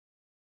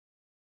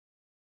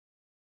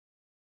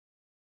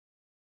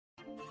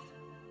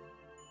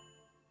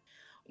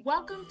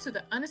Welcome to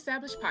the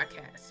Unestablished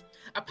Podcast,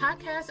 a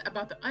podcast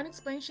about the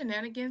unexplained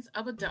shenanigans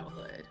of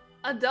adulthood.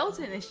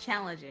 Adulting is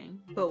challenging,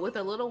 but with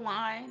a little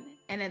wine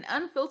and an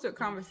unfiltered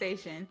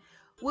conversation,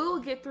 we'll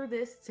get through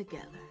this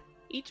together.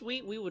 Each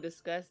week, we will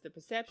discuss the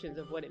perceptions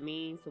of what it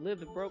means to live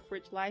the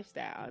broke-rich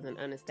lifestyle as an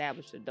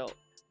unestablished adult.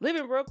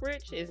 Living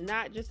broke-rich is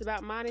not just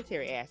about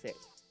monetary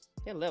assets.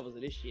 There are levels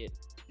of this shit.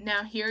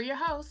 Now, here are your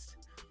hosts,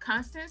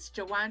 Constance,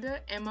 Jawanda,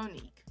 and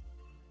Monique.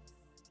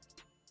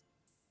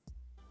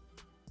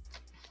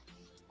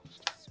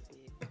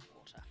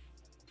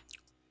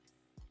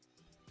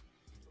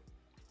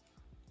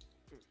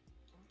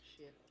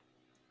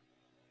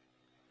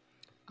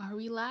 Are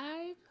we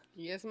live?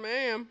 Yes,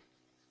 ma'am.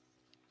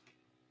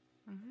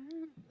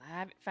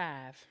 Live at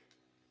 5.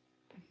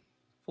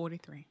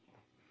 43.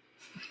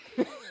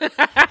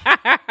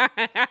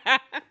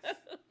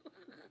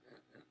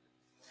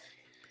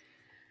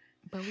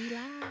 But we live.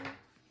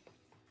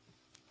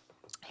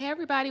 Hey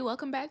everybody,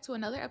 welcome back to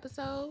another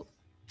episode.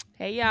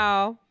 Hey,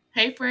 y'all.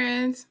 Hey,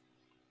 friends.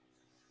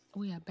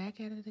 We are back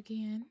at it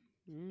again.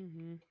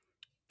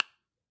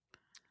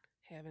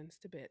 Heavens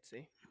to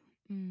Betsy.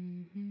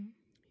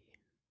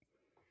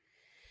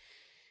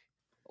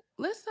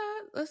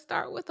 Let's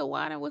start with the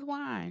wine with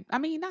wine. I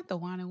mean, not the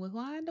wine with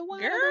wine. The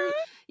wine. Girl.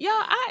 Y'all,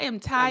 I am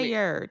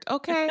tired.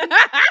 Okay.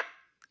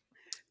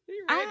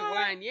 You ready to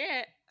wine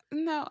yet?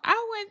 No,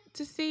 I went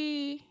to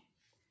see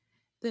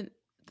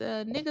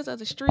the niggas of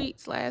the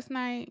streets last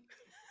night,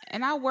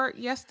 and I worked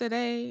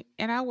yesterday,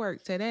 and I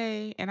worked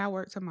today, and I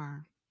work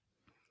tomorrow.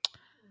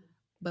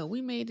 But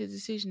we made the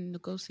decision to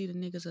go see the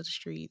niggas of the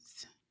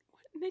streets.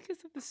 What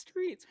niggas of the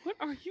streets? What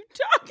are you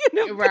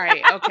talking about?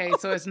 Right. Okay.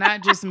 So it's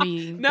not just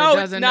me. No,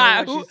 that doesn't it's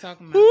not. know what she's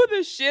talking about. Who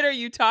the shit are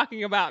you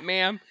talking about,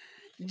 ma'am?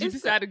 Did you It's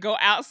decide to go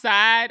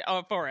outside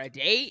or for a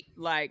date?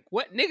 Like,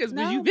 what niggas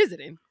was you No.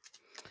 visiting?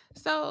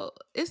 So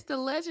it's the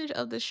Legend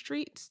of the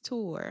Streets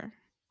tour.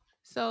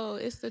 So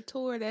it's the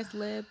tour that's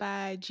led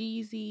by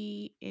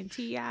Jeezy and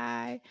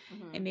T.I.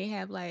 And they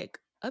have like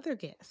other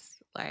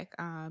guests like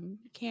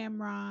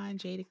Cameron,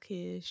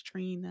 Jadakiss,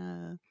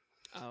 Trina,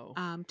 Oh.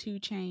 2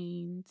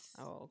 Chainz.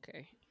 Oh,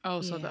 okay. Oh,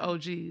 so the Yeah.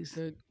 OGs.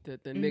 The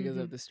niggas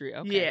of the street.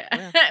 Okay.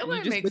 Yeah. Well, Well,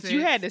 it makes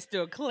you had sense. to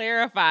still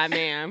clarify,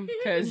 ma'am,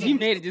 because you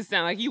made it just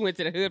sound like you went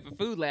to the hood for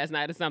food last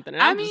night or something.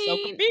 And I I'm just so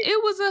mean, confused.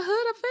 it was a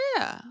hood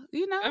affair,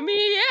 you know? I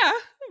mean,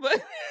 yeah,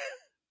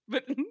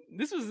 but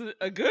this was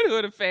a good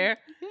hood affair.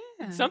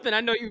 yeah. Something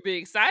I know you'd be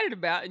excited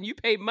about, and you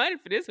paid money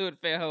for this hood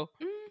affair, ho.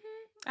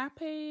 I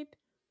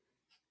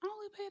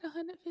only paid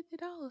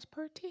 $150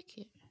 per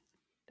ticket,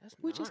 That's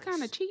which is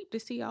kind of cheap to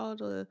see all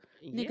the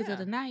niggas of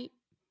the night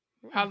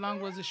How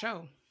long was the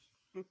show?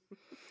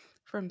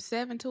 from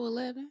 7 to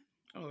 11.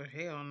 Oh,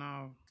 hell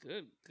no.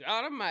 Good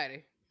God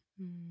Almighty.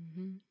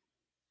 Mm-hmm.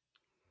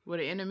 With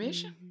an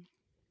intermission?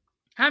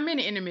 How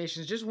many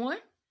intermissions? Just one?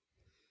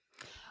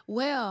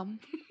 Well,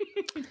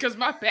 Because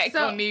my back So-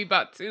 gonna need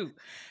about 2.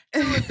 2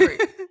 or 3.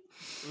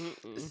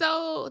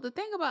 so the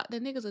thing about the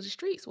niggas of the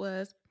streets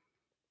was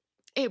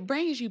it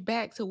brings you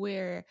back to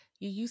where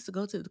you used to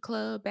go to the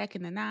club back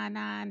in the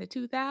 99 to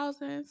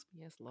 2000s.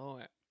 Yes,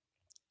 Lord.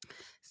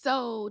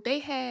 So they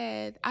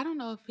had, I don't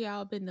know if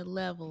y'all been to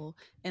Level,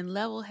 and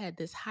Level had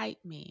this hype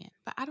man,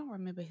 but I don't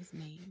remember his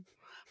name.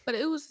 But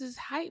it was this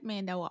hype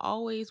man that would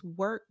always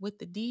work with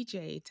the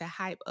DJ to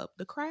hype up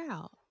the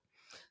crowd.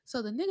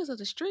 So the niggas of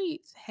the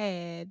streets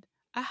had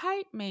a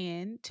hype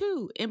man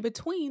too in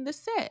between the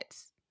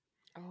sets.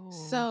 Oh.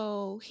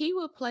 So he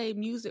would play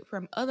music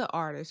from other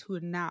artists who are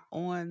not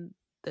on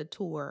the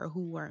tour or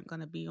who weren't going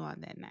to be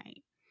on that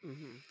night.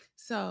 Mhm.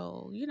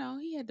 So, you know,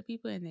 he had the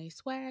people in their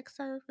swag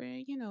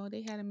surfing. You know,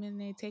 they had them in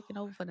there taking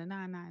over for the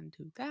 99 and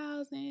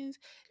 2000s.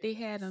 They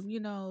had them, you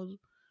know,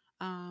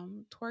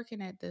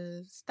 twerking at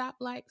the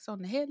stoplights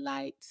on the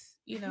headlights,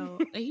 you know,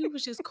 and he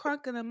was just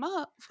crunking them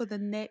up for the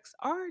next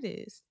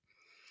artist.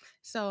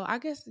 So I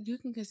guess you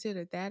can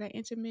consider that an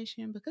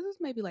intermission because it's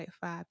maybe like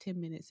 5-10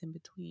 minutes in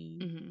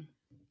between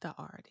the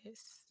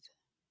artists.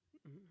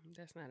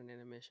 That's not an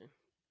intermission.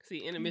 See,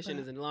 intermission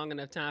But- isn't long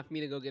enough time for me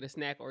to go get a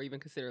snack or even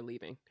consider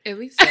leaving. At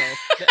least so.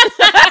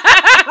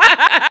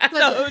 So Or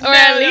no, at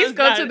that least was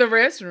go not- to the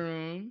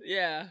restroom.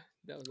 Yeah.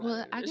 That was not Well,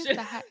 an I guess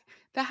intermission.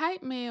 the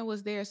hype man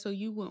was there so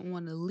you wouldn't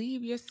want to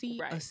leave your seat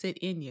or Right. sit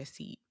in your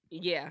seat.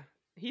 Yeah.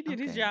 He did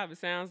his Okay. job, it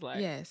sounds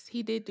like. Yes,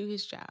 he did do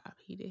his job.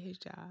 He did his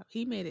job.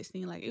 He made it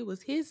seem like it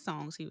was his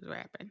songs he was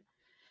rapping.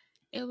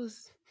 It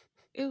was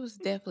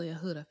definitely a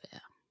hood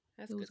affair.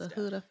 That's It good was a stuff.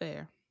 hood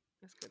affair.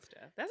 That's good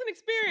stuff. That's an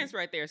experience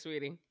right there,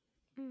 sweetie.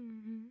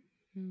 Mm-hmm.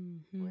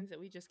 Mm-hmm. Ones that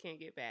we just can't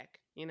get back,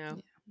 you know?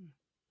 Yeah.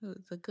 It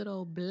was a good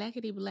old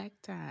blackety black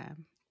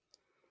time.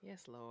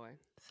 Yes, Lord.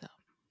 So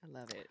I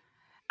love it.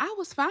 I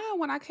was fine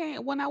when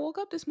I woke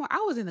up this morning.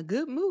 I was in a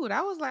good mood.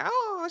 I was like,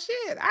 oh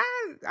shit,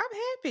 I'm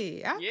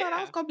happy. I thought I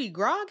Yeah. was gonna be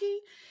groggy.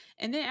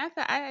 And then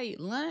after I ate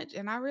lunch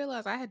and I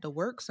realized I had to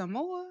work some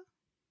more,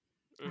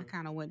 I Mm.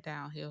 kind of went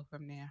downhill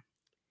from there.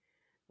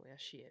 Well,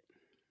 shit.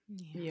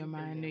 Your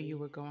mind knew you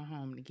were going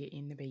home to get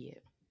in the bed.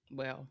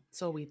 Well,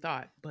 so we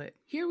thought, but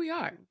here we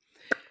are.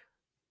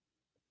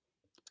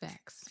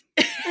 Facts.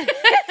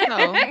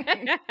 So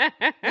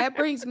that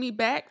brings me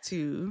back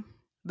to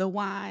the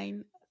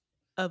wine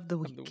of the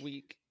week. Of the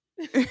week.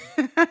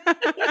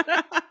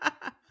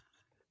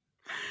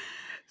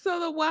 So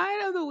the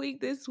wine of the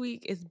week this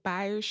week is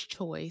Buyer's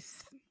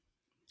Choice.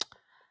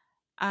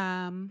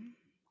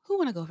 Who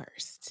want to go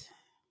first?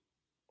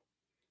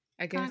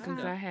 I guess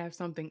since I have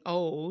something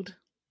old.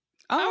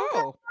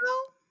 Oh.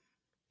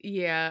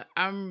 Yeah,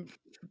 I'm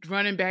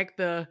running back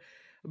the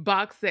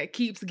box that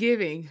keeps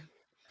giving.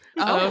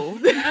 Oh.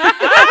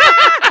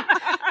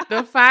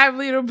 The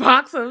 5-liter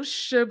box of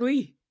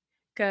Chablis.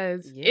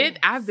 Because Yes.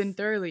 I've been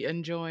thoroughly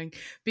enjoying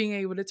being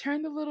able to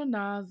turn the little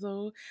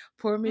nozzle,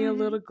 pour me a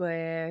little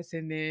glass,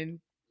 and then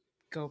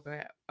go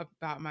back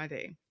about my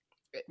day.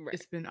 Right.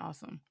 It's been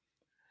awesome.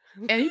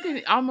 And you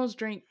can almost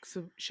drink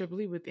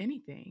Chablis with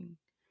anything.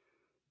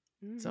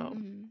 So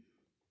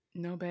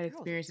no bad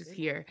experiences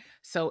here.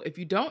 So if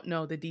you don't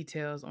know the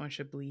details on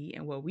Chablis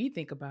and what we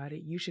think about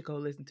it, you should go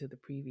listen to the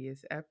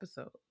previous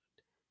episode.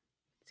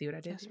 See what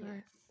I did? That's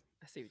right.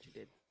 I see what you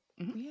did.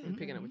 Yeah. I'm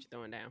picking up what you're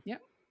throwing down.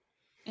 Yep.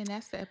 And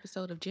that's the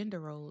episode of Gender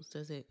Roles.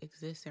 Does it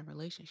exist in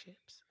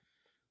relationships?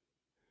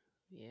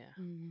 Yeah.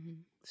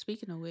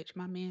 Speaking of which,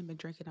 my man been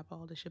drinking up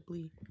all the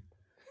Chablis.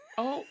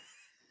 Oh.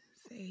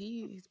 So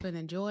he's been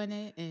enjoying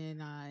it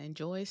and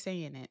enjoys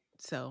saying it.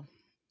 So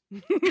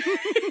it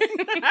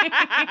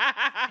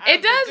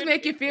does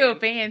make you feel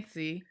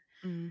fancy.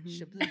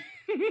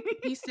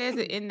 He says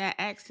it in that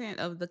accent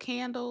of the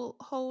candle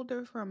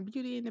holder from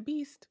Beauty and the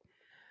Beast.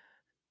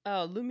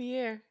 Oh,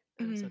 Lumiere.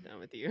 I'm so done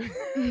with you.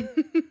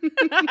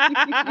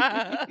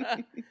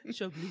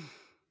 Chablis.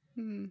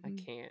 I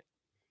can't.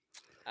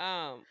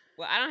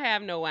 Well, I don't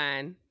have no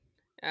wine.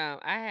 I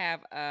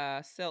have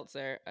a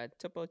seltzer, a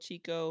Topo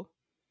Chico,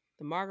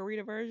 the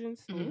margarita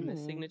versions, the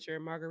signature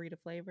margarita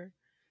flavor.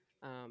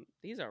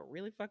 These are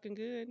really fucking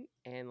good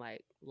and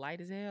like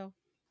light as hell.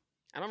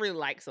 I don't really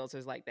like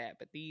seltzers like that,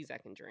 but these I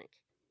can drink.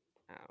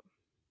 I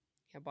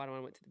bought one.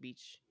 I went to the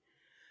beach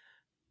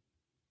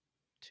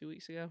 2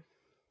 weeks ago,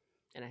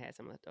 and I had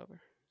some left over.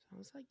 So I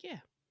was like, yeah,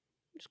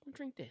 I'm just gonna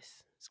drink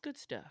this. It's good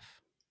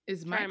stuff.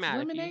 Is Mike's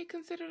Lemonade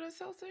considered a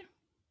seltzer?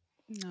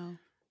 No,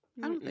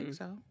 I don't think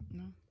so.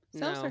 No.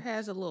 Seltzer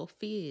has a little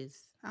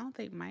fizz. I don't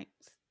think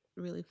Mike's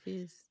really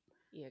fizz.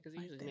 Yeah, because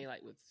it's usually made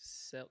like with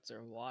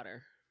seltzer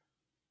water.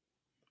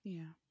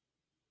 Yeah.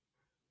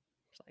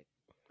 It's like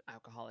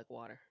alcoholic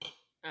water.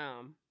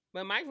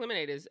 But Mike's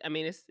Lemonade is, I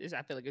mean, it's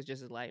I feel like it's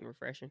just as light and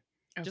refreshing.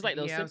 Okay. Just like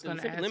those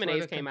Simply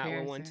Lemonades came out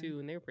with one too,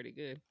 and they were pretty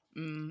good.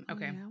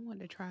 Okay. Yeah, I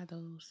wanted to try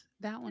those.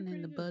 That one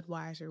and the good.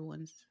 Budweiser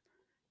ones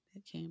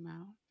that came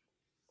out.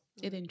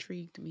 It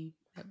intrigued me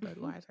that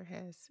Budweiser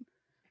has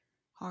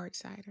hard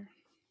cider.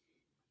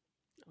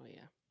 Oh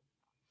yeah.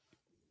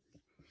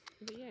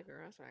 But yeah,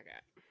 girl, that's what I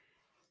got.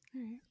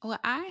 All right. Well,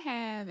 I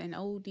have an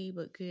oldie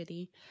but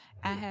goodie.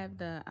 I have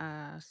the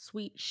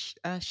sweet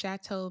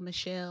Chateau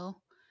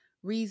Michelle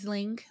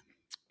Riesling.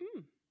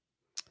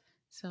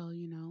 So,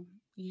 you know,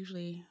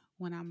 usually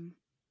when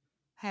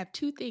have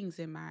two things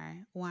in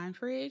my wine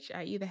fridge,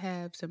 I either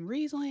have some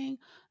Riesling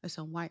or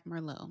some white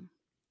Merlot.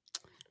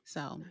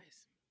 So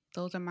nice.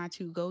 Those are my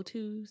two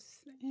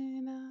go-tos,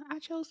 and I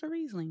chose the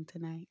Riesling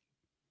tonight.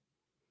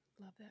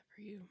 Love that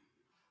for you.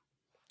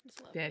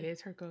 That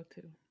is her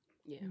go-to.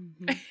 Yeah.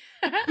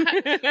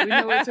 We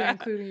know what to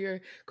include in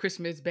your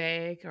Christmas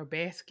bag or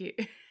basket.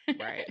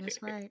 Right.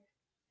 That's right.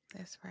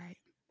 That's right.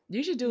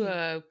 You should do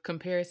a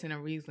comparison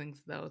of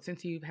Rieslings, though,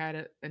 since you've had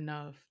it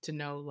enough to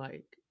know,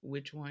 like,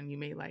 which one you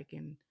may like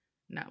and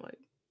not like.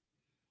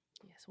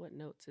 Yes, what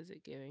notes is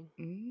it giving?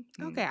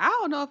 Mm-hmm. Okay, I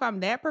don't know if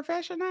I'm that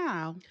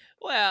professional.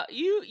 Well,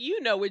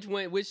 you know which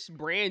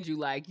brand you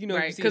like. You know,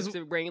 right? Because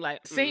brand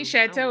like Saint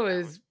Chateau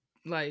is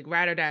like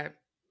ride or die.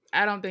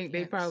 I don't think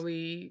they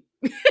probably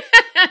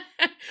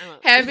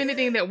have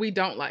anything that we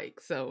don't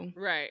like. So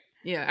right,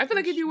 yeah, I feel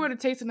like if you were to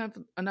taste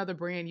another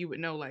brand, you would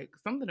know like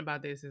something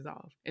about this is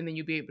off, and then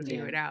you'd be able to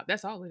figure it out.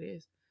 That's all it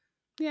is.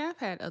 Yeah, I've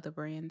had other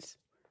brands,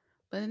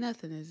 but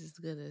nothing is as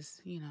good as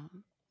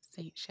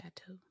Saint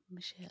Chateau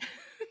Michelle.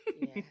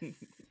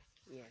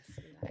 Yes,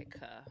 like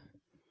her.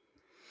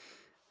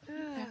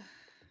 Yeah.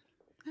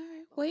 All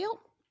right.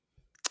 Well,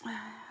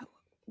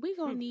 we're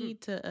gonna need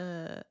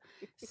to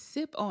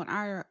sip on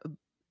our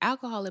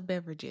alcoholic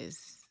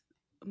beverages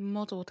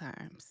multiple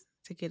times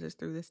to get us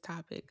through this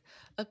topic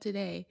of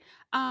today.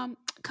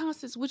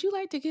 Constance, would you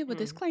like to give a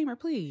disclaimer,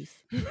 please?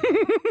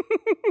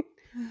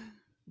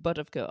 But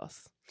of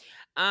course.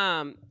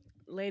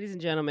 Ladies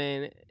and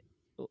gentlemen,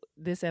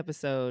 this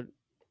episode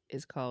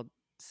is called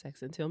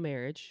Sex Until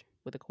Marriage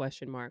with a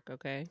question mark,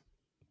 okay?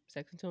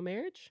 Sex Until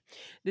Marriage.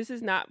 This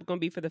is not going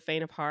to be for the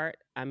faint of heart.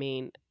 I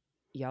mean,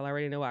 y'all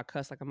already know I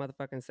cuss like a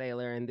motherfucking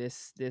sailor, and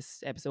this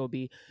episode will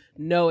be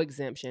no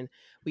exemption.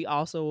 We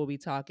also will be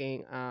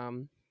talking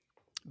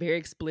very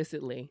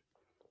explicitly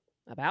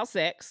about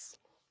sex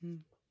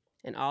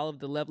and all of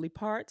the lovely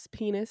parts,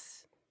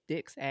 penis,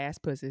 dicks, ass,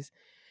 pussies.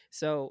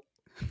 So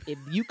if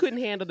you couldn't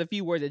handle the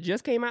few words that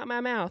just came out my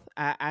mouth,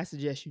 I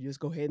suggest you just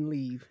go ahead and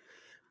leave.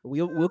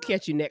 We'll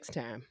catch you next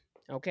time,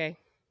 okay?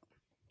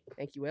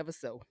 Thank you ever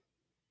so.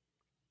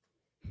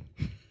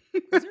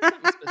 Was there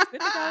something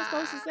specific I was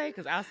supposed to say?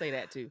 Because I'll say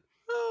that too.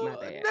 My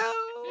bad. No,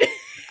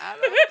 I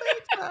don't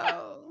think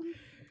so.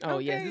 Oh,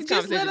 yes. Okay, This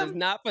just let conversation is 'em-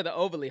 not for the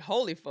overly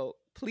holy folk.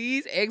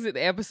 Please exit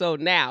the episode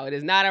now. It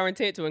is not our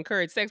intent to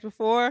encourage sex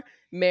before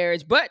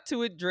marriage, but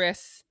to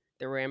address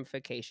the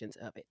ramifications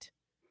of it.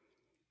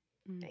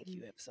 Thank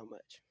you ever so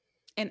much.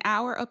 And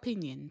our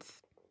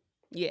opinions.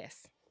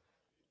 Yes.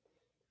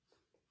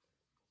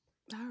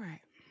 All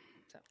right.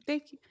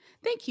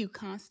 Thank you,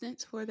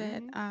 Constance, for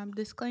that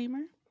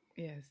disclaimer.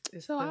 Yes,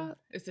 it's So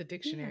it's a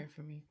dictionary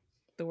for me.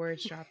 The word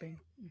shopping.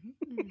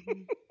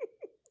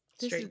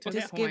 Straight to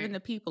just giving the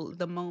people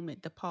the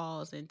moment to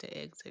pause and to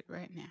exit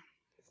right now.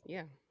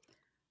 Yeah.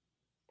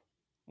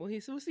 Well,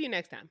 we'll see you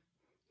next time.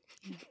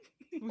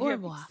 Au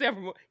revoir.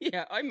 Several more.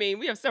 Yeah, I mean,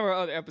 we have several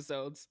other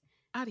episodes.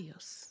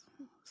 Adios.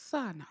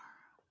 Sayonara.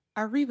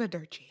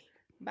 Arrivederci.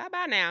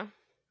 Bye-bye now.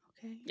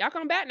 Okay. Y'all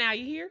come back now,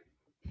 you hear?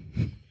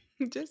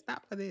 Just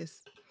not for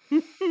this.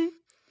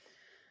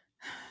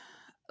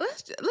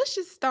 Let's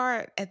just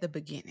start at the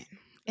beginning.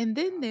 And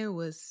then there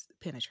was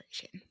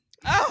penetration.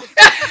 Oh.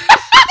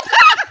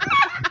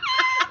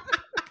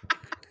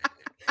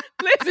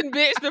 Listen,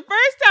 bitch, the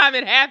first time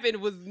it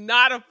happened was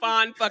not a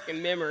fond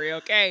fucking memory,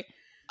 okay?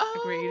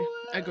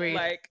 Agreed.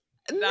 Like,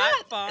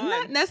 not fun.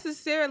 Not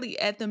necessarily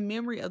at the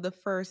memory of the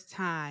first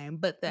time,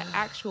 but the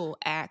actual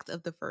act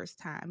of the first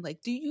time.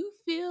 Like, do you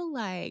feel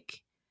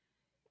like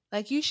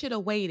you should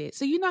have waited?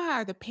 So you know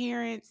how the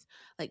parents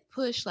like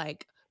push,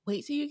 like,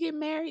 wait till you get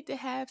married to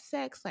have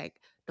sex. Like,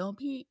 don't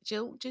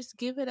just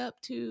give it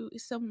up to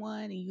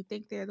someone and you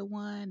think they're the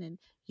one and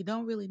you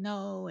don't really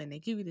know and they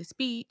give you the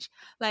speech.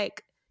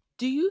 Like,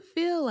 do you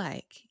feel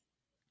like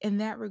in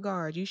that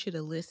regard you should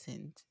have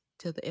listened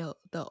to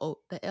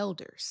the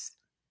elders?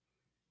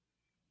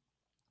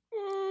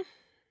 I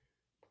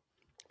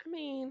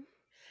mean,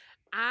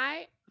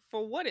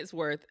 for what it's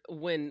worth,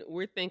 when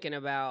we're thinking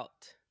about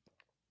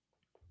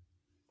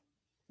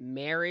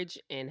marriage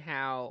and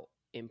how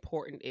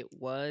important it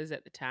was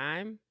at the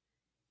time,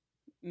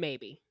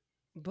 maybe.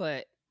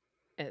 But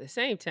at the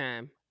same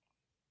time,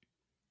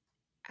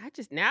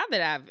 now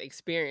that I've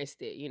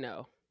experienced it,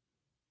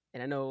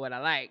 and I know what I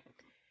like,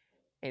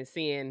 and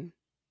seeing,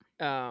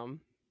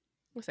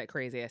 what's that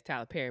crazy ass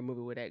Tyler Perry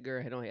movie where that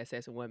girl had only had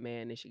sex with one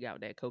man and she got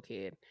with that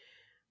cokehead?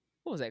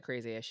 What was that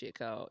crazy ass shit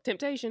called?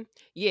 Temptation?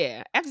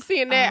 Yeah. After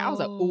seeing that, I was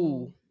like,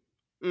 ooh.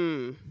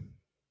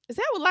 Is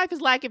that what life is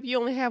like if you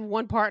only have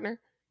one partner?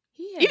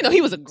 Even though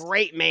he was a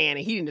great man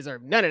and he didn't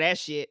deserve none of that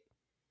shit.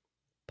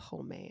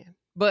 Poor man.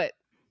 But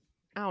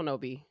I don't know,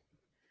 B.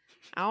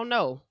 I don't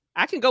know.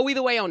 I can go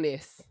either way on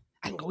this.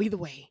 I can go either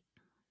way.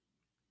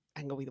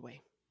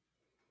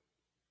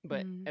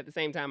 But at the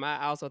same time,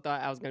 I also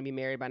thought I was going to be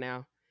married by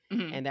now.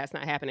 And that's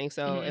not happening.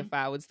 So if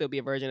I would still be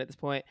a virgin at this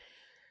point,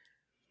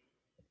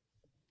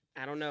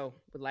 I don't know.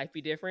 Would life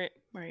be different?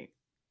 Right.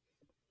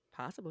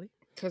 Possibly.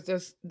 Because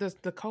does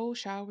the cold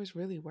showers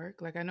really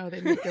work? Like, I know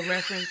they make a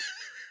reference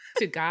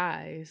to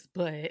guys,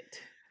 but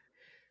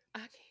I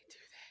can't do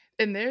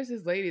that. And there's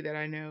this lady that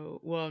I know,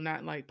 well,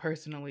 not like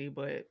personally,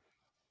 but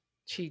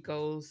she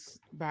goes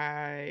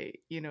by,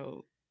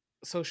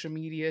 social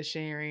media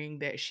sharing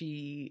that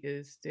she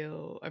is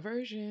still a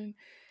virgin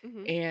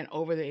and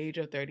over the age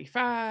of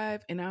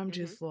 35. And I'm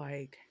just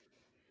like,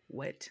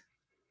 what?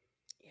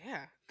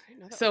 Yeah.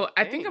 So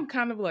I think I'm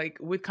kind of like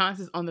with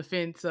Constance on the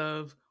fence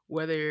of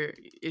whether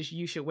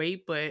you should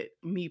wait. But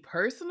me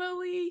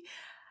personally,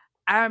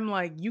 I'm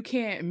like, you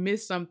can't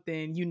miss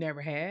something you never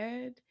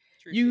had.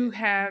 True you shit.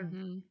 Have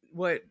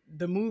what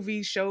the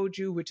movie showed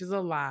you, which is a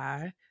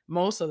lie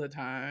most of the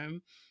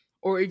time.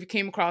 Or if you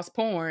came across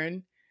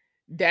porn,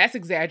 that's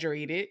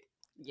exaggerated.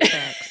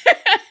 Yes.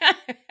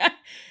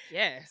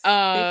 Yes. Big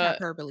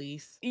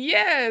hyperboles.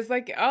 Yes,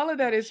 like all of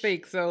that is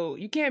fake. So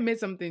you can't miss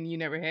something you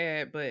never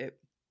had. But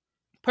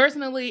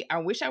personally, I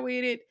wish I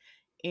waited.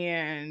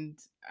 And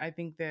I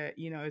think that,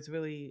 it's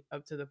really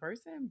up to the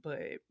person.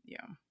 But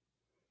yeah.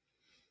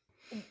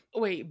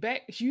 Wait,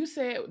 back. You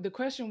said the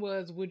question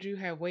was, would you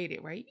have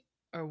waited, right?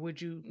 Or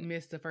did you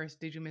miss the first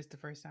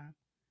time?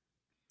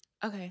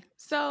 Okay.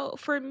 So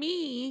for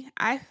me,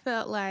 I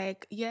felt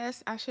like,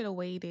 yes, I should have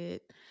waited.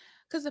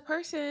 Because the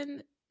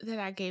person that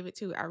I gave it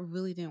to, I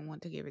really didn't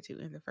want to give it to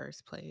in the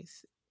first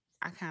place.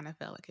 I kind of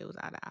felt like it was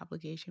out of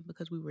obligation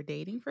because we were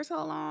dating for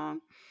so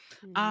long.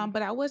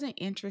 But I wasn't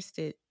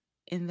interested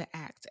in the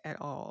act at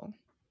all.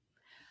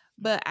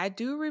 But I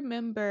do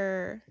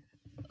remember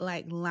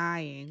like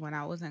lying when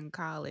I was in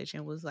college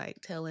and was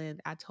like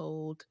I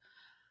told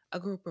a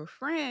group of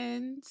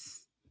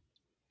friends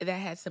that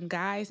had some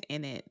guys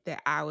in it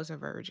that I was a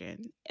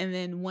virgin. And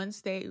then once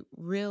they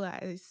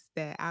realized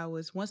that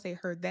once they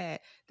heard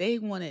that, they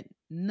wanted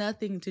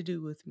nothing to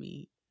do with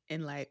me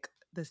in like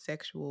the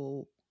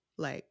sexual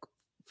like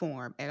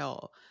form at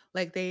all.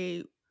 Like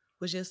they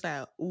was just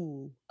like,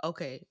 ooh,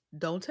 okay,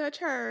 don't touch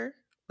her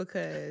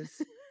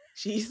because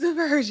she's the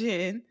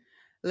virgin.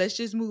 Let's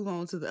just move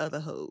on to the other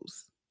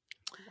hoes.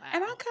 Wow.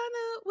 And I kind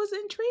of was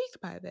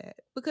intrigued by that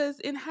because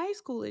in high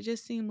school, it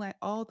just seemed like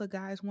all the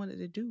guys wanted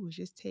to do was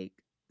just take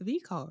V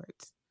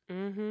cards.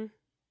 Mm-hmm.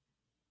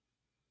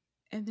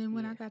 And then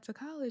when I got to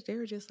college, they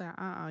were just like,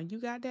 you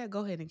got that?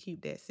 Go ahead and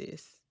keep that,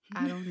 sis.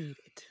 I don't need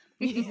it.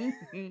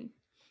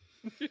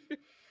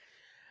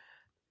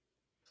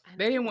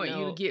 They didn't want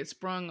you to get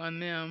sprung on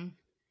them.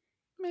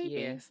 Maybe.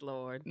 Yes,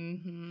 Lord.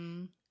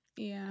 Mm-hmm.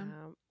 Yeah.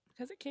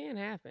 Because it can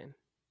happen.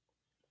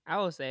 I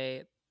will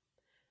say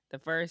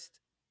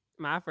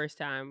my first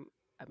time,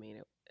 I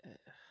mean,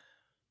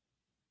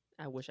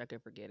 I wish I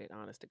could forget it,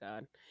 honest to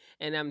God.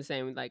 And I'm the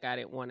same, like, I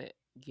didn't want to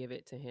give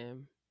it to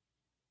him.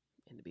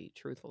 And to be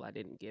truthful, I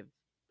didn't give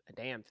a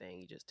damn thing.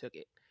 He just took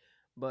it.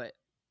 But,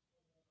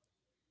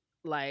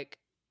 like,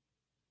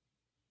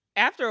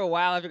 after a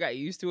while, after I got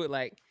used to it,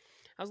 like,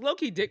 I was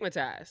low-key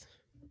dickmatized.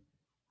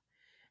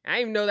 I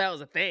didn't even know that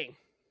was a thing.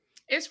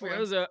 It's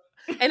real.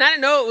 And I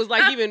didn't know it was,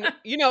 like, even,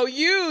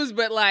 used,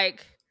 but,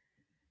 like,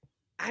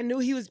 I knew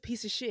he was a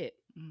piece of shit.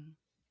 Mm.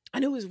 I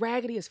knew he was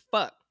raggedy as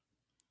fuck.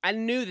 I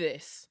knew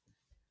this.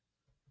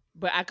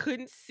 But I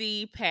couldn't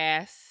see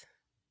past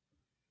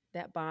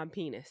that bomb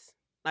penis.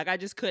 Like, I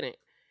just couldn't.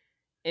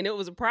 And it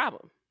was a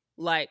problem.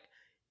 Like,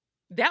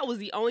 that was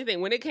the only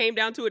thing. When it came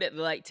down to it at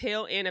the, like,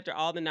 tail end after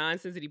all the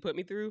nonsense that he put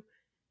me through,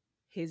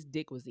 his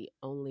dick was the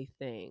only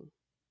thing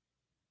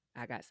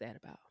I got sad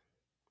about.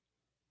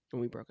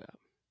 When we broke up.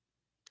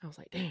 I was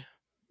like, damn.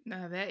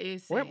 No, that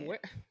is sad.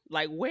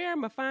 Where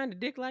am I find a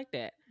dick like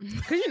that?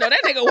 Because,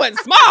 that nigga wasn't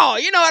small.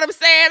 You know what I'm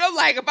saying? I'm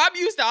like, if I'm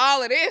used to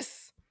all of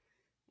this,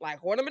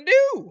 like, what am I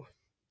do?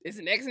 Is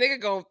the next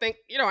nigga gonna think,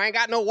 I ain't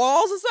got no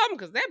walls or something?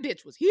 Because that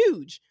bitch was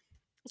huge.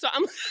 So I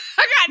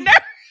got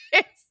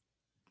nervous.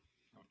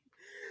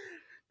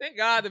 Thank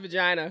God the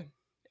vagina.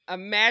 A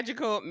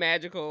magical,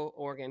 magical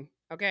organ.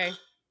 Okay?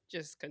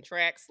 Just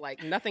contracts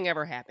like nothing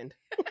ever happened.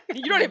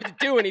 You don't have to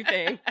do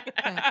anything.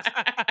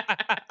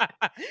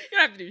 You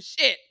don't have to do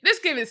shit.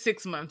 Just give it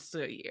 6 months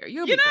to a year.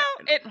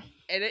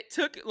 And it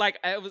took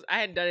I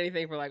hadn't done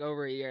anything for like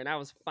over a year, and I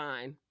was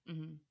fine.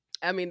 Mm-hmm.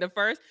 I mean,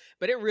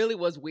 but it really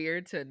was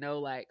weird to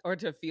know or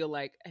to feel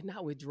like, and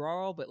not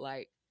withdrawal, but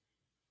like,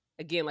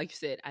 again, like you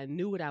said, I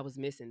knew what I was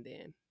missing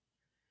then.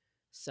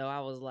 So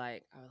I was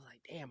like,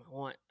 damn,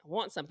 I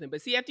want something.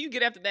 But see, after you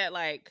get after that,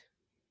 like,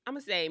 I'm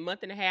gonna say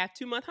month and a half,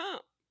 2 month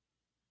hump,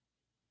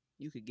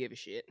 you could give a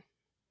shit.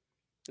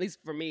 At least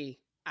for me,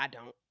 I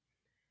don't.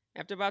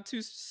 After about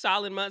 2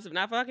 solid months of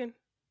not fucking,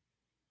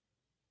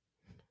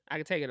 I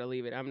can take it or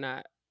leave it. I'm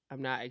not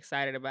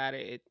excited about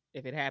it.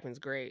 If it happens,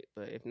 great.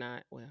 But if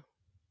not, well,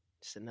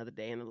 just another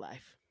day in the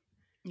life.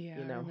 Yeah,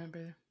 I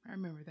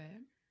remember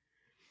that.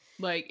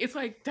 Like, it's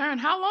like, darn,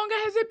 how long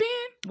has it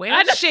been?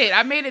 Well, shit,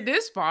 I made it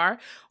this far.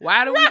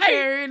 Why do we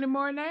care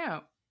anymore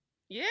now?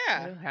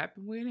 Yeah. It'll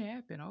happen when it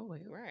happened. Oh, well.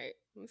 Right.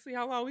 Let's see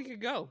how long we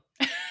could go.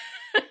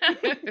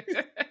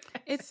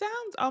 It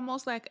sounds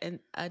almost like an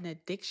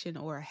addiction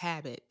or a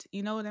habit.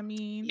 You know what I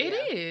mean? It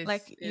is.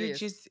 Like,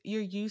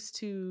 you're used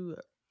to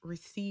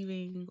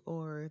receiving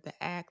or the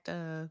act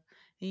of,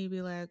 and you'd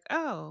be like,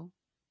 oh,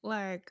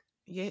 like,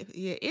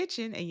 you're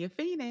itching and you're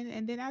fiending.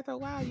 And then after a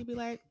while, you'd be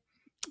like,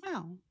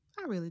 oh,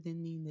 I really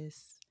didn't need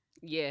this.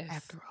 Yes.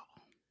 After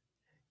all.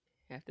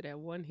 After that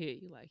one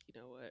hit, you're like, you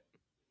know what?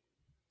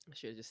 I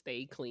should have just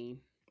stayed clean.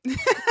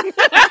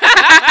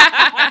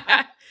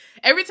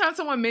 Every time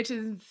someone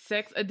mentions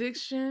sex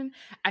addiction,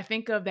 I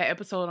think of that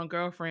episode on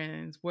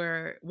Girlfriends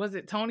where, was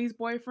it Tony's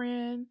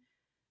boyfriend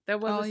that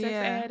was a sex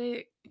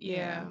addict?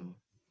 Yeah.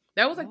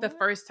 That was like the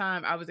first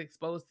time I was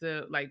exposed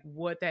to like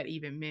what that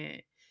even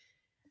meant.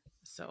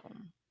 So,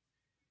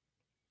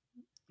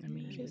 I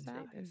mean, I didn't take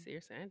that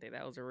seriously. I didn't think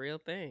that was a real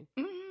thing.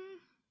 Mm-hmm.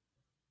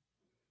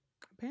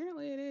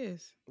 Apparently it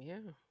is. Yeah.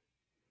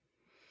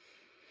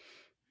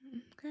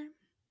 Okay.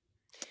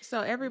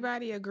 So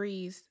everybody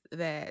agrees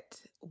that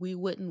we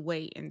wouldn't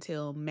wait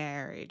until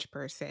marriage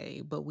per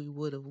se, but we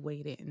would have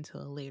waited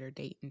until a later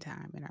date and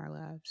time in our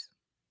lives.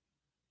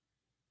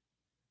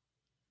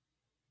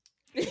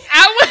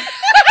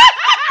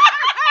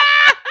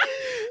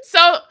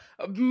 So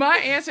my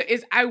answer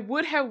is I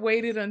would have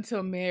waited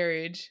until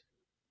marriage,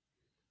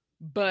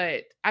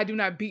 but I do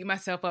not beat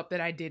myself up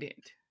that I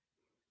didn't.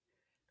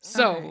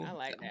 So I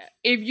like that.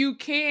 If you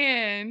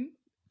can,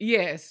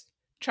 yes,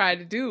 try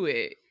to do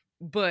it.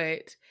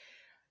 But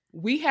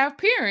we have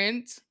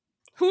parents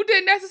who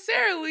didn't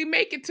necessarily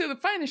make it to the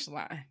finish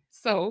line.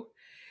 So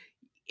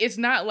it's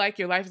not like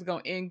your life is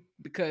going to end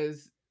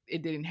because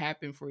it didn't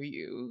happen for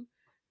you.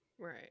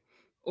 Right.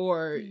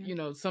 Or,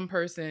 some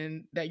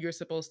person that you're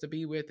supposed to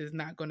be with is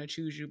not going to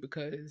choose you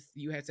because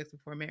you had sex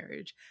before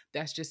marriage.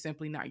 That's just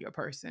simply not your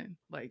person.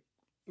 Like,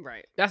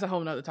 right. That's a whole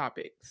nother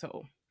topic.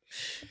 So,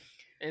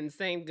 and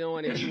same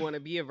going if you want to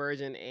be a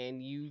virgin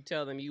and you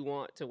tell them you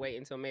want to wait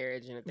until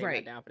marriage and if they're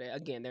not down for that,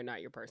 again, they're not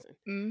your person.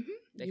 Mm-hmm.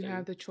 You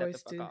have the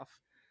choice to. Off.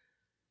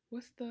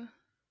 What's the?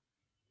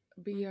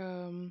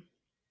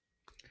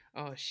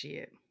 Oh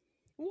shit!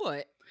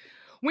 What?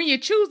 When you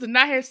choose to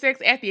not have sex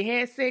after you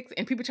had sex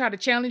and people try to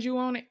challenge you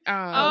on it,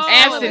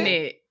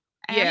 abstinent.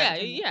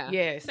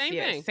 Yes, same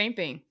yes, thing. same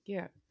thing.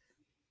 Yeah,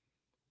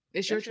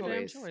 it's your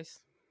That's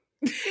choice.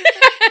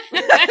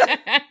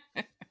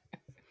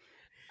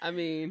 I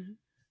mean,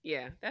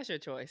 yeah, that's your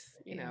choice.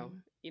 You Yeah.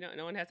 know,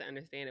 no one has to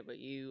understand it but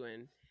you.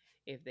 And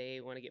if they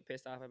want to get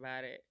pissed off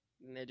about it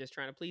and they're just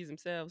trying to please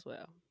themselves,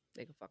 well,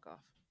 they can fuck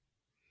off.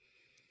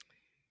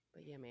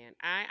 But yeah, man,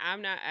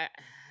 I'm not.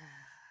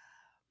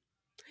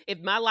 If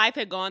my life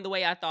had gone the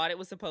way I thought it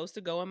was supposed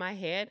to go in my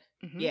head,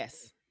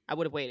 yes, I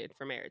would have waited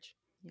for marriage.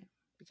 Yeah.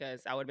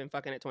 Because I would have been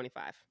fucking at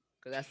 25.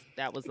 Because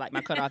that was like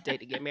my cutoff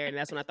date to get married, and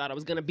that's when I thought I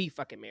was gonna be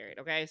fucking married.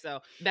 Okay,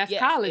 so that's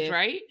college,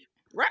 right?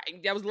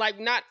 Right. That was like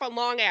not for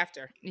long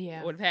after.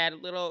 Yeah. I would have had a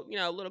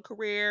little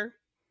career.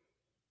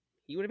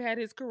 He would have had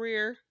his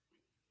career.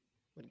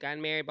 Would have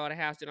gotten married, bought a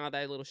house, did all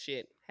that little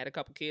shit. Had a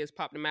couple kids,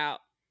 popped them out.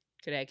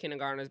 Could have had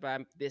kindergartners by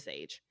this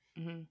age.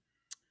 Mm-hmm.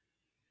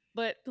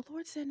 But the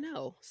Lord said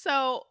no.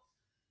 So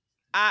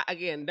I,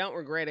 again, don't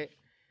regret it.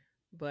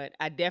 But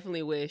I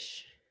definitely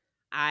wish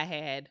I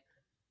had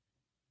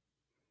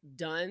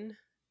done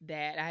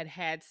that. I had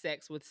had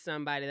sex with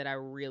somebody that I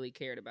really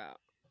cared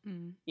about.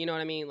 You know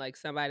what I mean? Like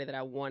somebody that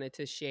I wanted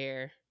to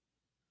share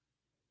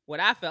what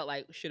I felt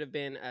like should have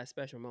been a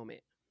special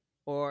moment,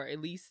 or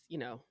at least,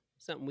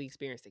 something we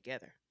experienced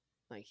together.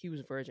 Like he was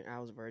a virgin, I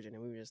was a virgin,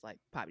 and we were just like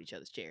popped each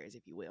other's cherries,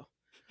 if you will.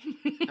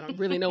 I don't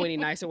really know any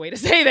nicer way to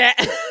say that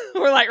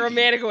or like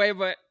romantic way,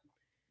 but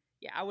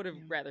yeah, I would have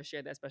rather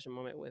shared that special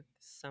moment with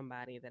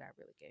somebody that I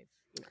really gave,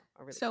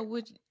 I really. So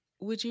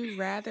would you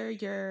rather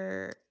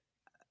your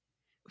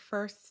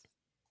first,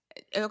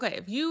 okay,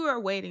 if you are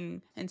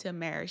waiting until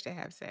marriage to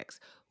have sex,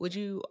 would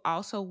you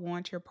also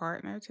want your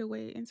partner to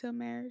wait until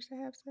marriage to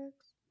have sex?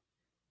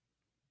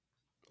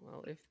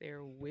 Well, if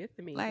they're with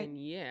me, Like, then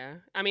yeah.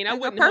 I mean, I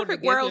like wouldn't a hold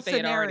it perfect against them world if they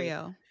had already.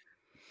 scenario.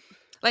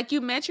 Like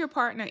you met your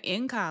partner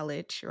in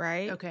college,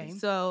 right? Okay.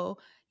 So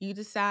you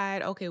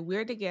decide, okay,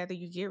 we're together.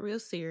 You get real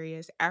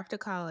serious. After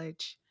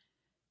college,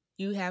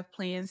 you have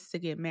plans to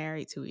get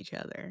married to each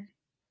other.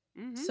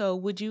 Mm-hmm. So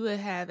would you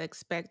have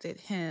expected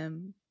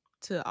him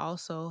to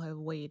also have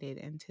waited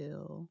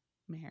until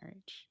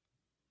marriage?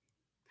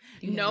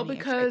 No,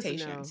 because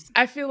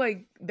I feel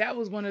like that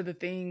was one of the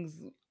things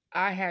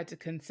I had to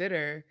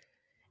consider,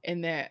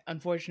 and that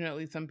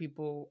unfortunately some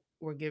people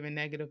were giving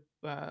negative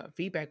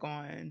feedback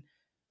on,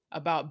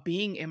 about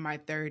being in my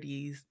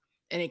 30s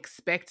and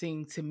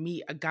expecting to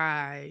meet a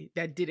guy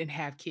that didn't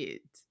have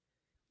kids.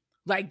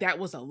 Like that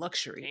was a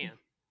luxury. Damn.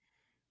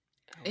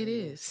 It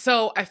is.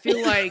 So I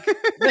feel like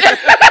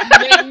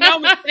make no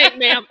mistake,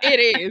 ma'am,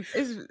 it is.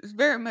 It's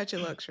very much a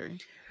luxury.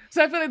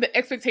 So I feel like the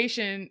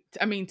expectation,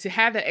 to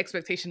have that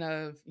expectation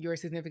of your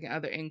significant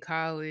other in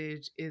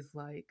college is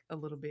like a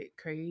little bit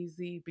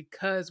crazy,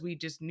 because we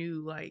just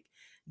knew like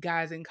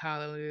guys in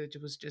college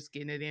was just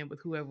getting it in with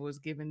whoever was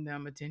giving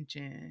them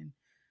attention.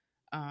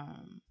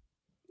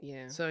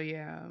 Yeah. So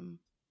yeah.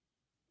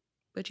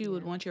 But you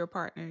would want your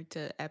partner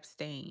to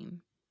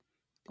abstain.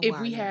 If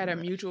we had a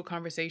mutual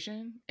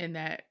conversation and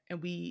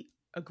we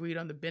agreed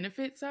on the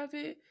benefits of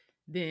it,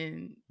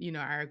 then,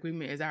 our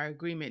agreement is our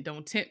agreement.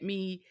 Don't tempt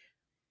me.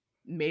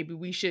 Maybe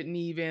we shouldn't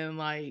even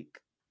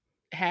like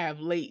have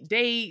late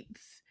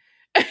dates.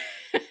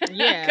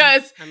 Yeah.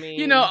 Because,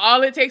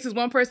 all it takes is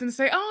one person to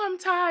say, oh, I'm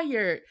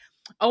tired.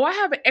 Oh, I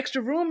have an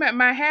extra room at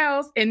my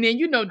house. And then,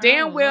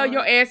 damn well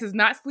your ass is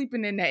not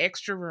sleeping in that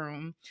extra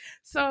room.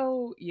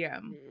 So, yeah.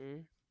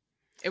 Mm-mm.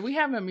 If we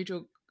have a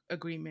mutual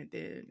agreement,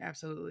 then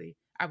absolutely,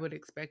 I would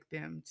expect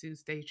them to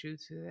stay true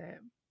to that.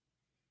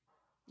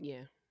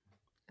 Yeah.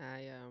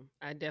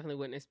 I definitely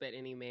wouldn't expect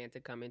any man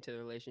to come into the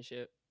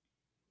relationship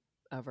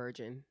a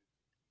virgin.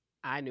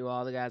 I knew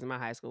all the guys in my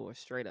high school were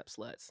straight up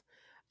sluts.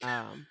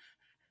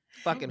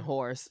 Fucking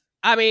whores.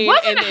 I mean,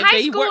 wasn't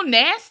high school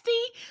nasty?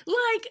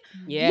 Like,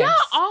 y'all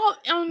all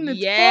on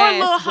the 4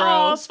 little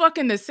halls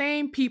fucking the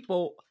same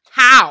people.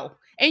 How?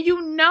 And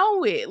you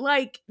know it.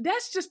 Like,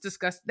 that's just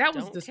disgusting. That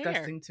was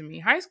disgusting to me.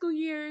 High school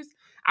years,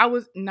 I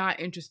was not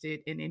interested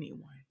in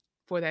anyone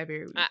for that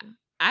very reason.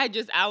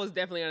 I was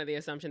definitely under the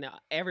assumption that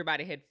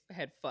everybody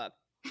had fucked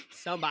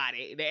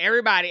somebody. That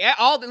everybody,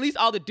 at least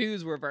all the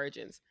dudes were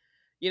virgins.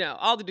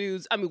 All the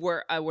dudes,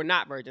 were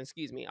not virgins,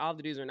 excuse me. All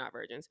the dudes were not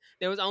virgins.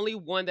 There was only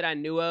one that I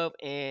knew of,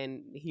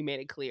 and he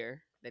made it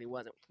clear that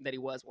he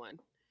was one.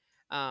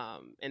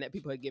 And that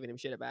people had given him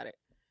shit about it.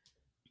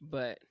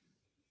 But,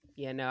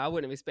 yeah, no, I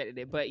wouldn't have expected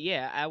it. But,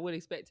 yeah, I would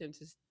expect him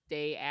to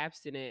stay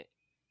abstinent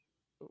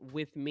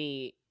with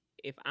me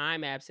if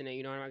I'm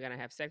abstinent. I'm not going to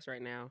have sex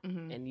right now.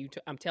 Mm-hmm. And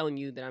I'm telling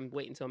you that I'm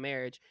waiting until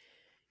marriage.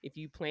 If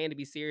you plan to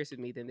be serious with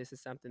me, then this is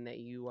something that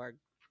you are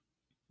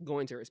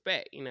going to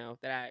respect,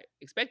 that I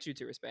expect you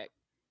to respect.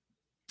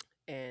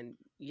 And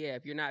yeah,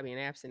 if you're not being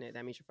abstinent,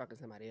 that means you're fucking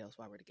somebody else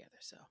while we're together.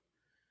 So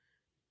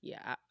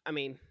yeah, I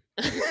mean,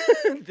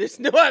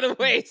 there's no other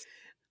ways.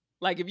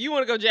 Like if you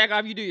want to go jack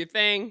off, you do your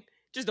thing.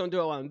 Just don't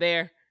do it while I'm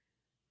there.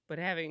 But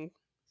having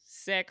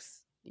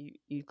sex,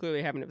 you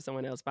clearly having it with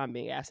someone else if I'm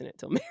being abstinent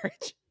till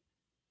marriage.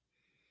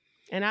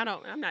 And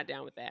I'm not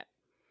down with that.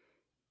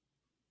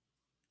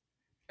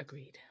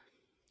 Agreed.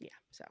 Yeah,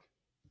 so.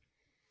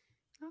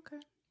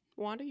 Okay.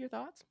 Wanda, your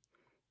thoughts?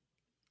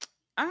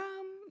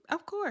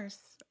 Of course.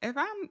 If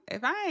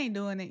I ain't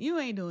doing it, you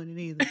ain't doing it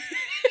either.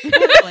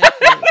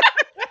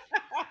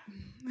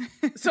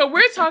 So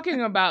we're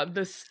talking about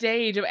the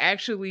stage of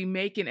actually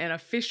making an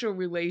official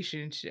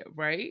relationship,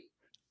 right?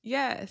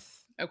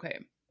 Yes. Okay.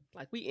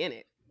 Like we in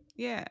it.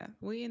 Yeah,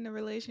 we in the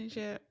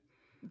relationship.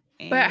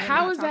 But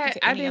how is that?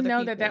 I didn't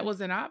know that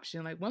was an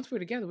option. Like once we're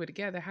together, we're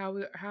together.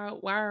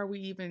 Why are we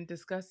even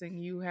discussing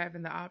you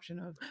having the option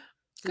of?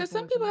 Because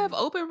some people have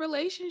open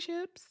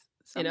relationships.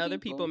 And other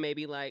people may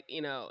be like,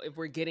 if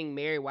we're getting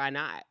married, why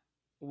not?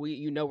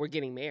 We're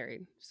getting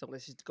married, so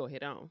let's just go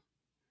ahead on.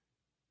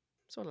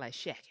 Sort of like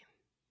shacking.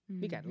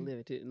 We got to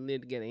live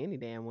together any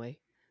damn way.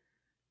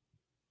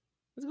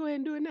 Let's go ahead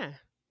and do it now.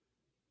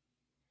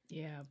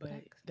 Yeah,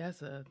 but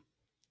that's a.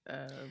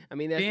 I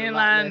mean, that's thin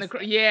line.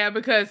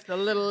 Because it's a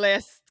little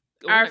less.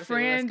 Our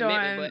friend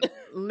on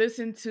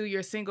Listen to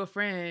Your Single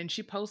Friend,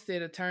 she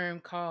posted a term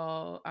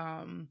called.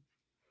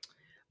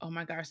 Oh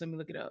my gosh, let me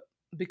look it up,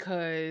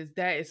 because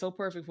that is so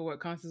perfect for what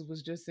Constance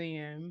was just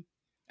saying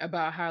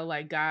about how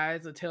like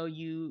guys will tell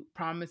you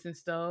promise and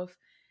stuff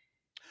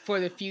for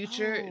the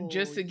future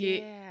just to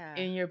get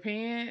in your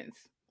pants.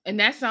 And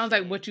that sounds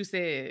like what you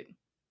said.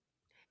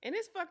 And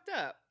it's fucked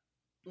up.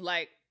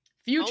 Like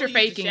future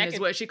faking is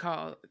what she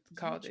called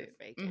it.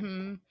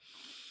 Mm-hmm.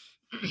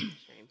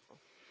 Shameful.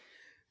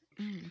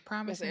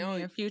 Promising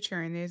me a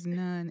future and there's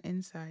none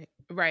in sight.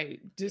 Right.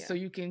 Just so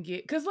you can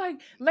get, because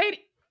like lady,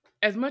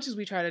 as much as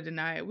we try to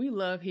deny it, we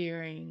love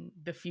hearing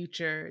the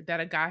future, that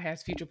a guy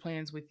has future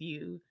plans with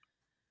you.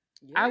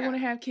 Yeah. I want to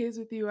have kids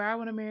with you. Or I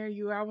want to marry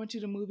you. Or I want you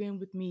to move in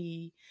with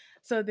me.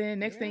 So then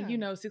next thing you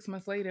know, 6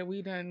 months later,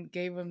 we done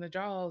gave him the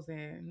jaws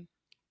and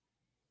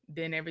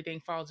then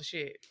everything falls to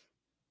shit.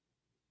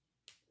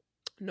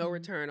 No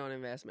return on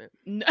investment.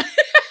 No.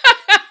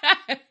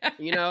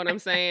 You know what I'm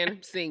saying?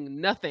 Seeing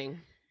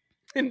nothing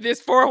in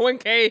this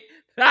 401k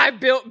that I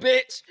built,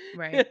 bitch.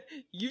 Right.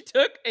 You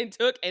took, and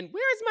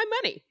where is my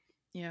money?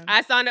 Yeah.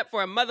 I signed up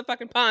for a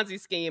motherfucking Ponzi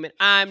scheme and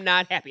I'm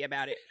not happy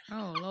about it.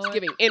 Oh, Lord. It's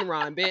giving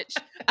Enron, bitch.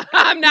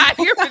 I'm not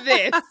here for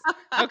this.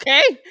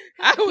 Okay?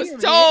 I was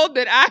told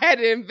that I had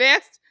to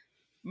invest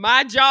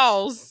my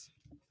jaws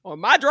or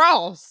my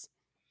draws.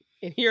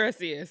 And here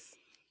it is.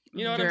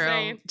 You know what I'm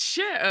saying?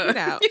 Shut up. Get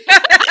out.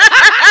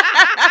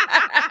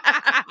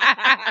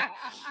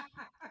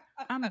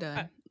 I'm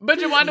done. But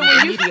you wonder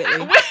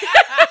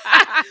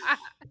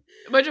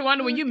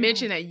when you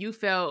mentioned that you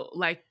felt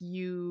like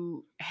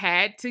you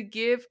had to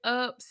give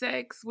up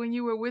sex when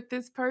you were with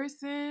this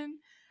person.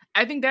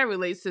 I think that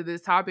relates to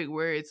this topic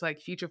where it's like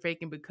future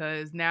faking,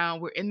 because now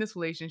we're in this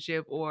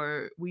relationship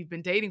or we've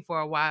been dating for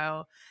a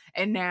while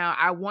and now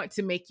I want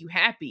to make you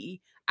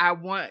happy. I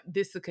want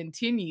this to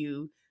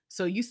continue.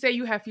 So you say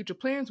you have future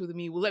plans with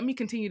me. Well, let me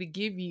continue to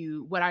give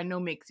you what I know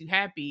makes you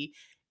happy.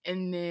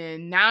 And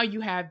then now you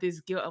have this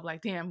guilt of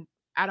like, damn,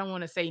 I don't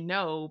want to say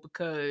no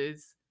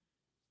because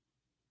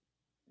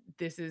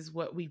this is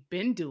what we've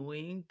been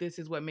doing. This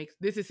is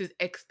his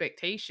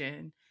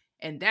expectation.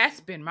 And that's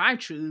been my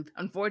truth,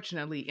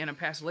 unfortunately, in a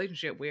past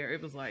relationship where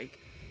it was like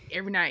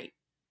every night,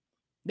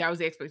 that was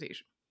the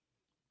expectation.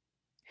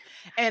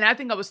 And I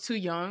think I was too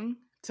young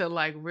to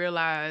like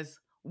realize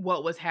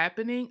what was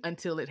happening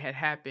until it had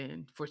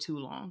happened for too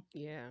long.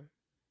 Yeah.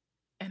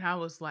 And I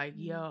was like,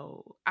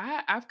 yo,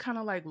 I've kind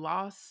of like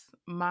lost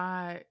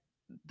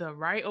the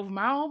right over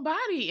my own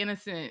body in a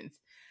sense.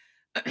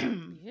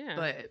 Yeah.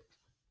 But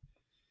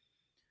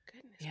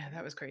goodness, yeah,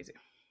 that was crazy.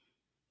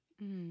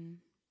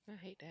 I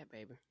hate that,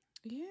 baby.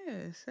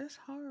 Yes, that's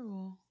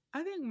horrible.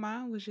 I think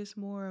mine was just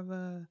more of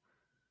a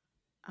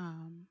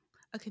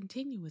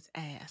continuous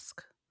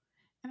ask.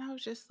 And I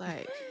was just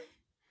like,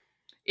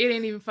 it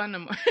ain't even fun no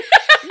more.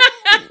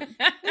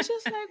 It's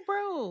just like,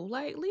 bro,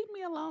 like leave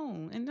me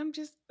alone. And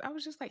I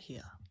was just like,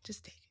 here,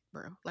 just take it,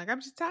 bro. Like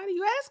I'm just tired of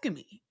you asking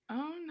me.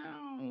 Oh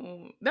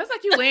no. That's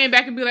like you laying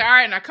back and be like, all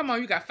right, now come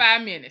on, you got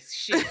 5 minutes.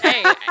 Shit.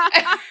 Hey.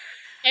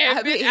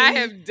 I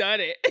have done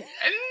it.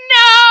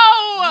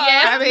 No.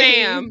 Yes,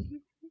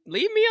 ma'am.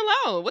 Leave me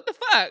alone. What the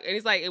fuck? And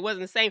he's like, it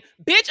wasn't the same.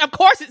 Bitch, of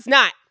course it's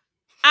not.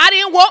 I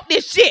didn't want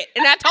this shit.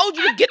 And I told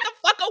you to get the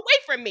fuck away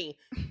from me.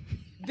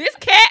 This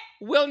cat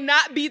will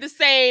not be the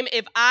same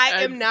if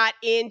I am not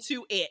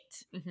into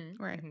it.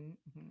 Mm-hmm. Right.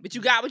 But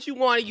you got what you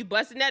wanted. You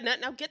busting that nut.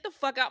 Now get the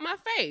fuck out my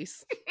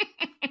face.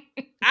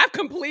 I've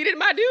completed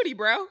my duty,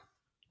 bro.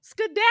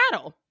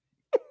 Skedaddle.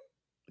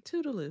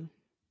 Toodaloo.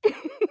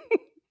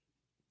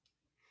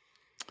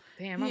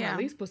 Damn, I'm gonna at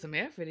least put some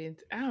effort in.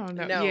 I don't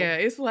know. No. Yeah,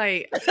 it's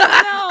like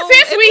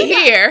since we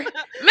here,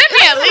 let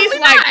me at least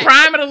like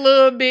prime it a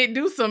little bit.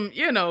 Do some,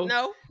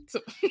 No.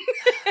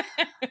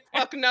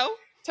 Fuck no.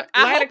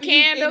 Light a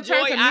candle,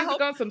 turn some music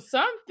on, some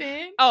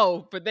something.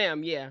 Oh, for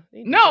them, yeah.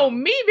 No,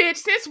 me, bitch.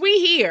 Since we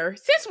here,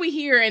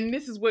 and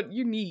this is what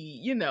you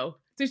need,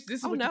 This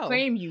is what you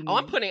claim you need. Oh,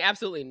 I'm putting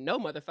absolutely no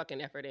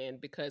motherfucking effort in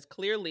because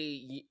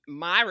clearly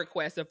my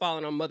requests have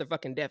fallen on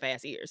motherfucking deaf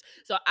ass ears.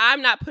 So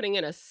I'm not putting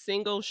in a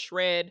single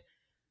shred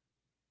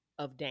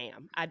of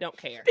damn. I don't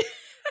care.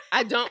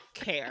 I don't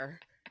care.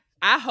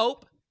 I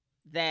hope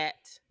that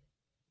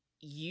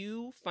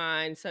you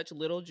find such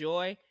little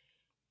joy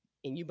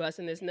in you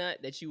busting this nut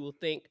that you will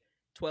think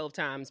 12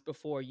 times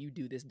before you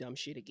do this dumb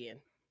shit again.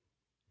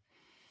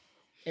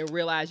 And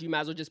realize you might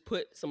as well just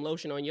put some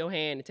lotion on your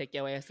hand and take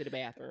your ass to the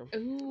bathroom.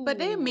 Ooh, But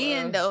they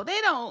men though,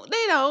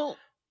 they'll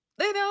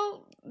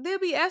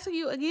be asking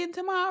you again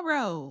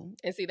tomorrow.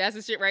 And see, that's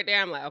the shit right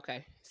there. I'm like,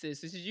 okay,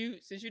 since you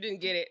didn't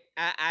get it,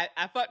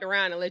 I fucked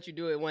around and let you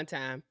do it one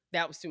time.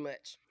 That was too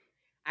much.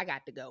 I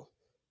got to go.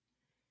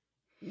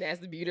 And that's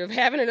the beauty of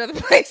having another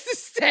place to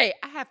stay.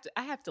 I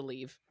have to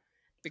leave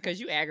because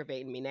you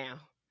aggravating me now.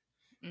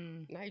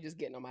 Now you're just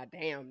getting on my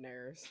damn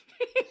nerves.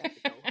 I have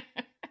to go.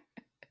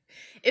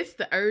 It's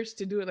the urge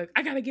to do it. Like,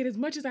 I gotta get as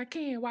much as I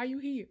can while you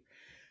here.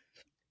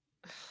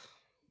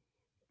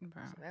 So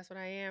that's what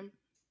I am.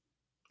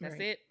 That's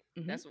Right. it.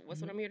 Mm-hmm. That's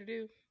what I'm here to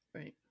do.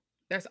 Right.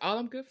 That's all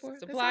I'm good for.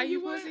 Supply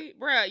you pussy,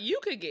 bruh. You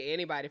could get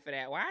anybody for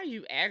that. Why are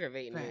you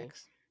aggravating me?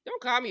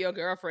 Don't call me your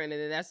girlfriend,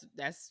 and then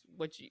that's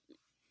what you,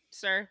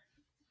 sir.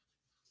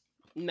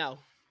 No,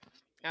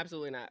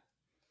 absolutely not.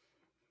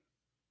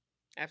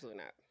 Absolutely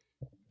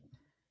not.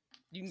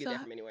 You can get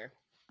that from anywhere.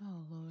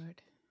 Oh Lord.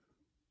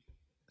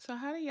 So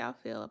how do y'all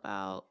feel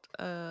about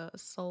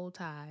soul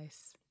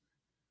ties?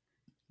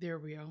 They're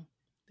real.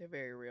 They're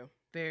very real.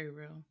 Very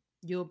real.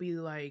 You'll be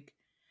like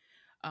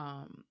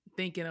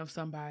thinking of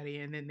somebody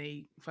and then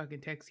they fucking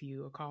text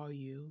you or call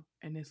you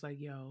and it's like,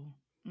 yo,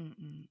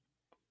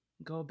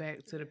 go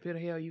back to the pit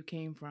of hell you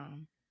came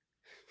from.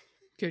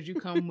 Because you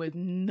come with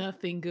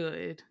nothing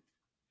good.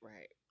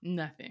 Right.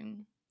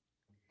 Nothing.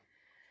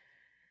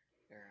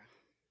 Girl,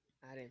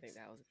 I didn't think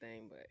that was a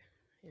thing, but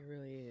it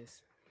really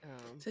is.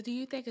 So do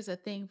you think it's a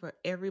thing for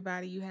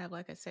everybody you have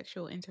like a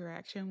sexual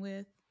interaction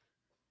with?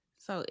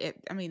 So,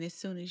 as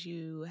soon as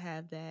you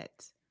have that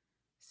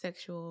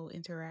sexual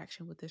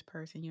interaction with this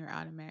person, you're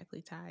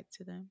automatically tied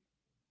to them?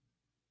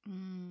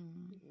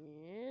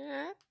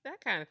 Yeah, I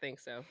kind of think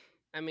so.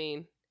 I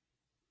mean,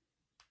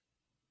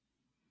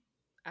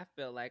 I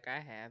feel like I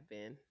have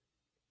been,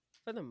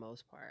 for the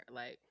most part.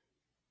 Like,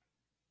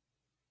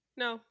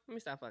 no, let me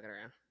stop fucking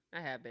around.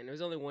 I have been. There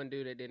was only one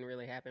dude that didn't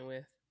really happen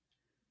with.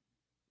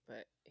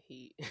 But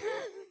he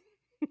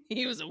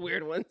he was a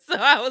weird one. So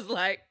I was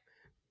like,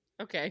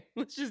 okay,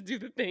 let's just do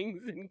the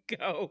things and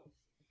go.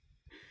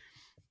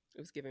 It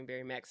was giving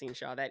very Maxine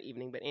Shaw that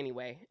evening. But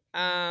anyway,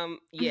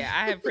 yeah,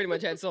 I have pretty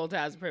much had soul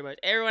ties with pretty much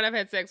everyone I've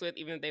had sex with,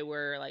 even if they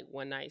were like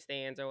one night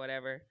stands or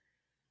whatever.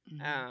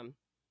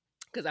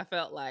 Because I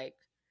felt like,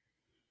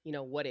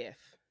 what if?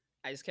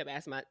 I just kept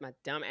asking my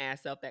dumb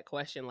ass self that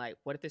question, like,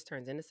 what if this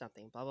turns into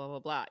something? Blah, blah, blah,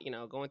 blah.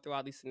 Going through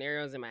all these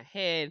scenarios in my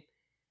head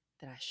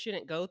that I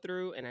shouldn't go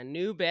through, and I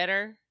knew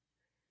better,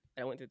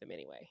 but I went through them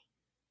anyway.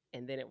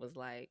 And then it was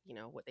like,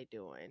 what they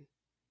doing?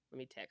 Let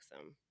me text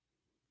them.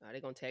 Are they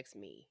gonna text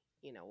me?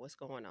 What's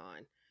going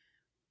on?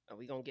 Are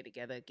we gonna get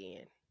together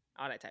again?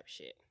 All that type of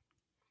shit.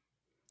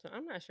 So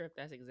I'm not sure if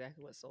that's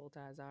exactly what soul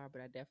ties are,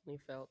 but I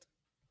definitely felt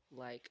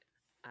like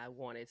I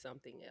wanted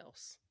something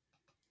else.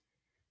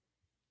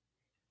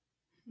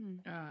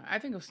 I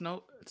think of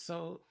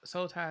soul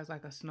ties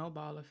like a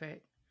snowball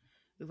effect.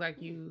 It's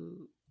like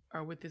you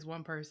are with this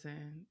one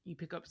person, you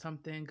pick up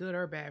something good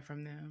or bad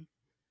from them,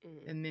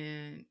 and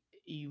then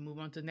you move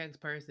on to the next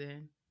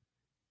person.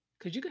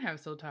 Because you can have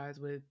soul ties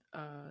with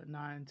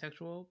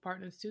non-sexual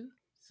partners too.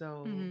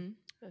 So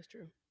that's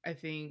true. I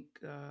think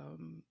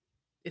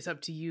it's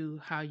up to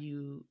you how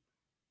you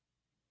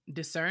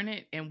discern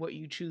it and what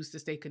you choose to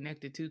stay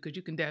connected to. Because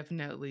you can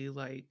definitely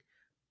like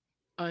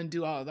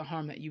undo all the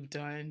harm that you've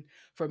done.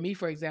 For me,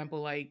 for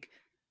example, like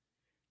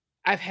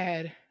I've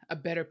had a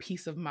better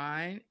peace of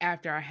mind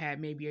after I had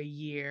maybe a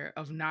year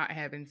of not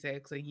having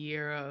sex, a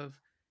year of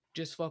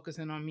just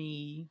focusing on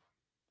me,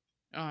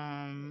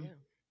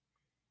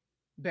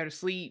 better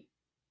sleep,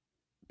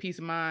 peace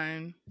of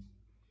mind,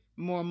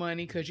 more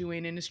money because you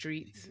ain't in the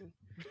streets.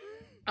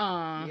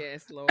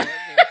 Yes, Lord.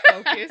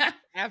 Focus.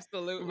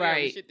 Absolutely. Right.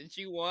 On the shit that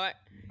you want.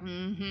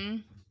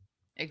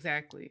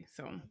 Exactly.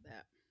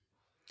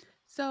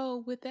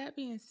 So with that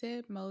being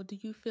said, Mo, do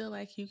you feel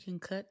like you can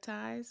cut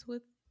ties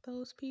with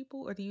those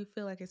people, or do you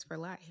feel like it's for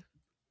life?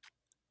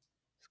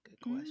 That's a good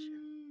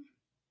question.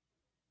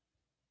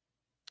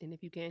 And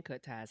if you can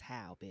cut ties,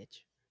 how,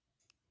 bitch?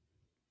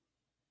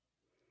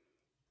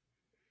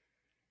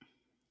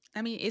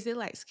 I mean, is it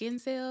like skin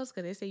cells?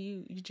 Because they say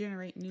you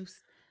generate new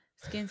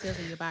skin cells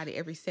in your body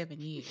every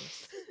 7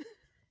 years.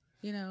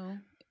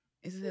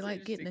 Is it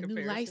like getting a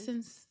new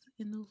license,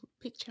 a new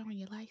picture on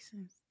your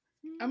license?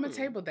 I'm gonna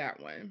table that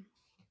one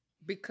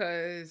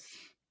because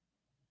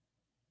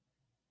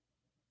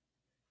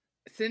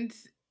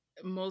since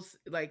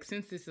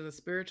this is a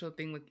spiritual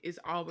thing, like it's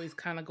always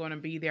kind of going to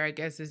be there. I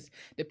guess it's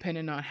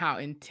depending on how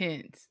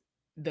intense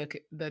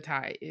the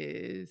tie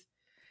is.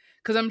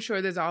 Because I'm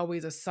sure there's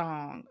always a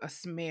song, a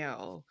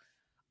smell,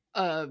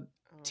 a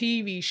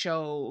TV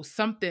show,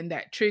 something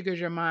that triggers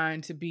your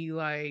mind to be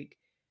like,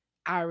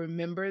 I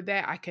remember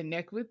that, I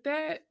connect with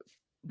that,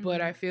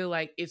 but I feel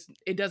like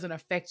it doesn't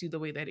affect you the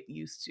way that it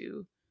used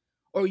to,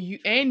 or you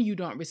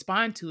don't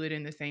respond to it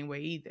in the same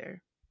way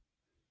either.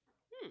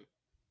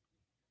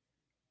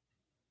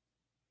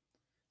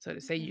 So to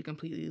say you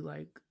completely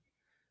like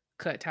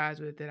cut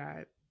ties with it,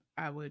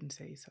 I wouldn't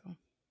say so.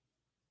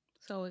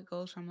 So it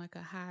goes from like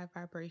a high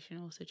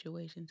vibrational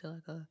situation to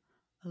like a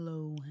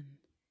low one.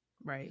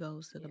 Right. It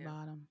goes to the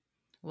bottom.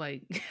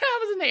 Like I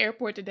was in the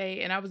airport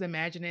today and I was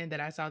imagining that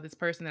I saw this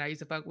person that I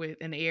used to fuck with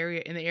in the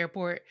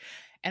airport.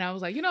 And I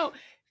was like, 3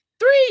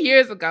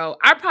 years ago,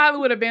 I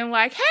probably would have been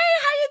like, hey,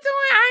 how you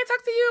doing? I ain't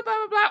talked to you, blah,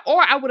 blah, blah.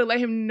 Or I would have let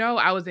him know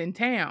I was in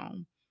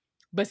town.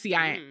 But see,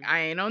 I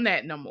ain't on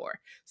that no more.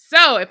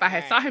 So if I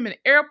had saw him in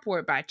the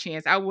airport by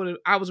chance, I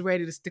was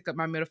ready to stick up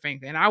my middle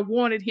finger. And I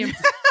wanted him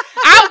to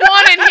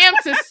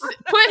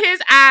put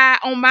his eye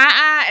on my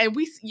eye. And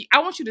I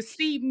want you to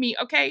see me,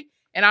 okay?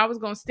 And I was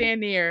going to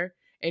stand there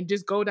and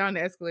just go down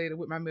the escalator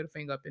with my middle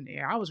finger up in the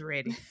air. I was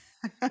ready.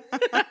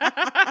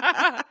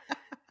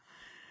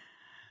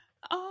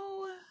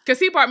 Because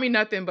he brought me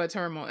nothing but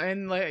turmoil.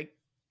 And like,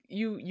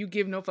 you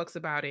give no fucks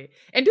about it.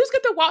 And dudes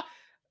get to walk.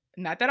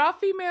 Not that all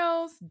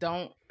females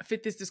don't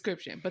fit this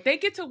description, but they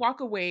get to walk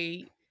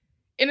away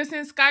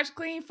innocent, scotch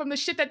clean from the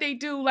shit that they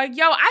do. Like,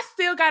 yo, I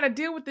still got to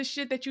deal with the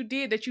shit that you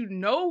did that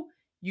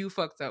you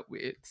fucked up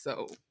with.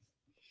 So.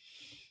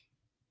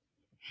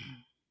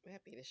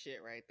 That be the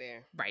shit right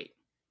there. Right.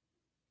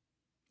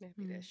 That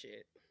be that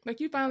shit. Like,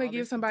 you finally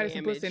give somebody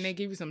some pussy and they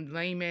give you some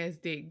lame ass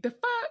dick. The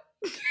fuck?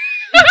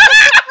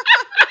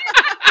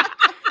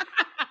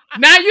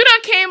 Now you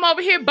done came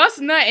over here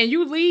busting nut and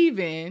you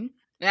leaving.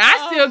 And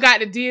I still got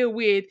to deal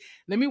with,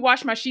 let me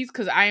wash my sheets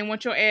because I ain't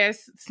want your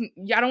ass,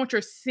 I don't want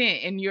your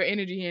scent and your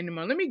energy here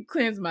anymore. Let me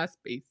cleanse my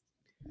space.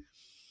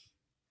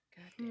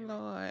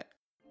 Lord.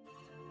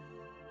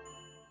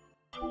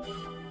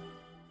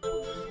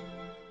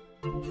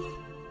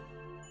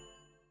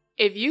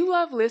 If you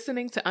love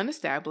listening to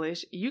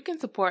Unestablished, you can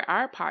support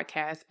our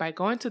podcast by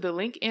going to the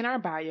link in our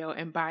bio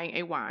and buying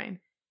a wine.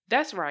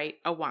 That's right,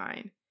 a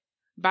wine.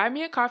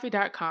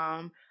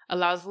 BuyMeACoffee.com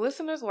allows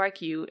listeners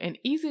like you an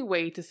easy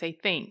way to say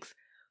thanks.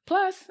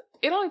 Plus,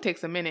 it only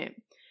takes a minute.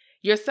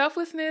 Your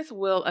selflessness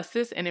will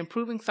assist in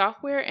improving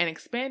software and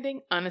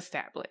expanding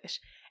Unestablished,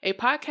 a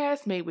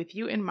podcast made with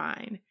you in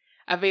mind.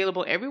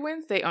 Available every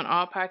Wednesday on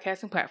all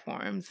podcasting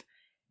platforms.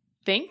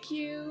 Thank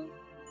you.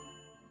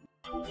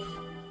 That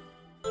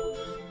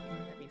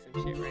be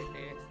some shit right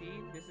there. See,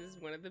 this is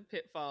one of the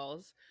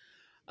pitfalls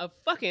of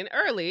fucking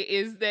early,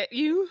 is that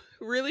you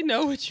really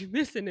know what you're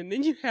missing, and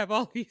then you have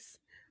all these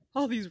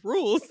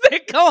rules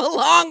that go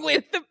along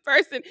with the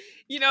person.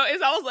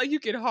 It's almost like you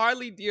can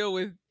hardly deal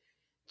with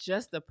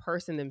just the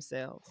person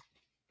themselves.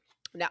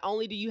 Not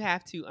only do you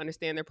have to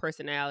understand their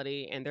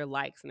personality and their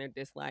likes and their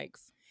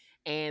dislikes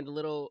and the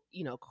little,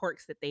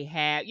 quirks that they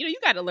have. You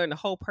got to learn the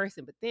whole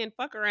person, but then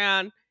fuck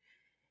around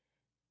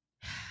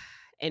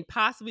and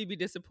possibly be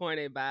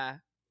disappointed by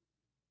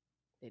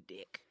the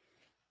dick.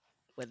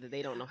 Whether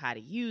they don't know how to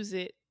use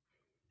it,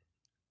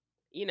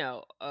 you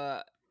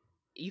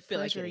feel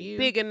like it ain't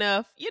big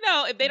enough.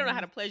 If they don't know how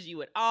to pleasure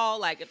you at all,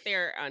 like if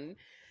they're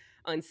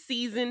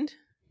unseasoned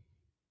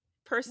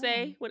per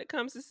se when it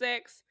comes to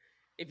sex.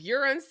 If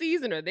you're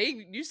unseasoned or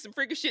they use some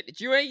freaking shit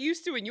that you ain't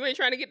used to and you ain't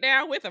trying to get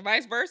down with, or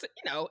vice versa,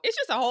 it's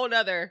just a whole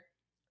nother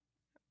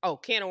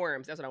can of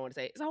worms. That's what I want to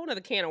say. It's a whole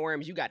nother can of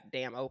worms you got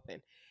damn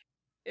open.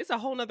 It's a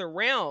whole nother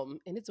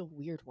realm, and it's a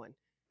weird one,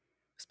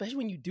 especially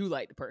when you do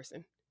like the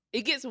person.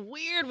 It gets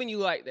weird when you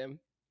like them.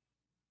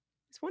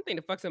 It's one thing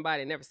to fuck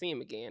somebody and never see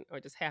them again, or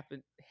just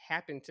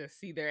happen to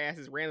see their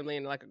asses randomly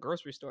in like a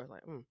grocery store,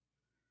 like, and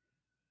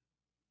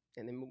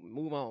then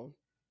move on.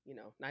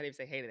 Not even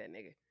say hey to that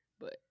nigga,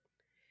 but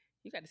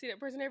you got to see that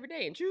person every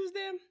day and choose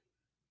them,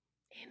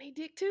 and they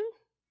dick too.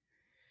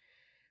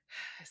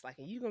 It's like,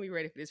 are you gonna be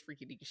ready for this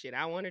freaky deaky shit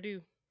I want to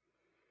do?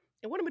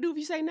 And what am I gonna do if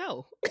you say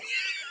no?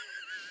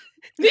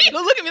 You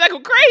gonna look at me like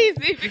I'm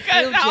crazy because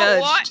I don't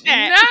want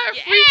that. Not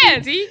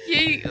freaky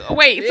deaky.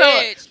 Wait,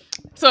 bitch.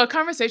 So a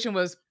conversation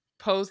was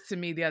posed to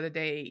me the other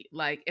day.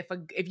 Like,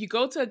 if you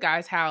go to a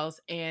guy's house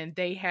and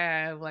they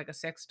have like a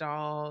sex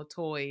doll,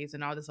 toys,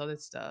 and all this other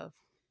stuff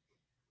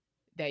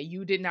that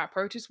you did not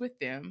purchase with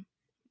them,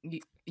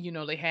 they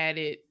had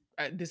it,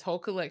 this whole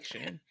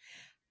collection.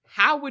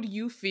 How would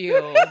you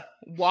feel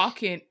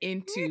walking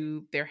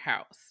into their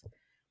house?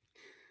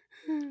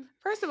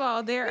 First of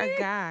all, they're a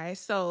guy,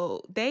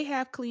 so they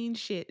have clean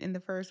shit in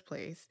the first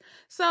place.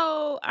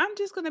 So I'm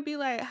just going to be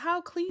like, how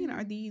clean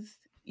are these,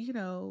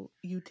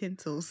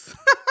 utensils?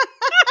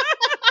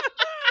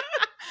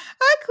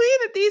 How clean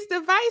are these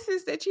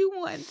devices that you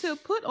want to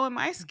put on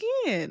my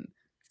skin?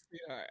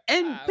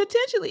 And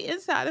potentially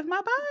inside of my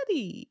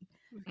body?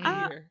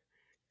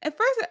 At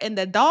first, and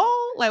the doll,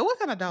 like what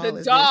kind of doll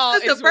is doll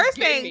this? Because the first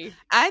thing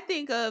I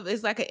think of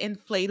is like an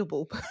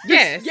inflatable person.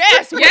 Yes.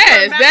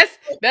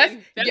 That's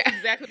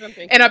exactly what I'm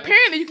thinking. And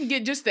apparently, you can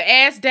get just the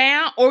ass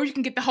down, or you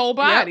can get the whole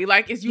body. Yep.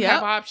 Like, you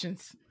have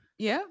options.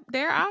 Yeah,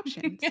 there are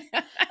options.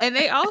 And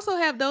they also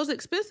have those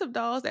expensive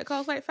dolls that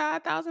cost like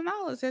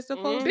 $5,000. They're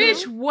supposed to.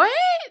 Bitch, what?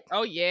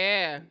 Oh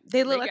yeah,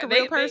 they look like a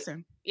real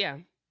person. Yeah.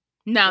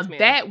 Now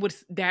that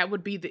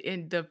would be the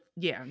end of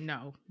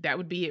that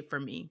would be it for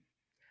me.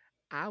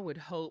 I would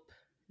hope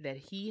that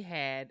he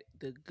had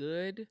the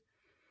good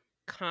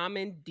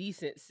common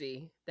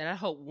decency that I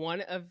hope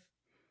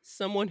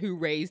someone who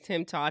raised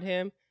him taught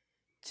him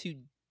to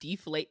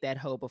deflate that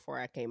hoe before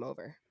I came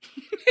over.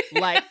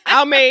 Like,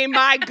 I mean,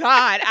 my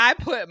God, I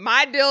put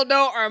my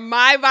dildo or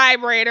my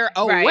vibrator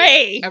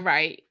away.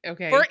 Right.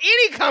 Okay. For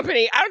any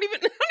company. I don't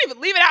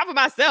even leave it out for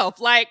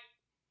myself. Like,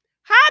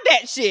 hide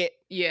that shit.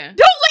 Yeah. Don't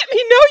let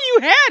me know you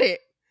had it.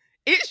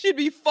 It should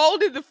be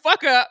folded the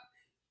fuck up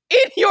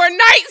in your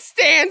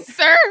nightstand,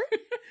 sir.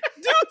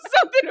 Do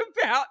something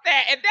about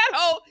that. If that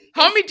hoe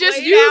homie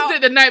just used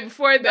it the night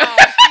before if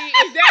that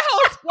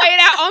hoe splayed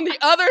out on the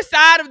other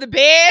side of the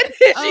bed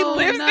and she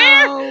lives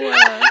there,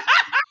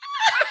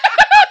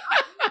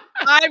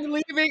 I'm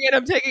leaving and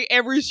I'm taking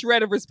every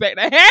shred of respect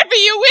I had for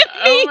you with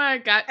me. Oh my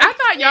God. I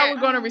thought y'all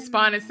were going to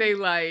respond and say,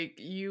 like,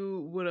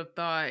 you would have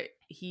thought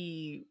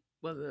he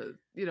was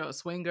a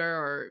swinger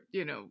or,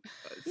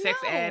 sex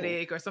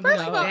addict or something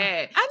like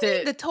that. I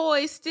need the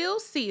toys still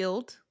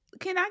sealed.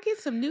 Can I get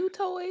some new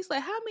toys?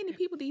 Like, how many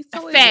people these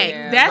toys?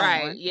 That's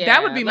right. Yeah,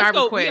 that would be my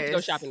request. We have to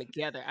go shopping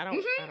together. I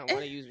don't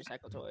want to use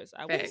recycled toys.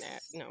 I wouldn't.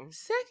 No.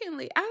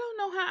 Secondly, I don't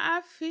know how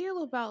I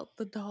feel about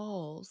the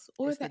dolls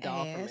or the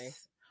doll for me.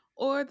 ass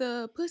or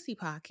the pussy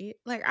pocket.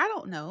 Like, I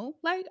don't know.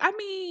 Like, I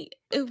mean,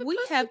 if we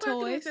have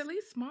toys, it's at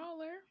least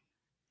smaller.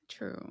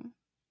 True.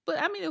 But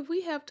I mean, if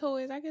we have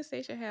toys, I guess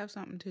they should have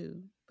something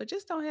too. But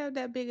just don't have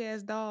that big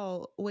ass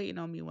doll waiting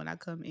on me when I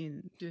come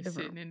in. Just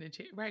sitting in the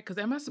chair, right? Because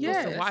am I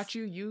supposed to watch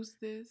you use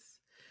this?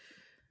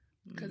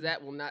 Because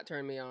that will not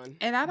turn me on.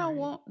 And I don't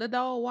want the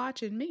doll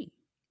watching me.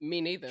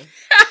 Me neither.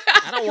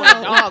 I don't want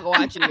a dog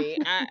watching me.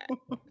 I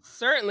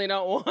certainly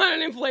don't want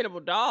an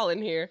inflatable doll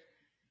in here.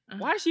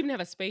 Why does she even have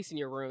a space in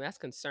your room? That's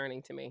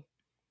concerning to me.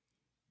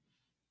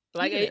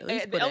 Like,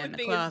 the only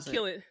thing is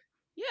killing.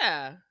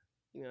 Yeah.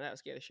 That would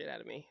scare the shit out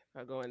of me.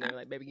 I'll go in there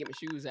like, baby, get my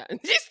shoes out. And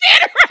she's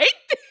standing right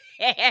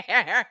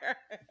there.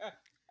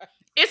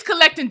 It's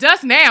collecting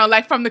dust now.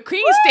 Like, from the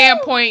clean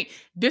standpoint,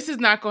 this is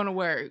not going to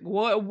work.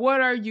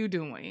 What are you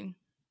doing?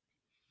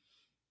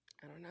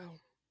 I don't know.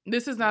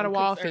 This is not a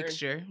wall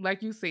fixture.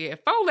 Like you said,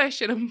 fold that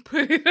shit up and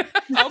put it up.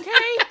 Okay.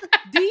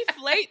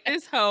 Deflate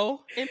this hoe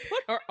and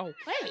put her away.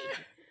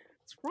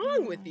 What's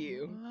wrong with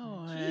you?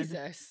 Lord.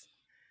 Jesus.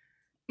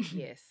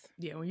 Yes.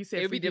 Yeah, when you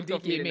said freaky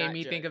dicky, it made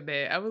me think of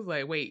that. I was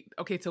like, wait,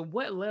 okay, to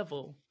what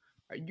level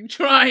are you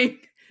trying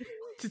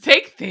to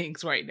take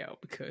things right now?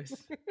 Because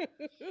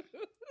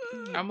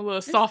I'm a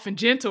little soft and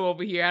gentle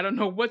over here. I don't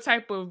know what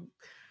type of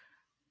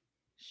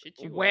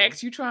shit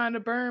wax you trying to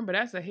burn, but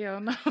that's a hell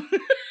no.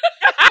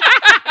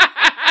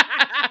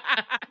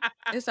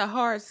 It's a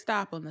hard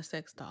stop on the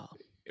sex doll.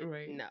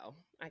 Right. No,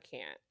 I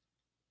can't.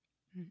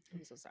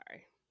 I'm so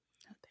sorry.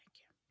 No, thank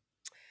you.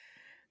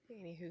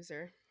 Any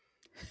hooser.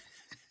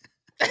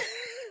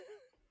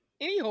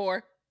 Any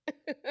whore.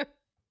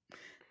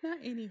 Not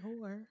any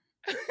whore.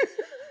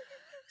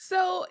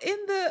 So in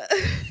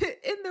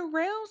the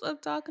realms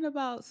of talking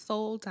about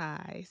soul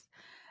ties,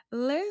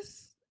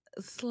 let's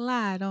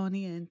slide on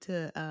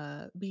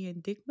into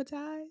being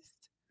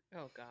digmatized.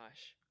 Oh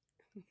gosh.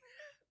 I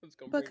was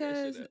gonna bring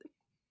that shit up.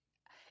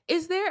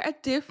 Is there a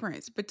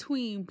difference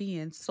between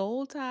being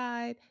soul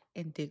tied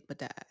and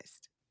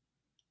digmatized?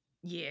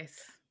 Yes.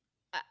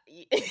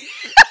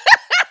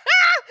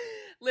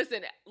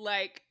 Listen,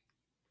 like,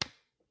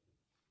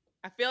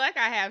 I feel like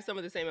I have some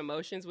of the same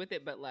emotions with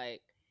it, but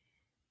like,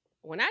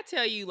 when I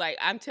tell you, like,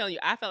 I'm telling you,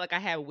 I felt like I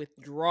had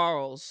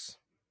withdrawals,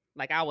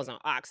 like I was on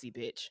Oxy,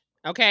 bitch.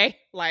 Okay,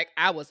 like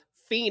I was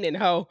fiending,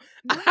 ho.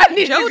 I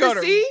need to go to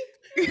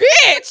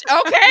bitch.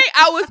 Okay,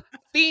 I was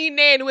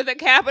fiending with a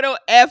capital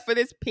F for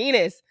this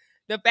penis.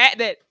 The fact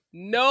that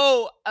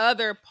no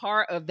other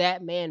part of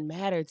that man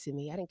mattered to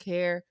me. I didn't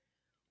care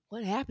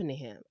what happened to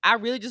him. I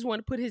really just wanted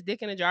to put his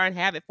dick in a jar and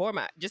have it for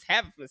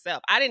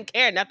myself. I didn't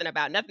care nothing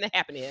about nothing that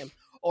happened to him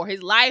or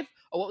his life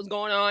or what was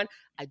going on.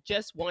 I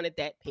just wanted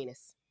that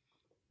penis.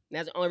 And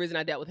that's the only reason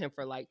I dealt with him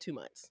for like 2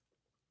 months.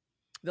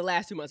 The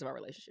last 2 months of our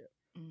relationship.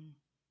 Mm.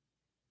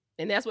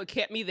 And that's what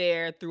kept me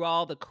there through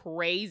all the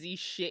crazy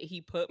shit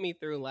he put me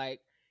through. Like,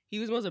 he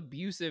was the most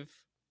abusive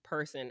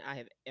person I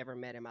have ever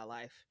met in my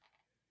life,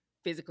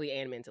 physically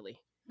and mentally.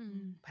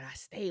 Mm. But I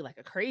stayed like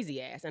a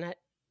crazy ass, and I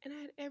had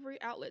every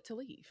outlet to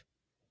leave.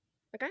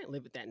 Like, I didn't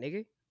live with that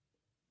nigga.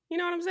 You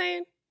know what I'm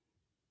saying?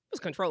 I was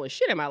controlling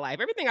shit in my life.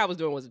 Everything I was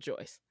doing was a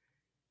choice.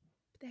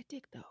 But that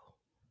dick, though.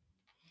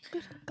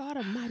 Good God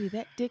almighty,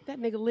 that dick, that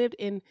nigga lived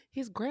in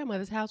his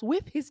grandmother's house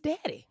with his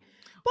daddy.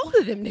 Both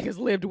of them niggas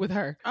lived with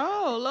her.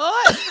 Oh,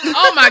 Lord.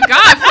 Oh, my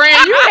God,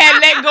 friend. You had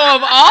let go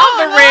of all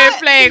the red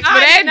flags for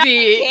that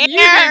dick. You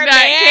did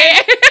not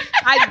care.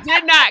 I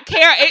did not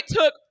care. It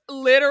took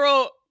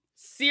literal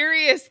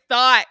serious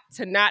thought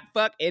to not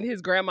fuck in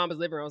his grandmama's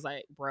living room. I was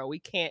like, bro, we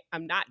can't.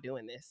 I'm not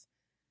doing this.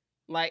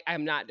 Like,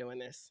 I'm not doing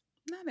this.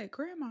 Not at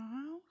grandma's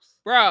house.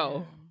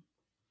 Bro.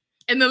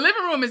 And the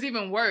living room is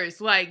even worse.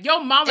 Like,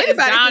 your mama is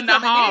down the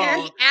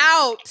hall.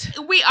 Out.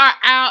 We are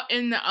out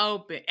in the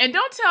open. And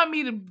don't tell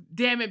me to,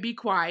 damn it, be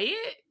quiet.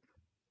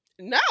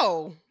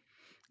 No.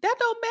 That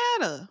don't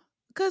matter.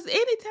 Cause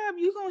anytime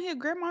you gonna hear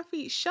grandma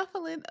feet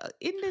shuffling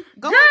in the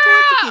going Girl,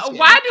 towards the kitchen.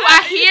 why do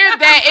I hear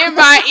that in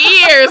my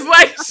ears?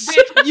 Like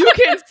you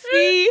can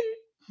see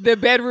the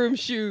bedroom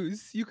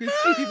shoes. You can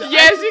see the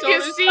yes, you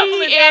can isotonic see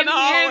shuffling down and the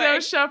hear hallway.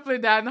 them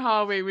shuffling down the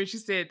hallway when she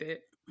said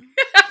that.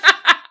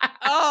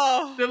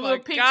 Oh, the my little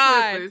pink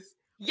God. slippers.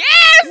 Yes,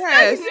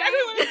 Yes. that's exactly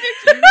what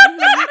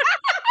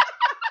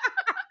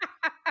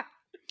I'm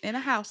In a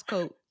house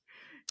coat.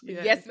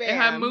 Yes, And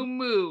her ma'am. moo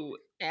moo.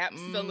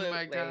 Absolutely. Oh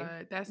my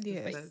God, that's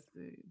Yes.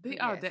 disgusting. They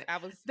are Yes, I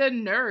was. the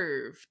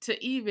nerve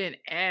to even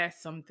ask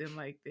something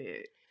like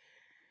that.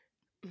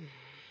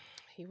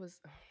 He was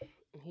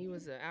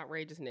an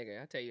outrageous nigga.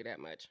 I'll tell you that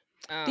much.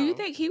 Do you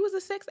think he was a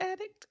sex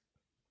addict,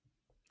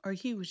 or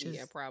he was just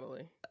Yeah,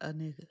 probably. a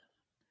nigga?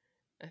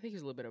 I think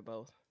he's a little bit of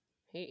both.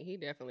 He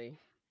definitely.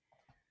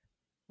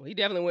 Well, he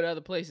definitely went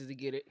other places to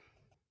get it.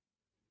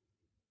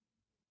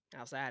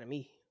 Outside of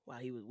me, while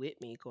he was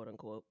with me, quote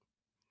unquote.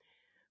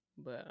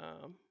 But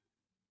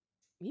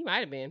he might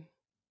have been.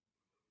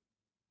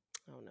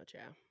 I don't know,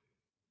 child.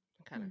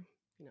 I kind of,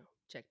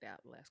 checked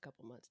out the last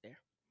couple months there.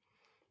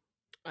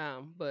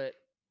 But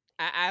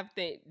I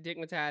think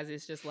digmatized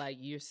is just like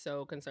you're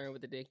so concerned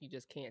with the dick, you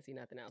just can't see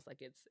nothing else.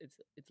 Like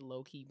it's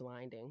low key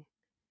blinding.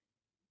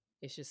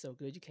 It's just so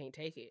good you can't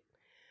take it.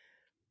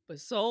 But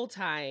soul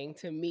tying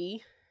to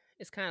me,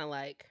 it's kind of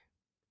like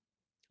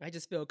I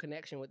just feel a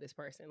connection with this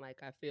person.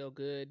 Like I feel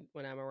good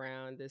when I'm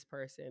around this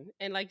person,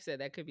 and like you said,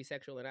 that could be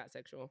sexual or not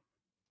sexual.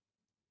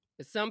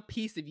 But some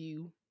piece of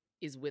you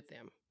is with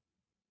them.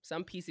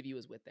 Some piece of you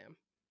is with them.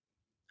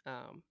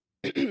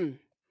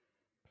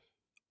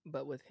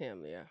 But with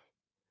him, yeah,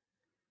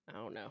 I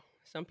don't know.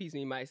 Some piece of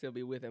me might still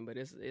be with him, but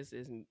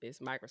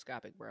it's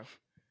microscopic, bro.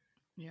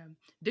 Yeah,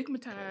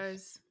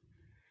 digmatized.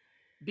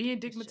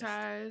 Being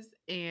digmatized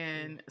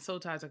and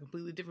soul ties are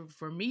completely different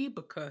for me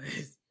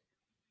because,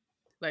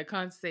 like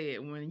Con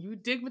said, when you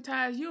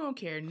digmatize, you don't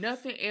care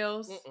nothing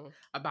else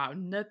about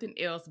nothing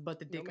else but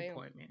the dick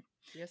appointment.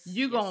 Yes,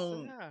 you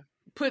gonna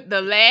put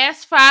the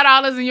last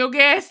 $5 in your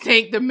gas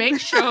tank to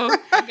make sure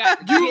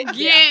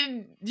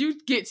you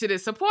get to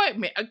this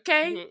appointment,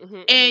 okay?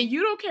 And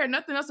you don't care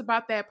nothing else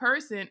about that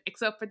person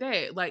except for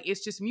that. Like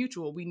it's just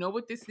mutual. We know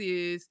what this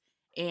is,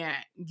 and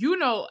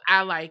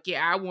I like it.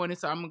 I want it,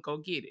 so I'm gonna go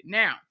get it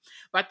now.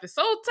 But the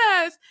soul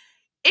ties,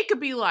 it could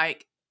be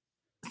like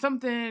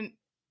something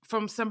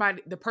from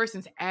somebody, the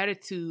person's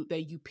attitude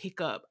that you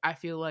pick up. I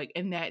feel like,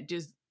 and that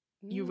just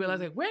you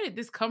realize like, where did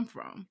this come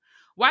from?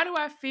 Why do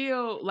I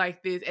feel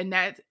like this? And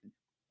that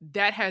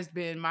has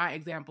been my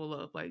example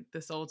of like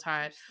the soul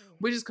tie,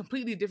 which is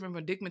completely different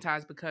from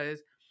digmatized,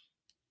 because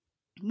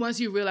once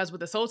you realize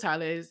what the soul tie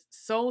is,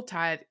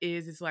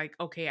 it's like,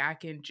 okay, I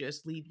can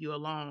just leave you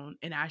alone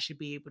and I should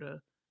be able to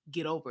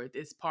get over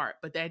this part.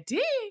 But that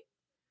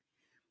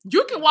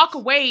you can walk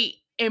away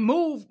and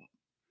move.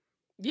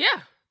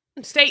 Yeah.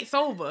 States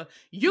over.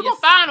 You're going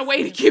to find a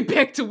way to get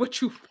back to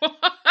what you want.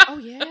 Oh,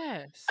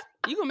 yes.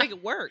 You're going to make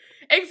it work.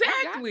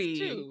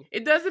 Exactly.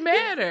 It doesn't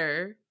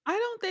matter. I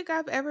don't think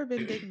I've ever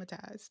been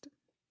digmatized.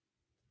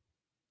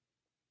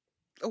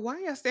 Why are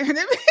y'all staring at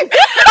me?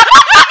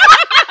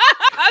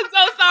 I'm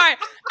so sorry.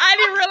 I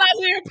didn't realize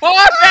we were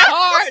paused that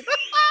hard.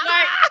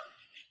 Like,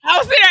 I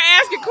was sitting there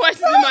asking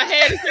questions in my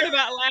head instead of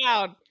out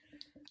loud.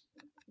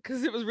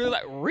 Because it was really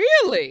like,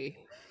 really?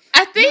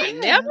 I think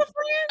never friends?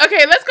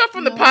 Okay, let's go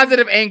from the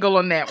positive angle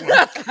on that one.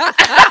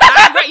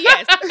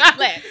 Yes,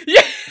 let's.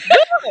 Yeah.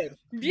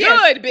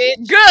 Good,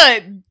 bitch.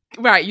 Good.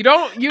 Right. You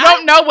don't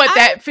know what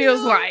that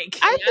feels like.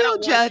 I feel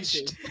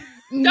judged.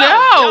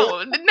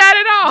 No, not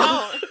at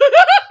all.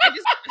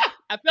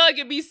 I feel like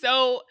it'd be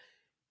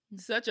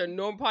such a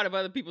normal part of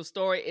other people's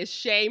story. It's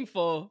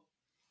shameful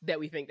that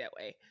we think that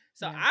way.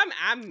 So yeah.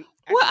 I'm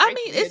well, I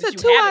mean, it's a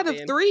 2 out of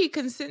 3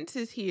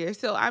 consensus here.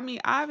 So I mean,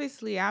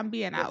 obviously, I'm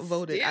being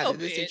outvoted out of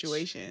this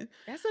situation.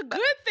 That's a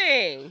good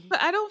thing.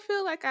 But I don't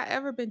feel like I've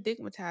ever been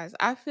digmatized.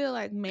 I feel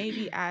like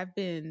maybe I've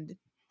been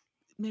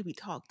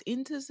talked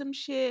into some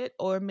shit,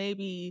 or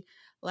maybe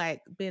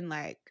been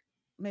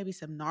maybe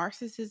some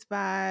narcissist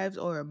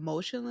vibes or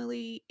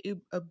emotionally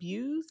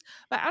abused.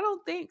 But I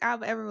don't think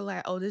I've ever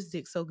like, oh, this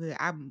dick's so good,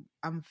 I'm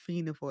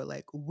fiending for it.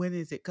 Like, when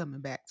is it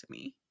coming back to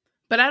me?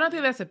 But I don't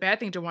think that's a bad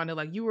thing, Jawanda.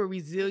 Like, you were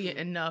resilient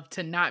enough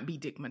to not be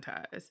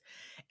digmatized.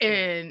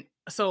 And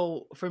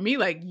so for me,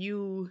 like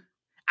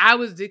I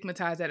was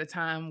digmatized at a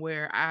time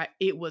where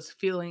it was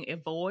filling a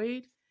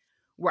void,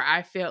 where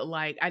I felt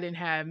like I didn't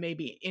have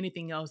maybe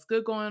anything else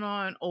good going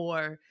on,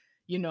 or,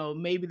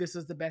 maybe this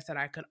was the best that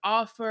I could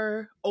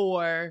offer,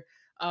 or,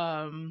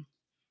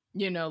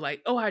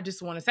 like, oh, I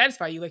just want to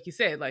satisfy you. Like you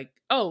said, like,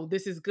 oh,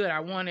 this is good, I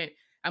want it,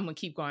 I'm going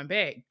to keep going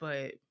back.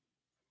 But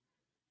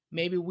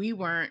maybe we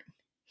weren't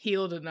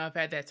healed enough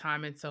at that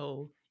time, and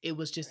so it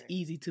was just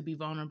easy to be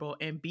vulnerable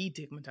and be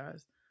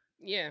digmatized.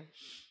 Yeah,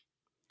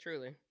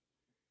 truly.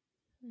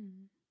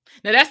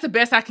 Now that's the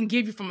best I can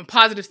give you from a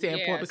positive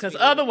standpoint, because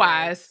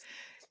otherwise,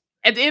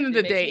 at the end of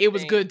the day, it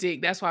was good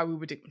dick. That's why we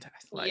were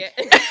digmatized. Like,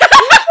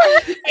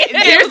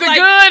 here's the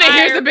good and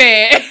here's the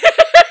bad.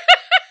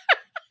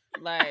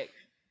 Like,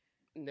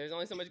 There's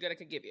only so much good I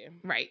could give you.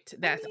 Right.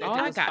 That's That all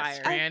dick I was got,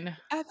 fire. friend.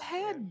 I've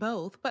had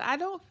both, but I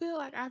don't feel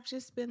like I've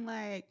just been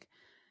like,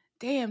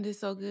 damn, this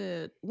is so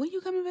good. When you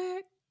coming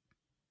back?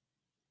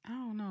 I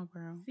don't know,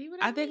 bro. See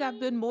what I think I've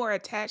mean? been more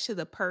attached to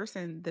the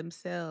person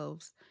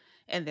themselves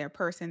and their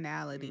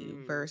personality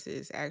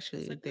versus That's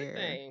actually a good their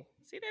thing.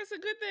 See, that's a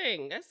good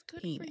thing. That's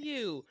good penis. for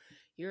you.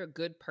 You're a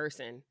good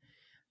person.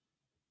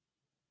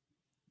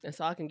 That's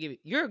all I can give you.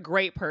 You're a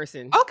great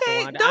person.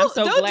 Okay, Tawanda. don't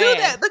do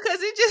that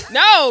because it just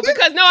no,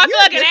 because no, I feel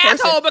like an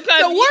asshole because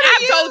So what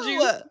I've told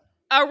you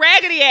a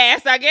raggedy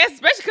ass, I guess,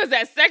 especially because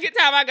that second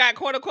time I got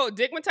quote unquote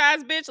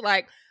digmatized, bitch.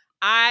 Like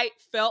I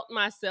felt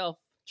myself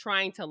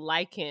trying to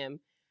like him,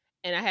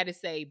 and I had to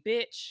say,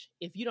 bitch,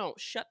 if you don't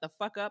shut the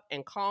fuck up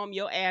and calm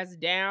your ass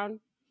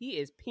down, he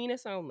is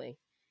penis only.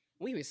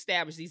 We've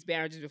established these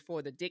boundaries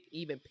before the dick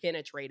even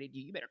penetrated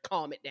you. You better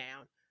calm it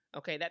down.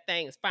 Okay, that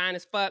thing is fine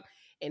as fuck,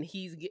 and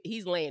he's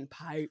laying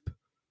pipe.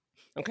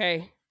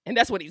 Okay, and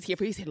that's what he's here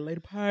for. He's here to lay the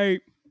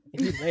pipe,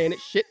 and he's laying it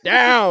shit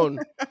down.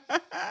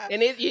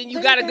 And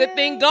you got a good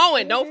thing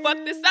going. Don't fuck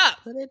this up.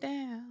 Put it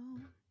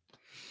down.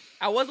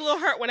 I was a little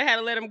hurt when I had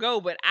to let him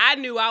go, but I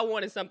knew I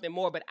wanted something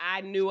more. But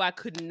I knew I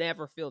could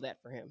never feel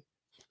that for him.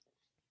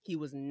 He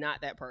was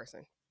not that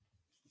person,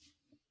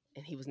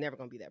 and he was never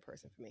gonna be that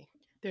person for me.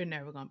 They're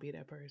never gonna be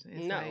that person.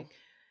 It's No. like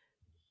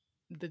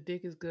the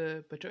dick is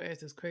good, but your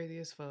ass is crazy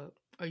as fuck,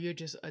 or you're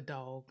just a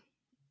dog.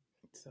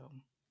 So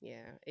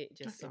yeah, it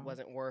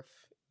wasn't worth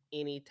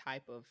any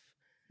type of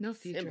no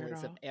future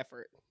semblance at all. of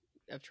effort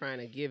of trying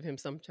to give him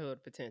some sort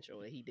of potential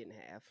that he didn't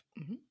have.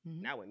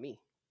 Mm-hmm. Not with me,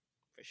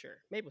 for sure.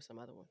 Maybe with some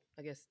other one.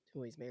 I guess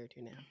who he's married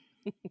to now.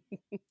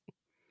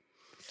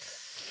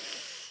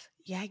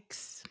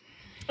 Yikes.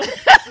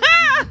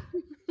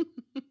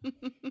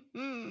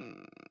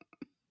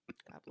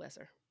 God bless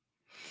her.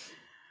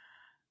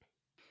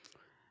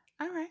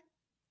 All right.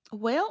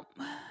 Well,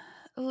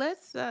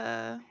 let's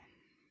y'all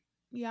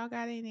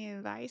got any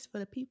advice for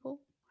the people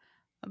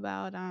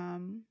about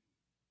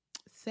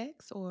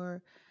sex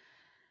or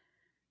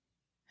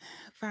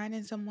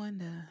finding someone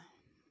to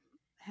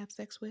have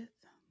sex with?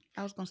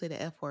 I was gonna say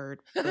the F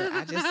word, but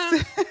I just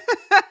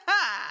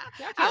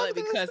I can't let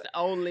me cuss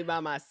only by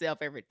myself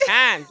every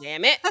time,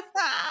 damn it.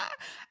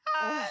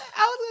 I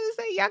was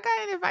gonna say, y'all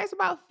got any advice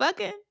about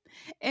fucking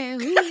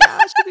and who y'all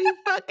should be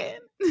fucking?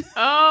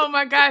 Oh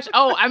my gosh.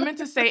 Oh, I meant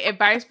to say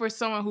advice for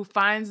someone who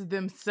finds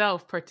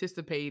themselves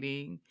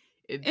participating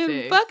in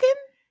sex. Fucking?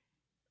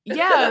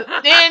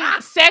 Yeah,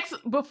 and sex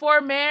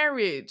before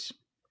marriage.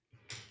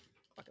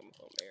 Fucking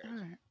before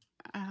marriage.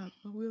 All right.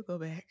 We'll go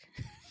back.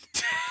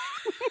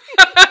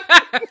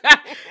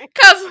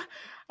 Cause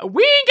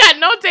we ain't got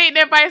no dating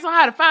advice on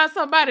how to find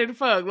somebody to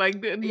fuck.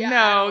 Like,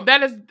 no,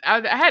 that is.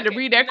 I had to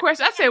read that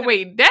question. I said,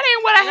 "Wait, that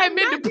ain't what I had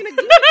meant to do."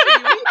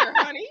 Either,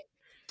 honey.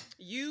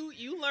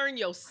 You learn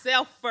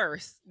yourself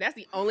first. That's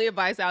the only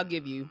advice I'll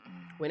give you.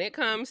 When it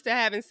comes to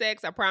having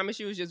sex, I promise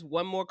you, it's just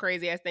one more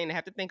crazy ass thing to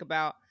have to think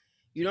about.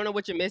 You don't know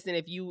what you're missing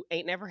if you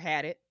ain't never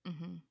had it.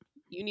 Mm-hmm.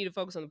 You need to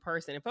focus on the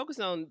person and focus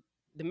on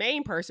the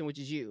main person, which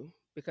is you.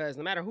 Because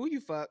no matter who you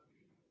fuck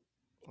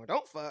or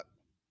don't fuck,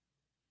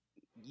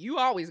 you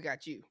always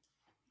got you.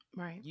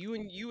 Right. You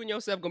and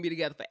yourself gonna be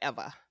together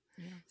forever.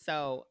 Yeah.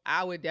 So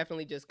I would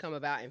definitely just come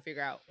about and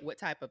figure out what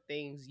type of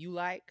things you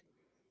like,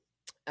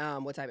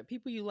 what type of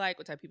people you like,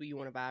 what type of people you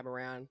want to vibe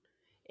around.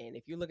 And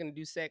if you're looking to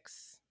do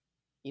sex,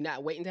 you're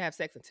not waiting to have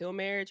sex until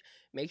marriage,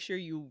 make sure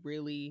you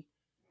really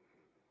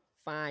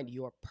find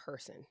your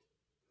person.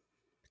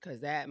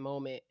 Because that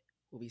moment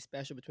will be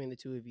special between the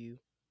two of you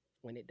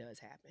when it does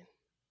happen.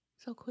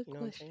 So quick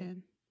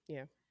question.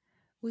 Yeah.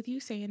 With you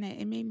saying that,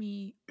 it made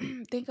me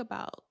think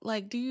about,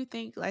 like, do you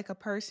think like a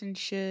person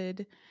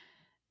should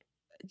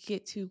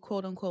get to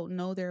quote unquote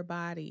know their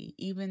body,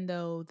 even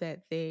though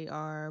that they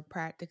are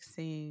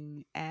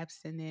practicing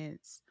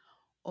abstinence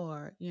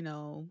or, you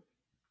know,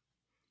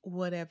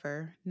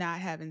 whatever, not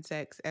having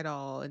sex at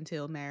all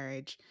until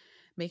marriage,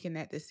 making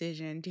that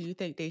decision? Do you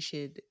think they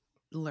should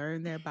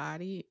learn their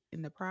body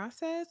in the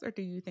process, or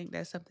do you think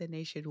that's something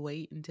they should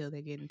wait until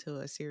they get into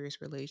a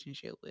serious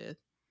relationship with?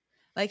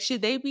 Like,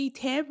 should they be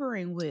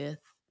tampering with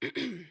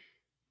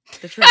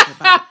the treasure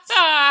box?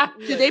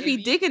 Should they be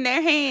digging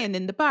their hand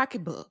in the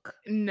pocketbook?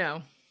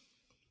 No.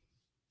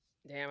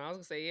 Damn, I was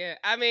gonna say, yeah.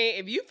 I mean,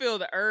 if you feel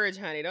the urge,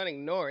 honey, don't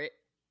ignore it.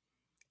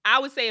 I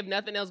would say, if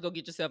nothing else, go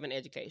get yourself an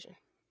education.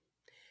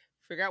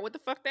 Figure out what the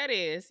fuck that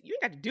is. You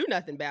ain't got to do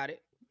nothing about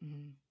it.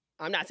 Mm-hmm.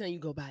 I'm not telling you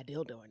go buy a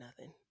dildo or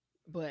nothing.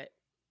 But,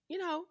 you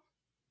know,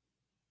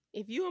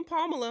 if you and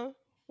Pamela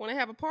want to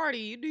have a party,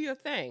 you do your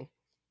thing.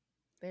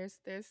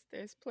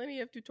 There's plenty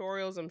of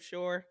tutorials, I'm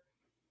sure,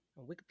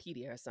 on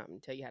Wikipedia or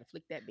something, tell you how to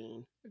flick that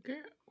bean.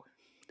 Girl.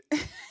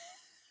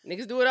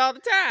 Niggas do it all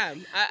the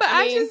time.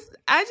 I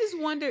just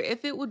wonder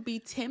if it would be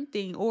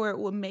tempting or it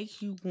would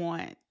make you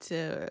want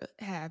to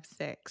have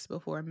sex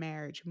before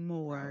marriage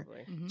more.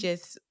 Mm-hmm.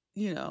 Just,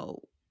 you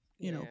know,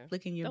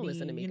 flicking your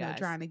bean, guys.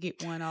 Trying to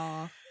get one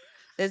off.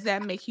 does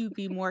that make you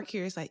be more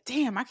curious? Like,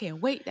 damn, I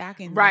can't wait that I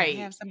can right.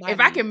 have somebody. If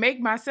I can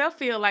make myself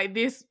feel like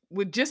this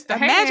with just the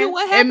imagine hand,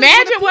 what happens.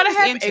 Imagine what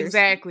happens. Interest.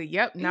 Exactly.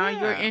 Yep. Now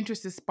your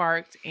interest is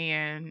sparked,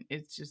 and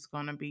it's just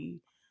gonna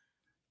be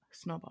a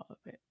snowball of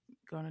it.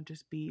 Gonna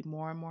just be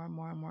more and more and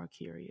more and more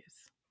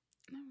curious.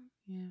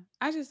 Yeah.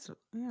 This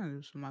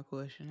was my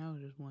question. I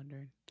was just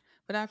wondering.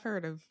 But I've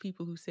heard of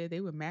people who said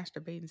they were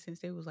masturbating since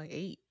they was like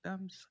 8.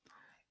 I'm just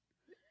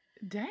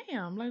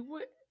damn, like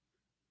what?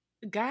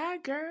 Guy,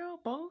 girl,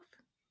 both?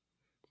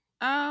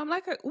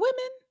 Like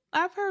women.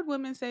 I've heard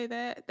women say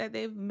that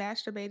they've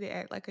masturbated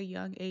at like a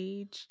young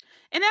age.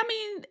 And I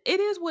mean, it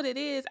is what it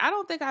is. I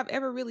don't think I've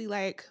ever really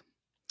like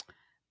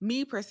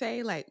me per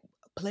se like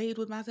played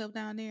with myself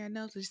down there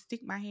enough to just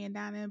stick my hand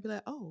down there and be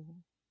like, oh,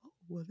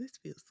 well, this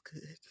feels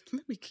good.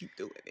 Let me keep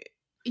doing it.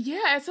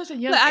 Yeah, at such a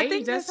young age, I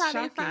think that's how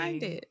shocking. they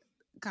find it.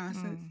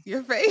 Constance,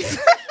 your face.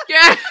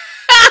 Yeah.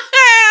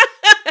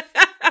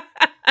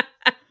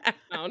 I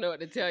don't know what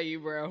to tell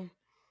you, bro.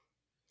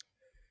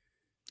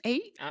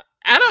 8?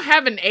 I don't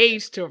have an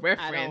age to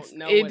reference. I don't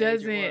know it what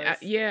doesn't. age it was.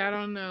 Yeah, I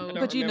don't know.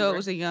 But you know it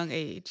was a young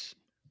age.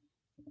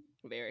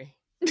 Very.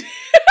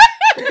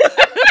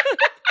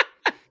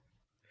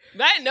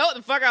 But I didn't know what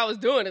the fuck I was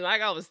doing. It's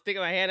like I was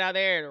sticking my hand out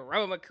there and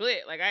rubbing my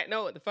clit. Like I didn't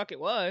know what the fuck it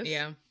was.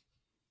 Yeah.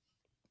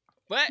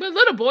 But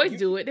little boys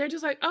do it. They're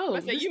just like, oh,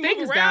 this thing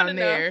is down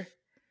there.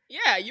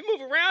 Yeah, you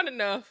move around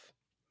enough,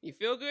 you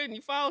feel good, and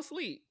you fall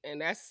asleep,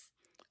 and that's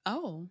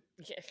yeah.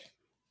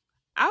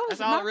 That's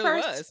all it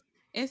really was.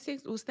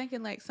 Instinct was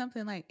thinking like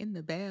something like in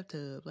the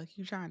bathtub, like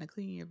you trying to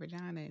clean your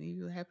vagina, and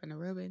you happen to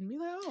rub it and be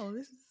like, oh,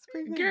 this is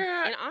pretty nice.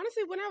 Girl. And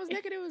honestly, when I was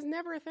naked, it was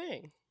never a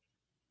thing.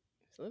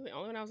 It's literally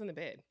only when I was in the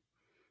bed.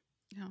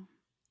 No.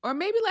 Or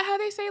maybe like how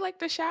they say like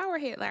the shower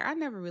head. Like I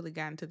never really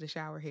got into the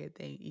shower head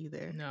thing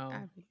either. No.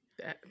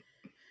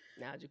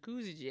 Now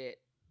jacuzzi jet.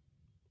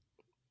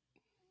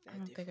 I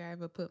don't think I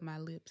ever put my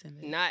lips in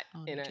it. Not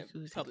in a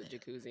public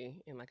jacuzzi,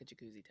 in like a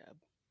jacuzzi tub.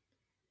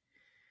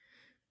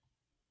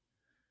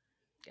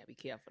 Gotta be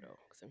careful though,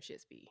 because some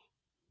shits be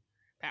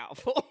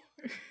powerful.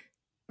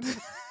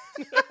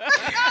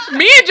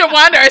 Me and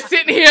Jawanda are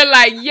sitting here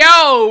like,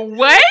 yo,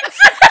 what?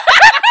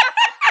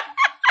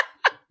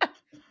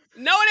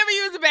 No one ever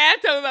used a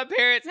bathtub in my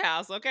parents'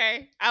 house,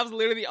 okay? I was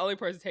literally the only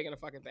person taking a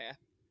fucking bath.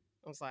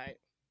 I was like,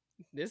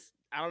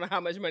 I don't know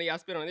how much money y'all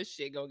spend on this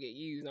shit gonna get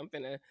used. I'm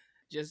finna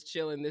just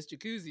chill in this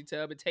jacuzzi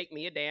tub and take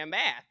me a damn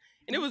bath.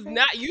 And it was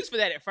not used for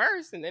that at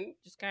first, and then it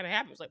just kind of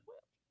happened. It was like,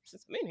 well,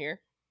 since I'm in here,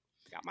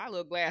 got my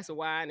little glass of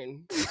wine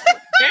and damn,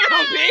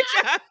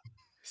 bitch.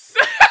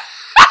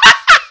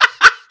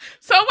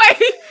 So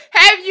wait,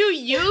 have you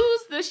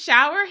used the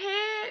shower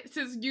head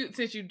since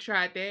you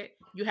tried that?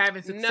 You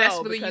haven't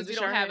successfully used the shower head? No, because we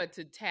don't have a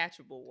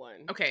detachable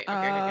one. Okay.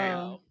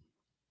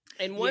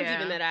 And ones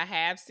even that I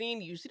have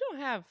seen usually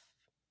don't have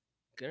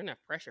good enough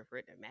pressure for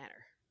it to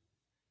matter.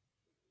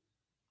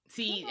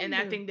 See, and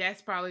I think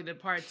that's probably the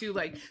part too.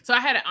 Like, so I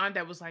had an aunt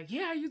that was like,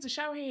 "Yeah, I use a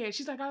shower head."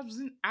 She's like,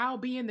 "I'll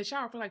be in the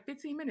shower for like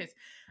 15 minutes."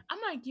 I'm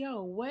like,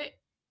 "Yo, what?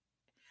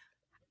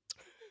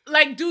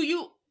 Like,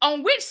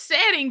 on which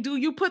setting do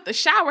you put the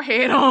shower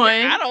head on?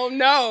 I don't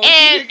know.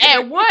 And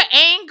at what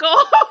angle?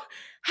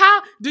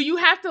 How do you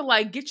have to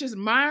like get your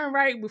mind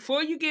right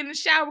before you get in the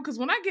shower? Because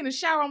when I get in the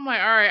shower, I'm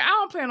like, all right, I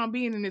don't plan on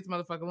being in this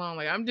motherfucker long.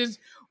 Like, I'm just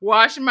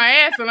washing my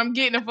ass and I'm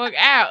getting the fuck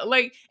out.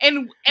 Like,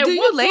 and do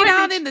you lay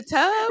down in the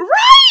tub?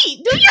 Right?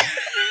 Do you?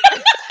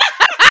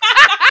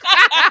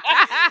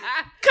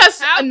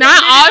 Because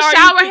not all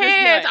shower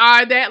heads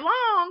are that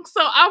long.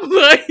 So I'm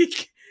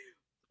like,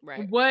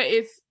 right? What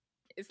is?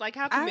 It's like,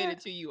 how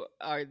committed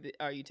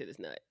are you to this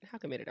nut? How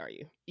committed are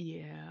you?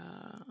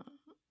 Yeah.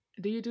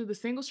 Do you do the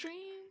single stream?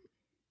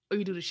 Or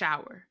you do the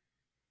shower?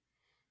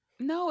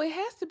 No, it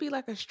has to be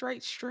like a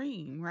straight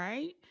stream,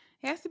 right?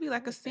 It has to be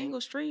like a single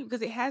stream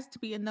because it has to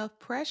be enough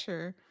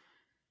pressure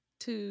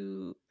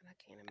to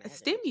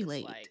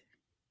stimulate. Like,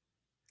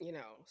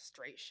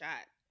 straight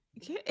shot.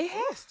 It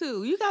has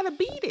to. You gotta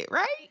beat it,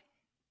 right?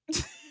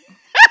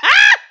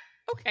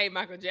 Okay,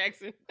 Michael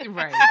Jackson.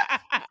 Right.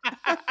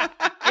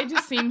 It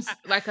just seems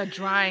like a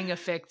drying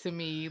effect to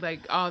me.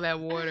 Like all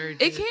that water.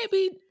 It can't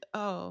be.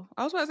 Oh,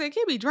 I was about to say it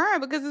can't be drying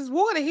because it's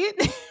water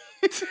hitting.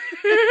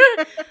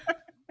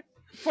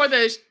 For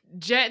the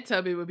jet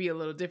tub, it would be a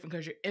little different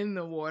because you're in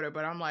the water.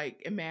 But I'm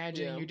like,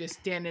 imagine you're just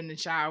standing in the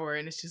shower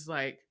and it's just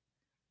like,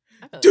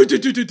 like what?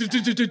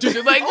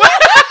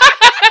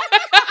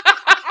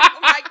 Oh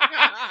my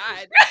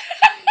god!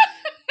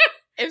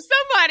 If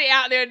somebody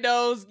out there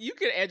knows, you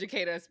can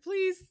educate us,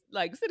 please.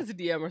 Like, send us a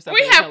DM or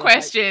something. We have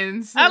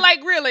questions. I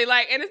like really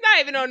like, and it's not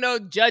even on no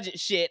judging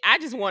shit. I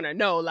just want to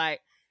know,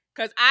 like.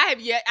 Because I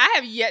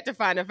have yet to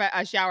find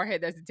a shower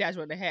head that's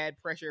detachable that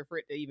had pressure for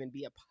it to even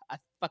be a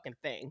fucking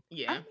thing.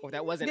 Yeah. Or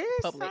that wasn't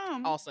public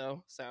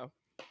also. So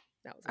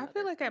that was I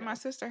feel like at my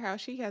sister's house,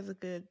 she has a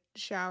good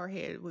shower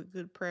head with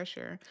good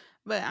pressure.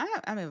 But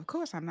I mean, of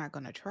course, I'm not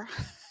going to try.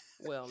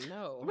 Well,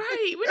 no.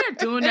 Right. We're not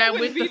doing that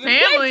with the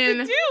family.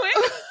 And do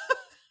it.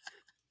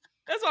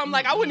 That's why I'm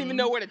like, I wouldn't even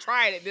know where to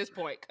try it at this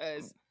point.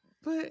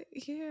 But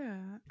yeah,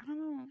 I don't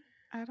know.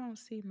 I don't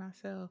see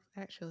myself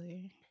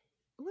actually.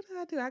 What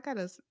do? I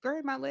gotta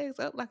spread my legs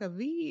up like a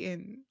V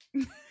and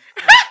Okay.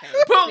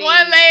 Put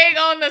one See, leg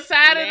on the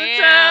side of the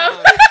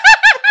tub. ma'am.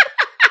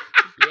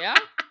 Yeah.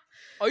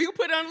 Or you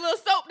put it on a little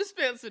soap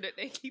dispenser that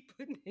they keep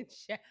putting in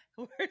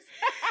showers.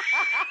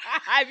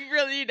 If you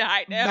really need to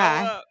hype that Bye.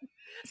 hoe up.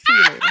 See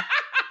you later.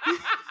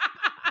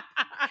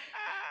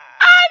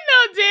 I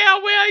know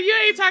damn well you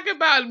ain't talking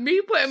about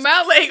me putting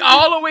my leg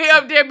all the way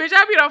up there, bitch.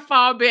 I be done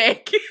fall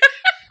back.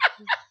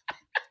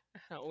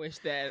 I don't wish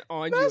that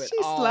on Now you at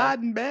she's all.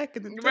 sliding back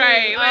in the tub.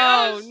 Right. Like,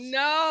 Oh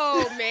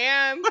no,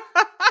 ma'am.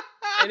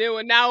 And then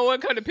when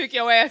 911 come to pick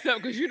your ass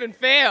up because you done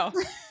fell.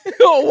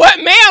 What,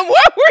 ma'am?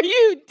 What were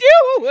you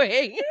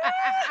doing?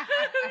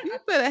 You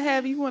better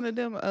have you one of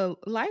them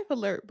life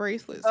alert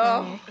bracelets.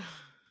 Oh,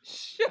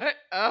 shut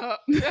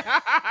up.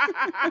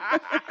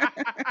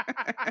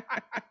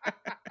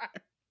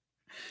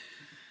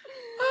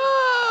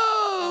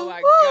 Oh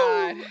my woo.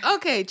 God.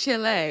 Okay,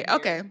 Chile. Here.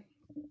 Okay,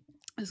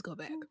 let's go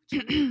back.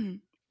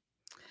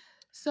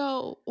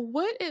 So,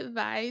 what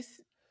advice?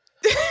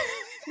 I'm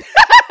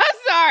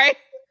sorry.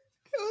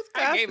 It was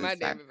I gave my constant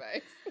damn silence.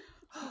 advice.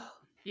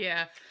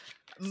 yeah.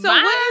 So,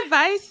 what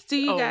advice do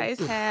you Oh. guys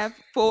have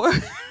for?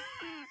 So,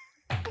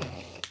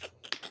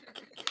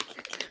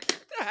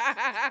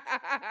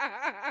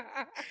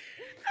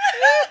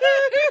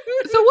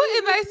 what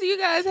advice do you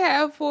guys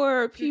have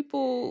for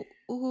people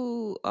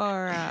who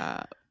are?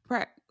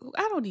 I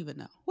don't even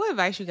know. What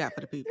advice you got for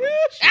the people?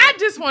 I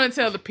just want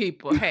to tell the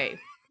people, hey,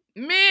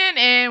 men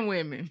and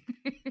women,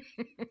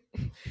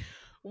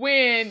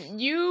 when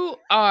you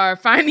are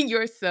finding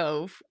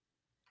yourself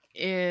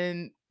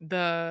in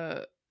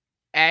the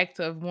act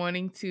of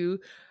wanting to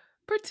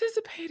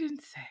participate in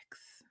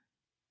sex,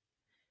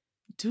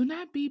 do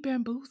not be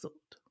bamboozled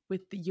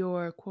with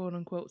your quote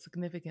unquote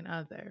significant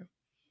other.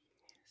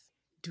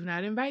 Do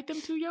not invite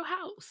them to your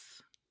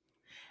house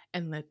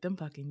and let them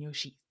fuck in your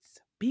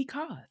sheets,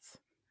 because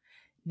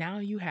now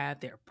you have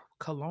their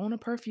cologne or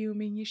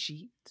perfume in your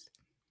sheets,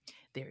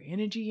 their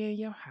energy in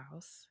your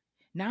house.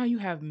 Now you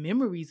have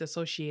memories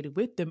associated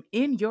with them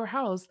in your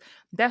house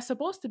that's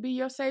supposed to be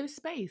your safe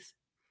space,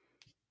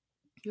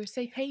 your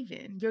safe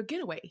haven, your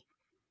getaway,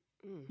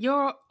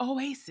 your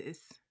oasis.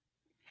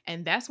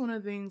 And that's one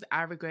of the things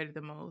I regretted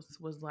the most,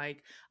 was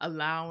like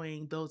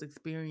allowing those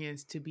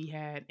experiences to be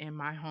had in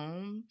my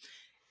home.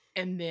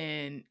 And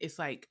then it's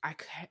like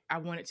I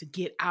wanted to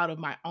get out of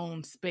my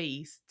own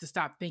space to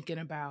stop thinking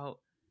about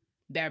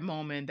that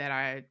moment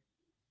that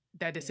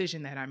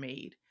decision that I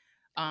made.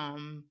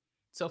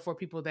 So for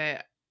people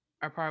that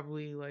are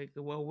probably like,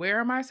 well, where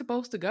am I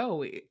supposed to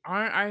go?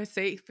 Aren't I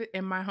safe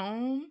in my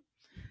home?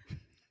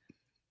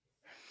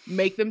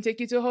 Make them take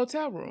you to a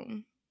hotel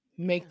room.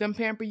 Make them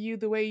pamper you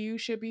the way you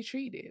should be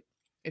treated.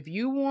 If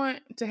you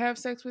want to have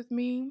sex with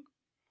me,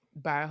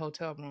 buy a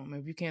hotel room.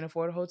 If you can't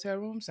afford a hotel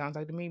room, sounds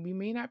like to me we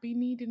may not be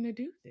needing to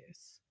do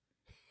this.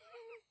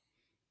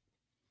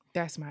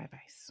 That's my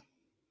advice.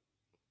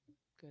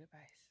 Good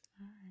advice.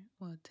 All right.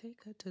 Well,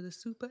 take her to the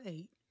Super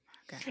 8.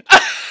 Okay.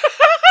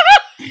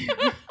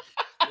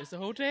 It's a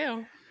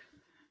hotel.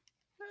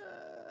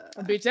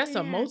 Bitch, that's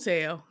a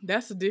motel.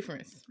 That's the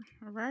difference.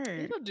 All right.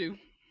 It'll do.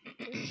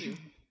 It'll do.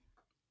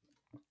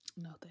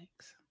 No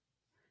thanks.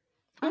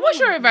 What's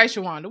your advice,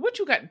 Shawanda? What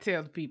you got to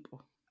tell the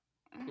people?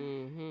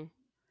 Mm-hmm.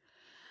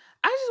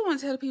 I just want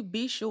to tell the people,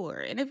 be sure.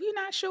 And if you're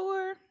not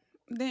sure,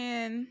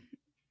 then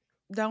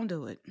don't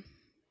do it.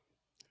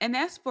 And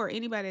that's for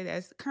anybody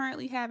that's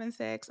currently having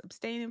sex,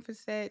 abstaining for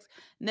sex,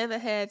 never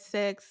had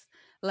sex,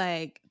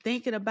 like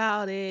thinking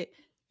about it.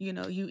 You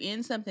know, you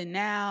in something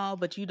now,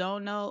 but you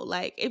don't know.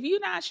 Like, if you're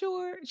not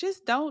sure,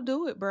 just don't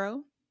do it,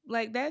 bro.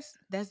 Like, that's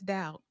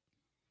doubt.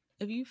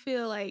 If you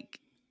feel like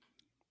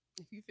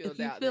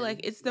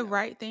it's the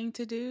right thing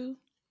to do,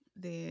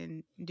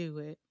 then do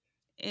it.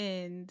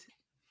 And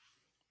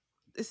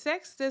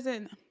sex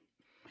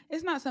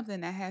it's not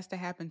something that has to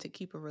happen to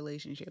keep a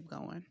relationship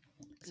going.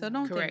 So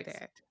don't Correct. think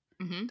that.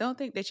 Mm-hmm. Don't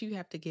think that you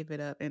have to give it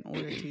up in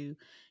order to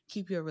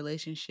keep your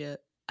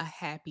relationship a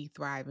happy,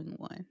 thriving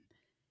one.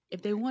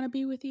 If they want to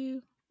be with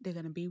you, they're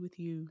going to be with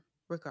you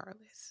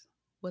regardless,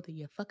 whether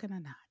you're fucking or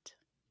not.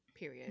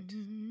 Period.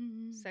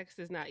 Mm-hmm. Sex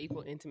does not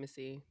equal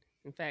intimacy.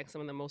 In fact,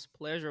 some of the most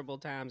pleasurable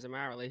times in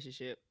my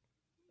relationship,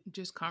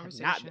 Just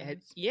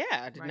conversations.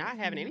 Not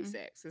having any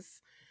sex.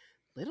 It's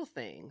little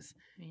things.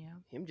 Yeah.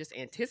 Him just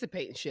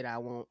anticipating shit I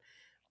want.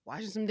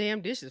 Washing some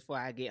damn dishes before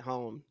I get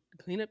home.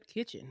 Clean up the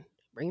kitchen.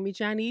 Bringing me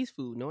Chinese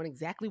food. Knowing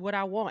exactly what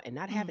I want and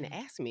not having to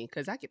ask me,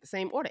 because I get the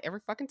same order every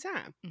fucking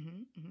time.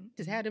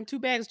 Just have them 2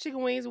 bags of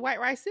chicken wings and white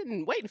rice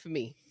sitting waiting for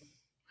me.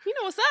 You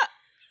know what's up.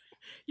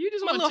 You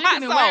just My want little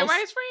chicken hot and white sauce.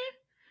 rice, friend?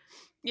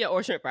 Yeah,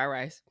 or shrimp fried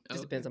rice. Just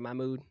Okay. depends on my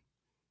mood.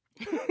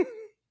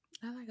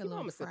 I like a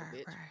little fried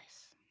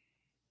rice.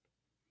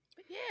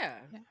 But yeah.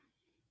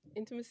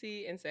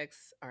 Intimacy and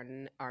sex are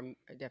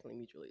definitely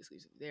mutually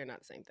exclusive. They're not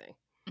the same thing.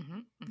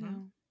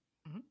 No.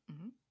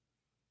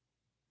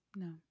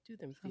 No. Do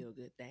them feel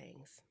good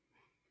things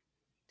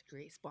to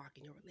create spark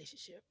in your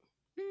relationship.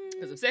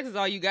 Because if sex is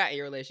all you got in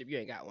your relationship, you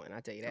ain't got one.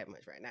 I'll tell you that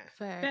much right now.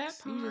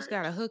 Facts. You just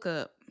got to hook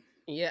up.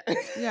 Yeah.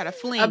 You got to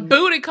fling. A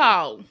booty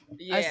call.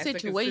 Yes, a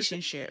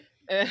situationship.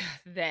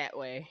 That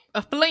way.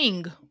 A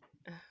fling.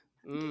 I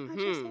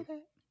just said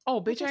that.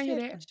 Oh, bitch, I hear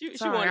that.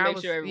 She wanted to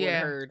make sure everyone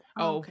heard.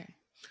 Oh, okay.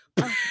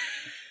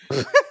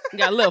 You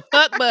got a little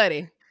fuck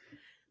buddy.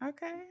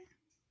 Okay.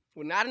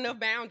 With not enough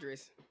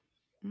boundaries.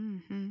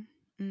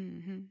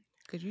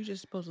 Because you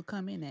just supposed to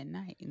come in at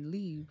night and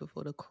leave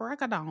before the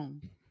crack of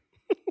dawn.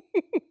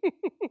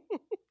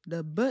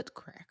 The butt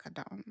crack of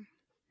dawn.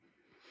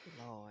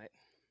 Lord.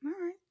 All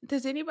right.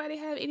 Does anybody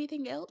have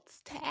anything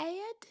else to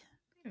add?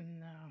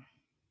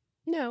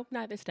 No,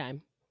 not this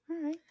time.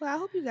 All right. Well, I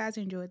hope you guys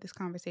enjoyed this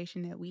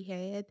conversation that we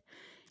had.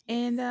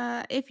 And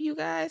if you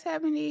guys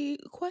have any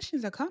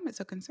questions or comments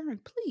or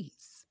concerns,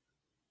 please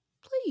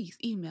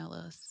email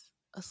us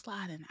a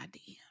slide in our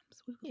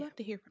DMs. We would love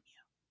to hear from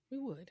you.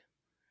 We would.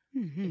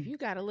 If you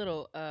got a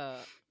little,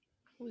 what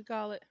we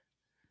call it?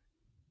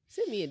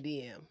 Send me a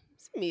DM.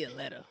 Send me a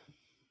letter.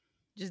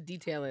 Just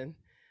detailing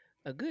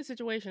a good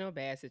situation or a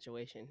bad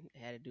situation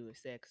that had to do with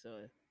sex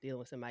or dealing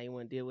with somebody you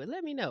want to deal with.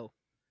 Let me know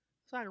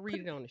so I can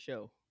read it on the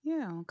show.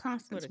 Yeah, on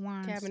Constance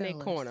Wine Cabernet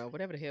Cellars. Corner,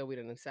 whatever the hell we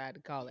done decided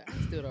to call it. I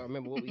still don't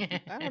remember what we. I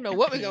don't know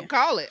what we gonna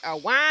call it. A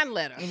wine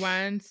letter.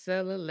 Wine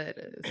cellar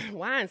letters.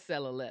 Wine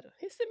cellar letter.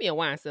 Send me a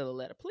wine cellar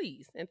letter,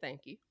 please, and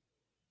thank you.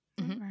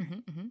 All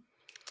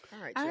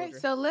right. All right,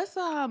 so let's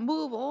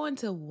move on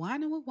to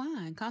Whining with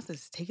Wine.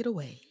 Constance, take it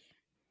away.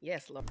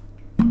 Yes, Lord.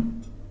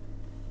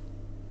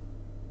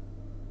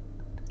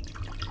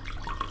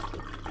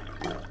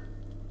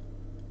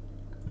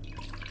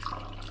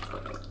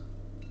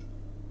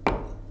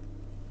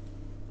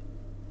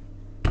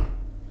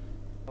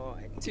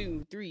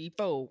 Two, three,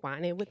 four.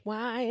 Whining with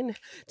wine.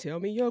 Tell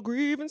me your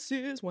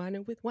grievances.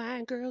 Whining with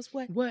wine, girls.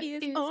 What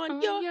is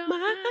on your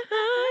mind?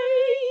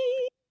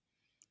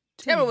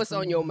 Tell me what's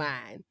on your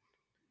mind.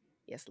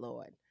 Yes,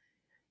 Lord.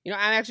 You know,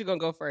 I'm actually gonna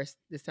go first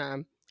this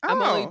time.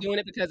 I'm only doing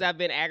it because I've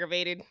been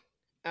aggravated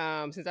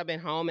since I've been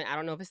home, and I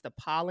don't know if it's the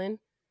pollen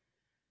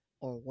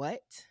or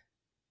what.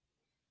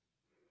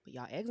 But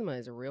y'all, eczema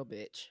is a real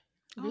bitch.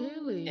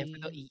 Really?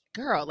 And for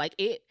girl, like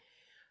it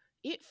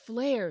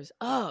flares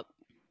up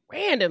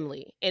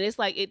randomly, and it's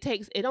like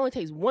it only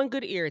takes one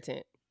good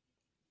irritant,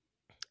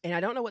 and I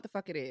don't know what the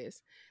fuck it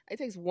is. It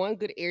takes one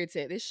good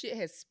irritant. This shit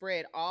has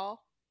spread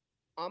all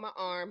on my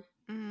arm.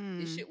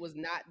 This shit was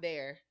not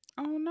there.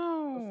 Oh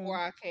no! Before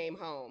I came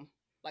home,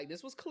 like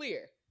this was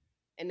clear,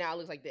 and now it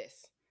looks like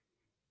this.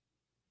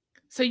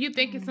 So you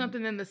think it's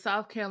something in the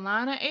South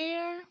Carolina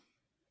air?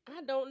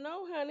 I don't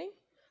know, honey.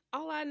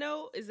 All I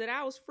know is that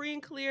I was free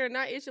and clear and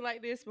not itching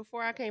like this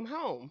before I came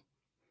home.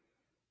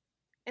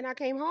 And I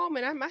came home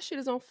and my shit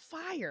is on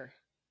fire.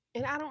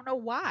 And I don't know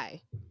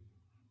why.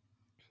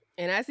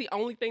 And that's the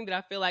only thing that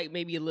I feel like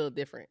maybe a little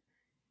different.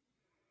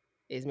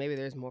 Is maybe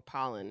there's more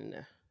pollen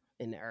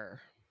in the air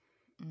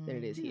than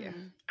it is here.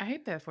 I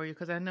hate that for you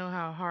because I know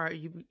how hard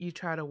you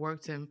try to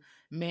work to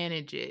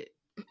manage it.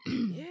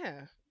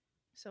 Yeah.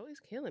 So it's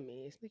killing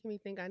me. It's making me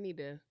think I need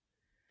to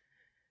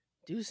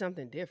do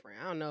something different.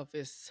 I don't know if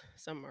it's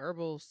some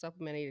herbal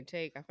supplement I need to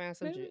take. I found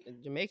some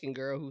Jamaican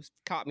girl who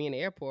caught me in the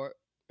airport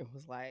and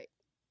was like,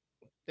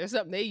 there's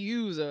something they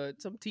use,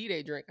 some tea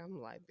they drink.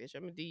 I'm like, bitch,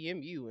 I'm going to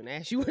DM you and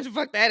ask you what the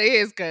fuck that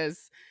is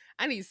because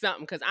I need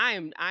something because I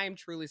am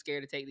truly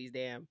scared to take these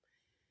damn,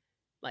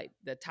 like,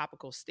 the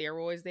topical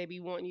steroids they be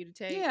wanting you to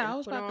take. Yeah, I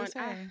was about to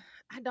say.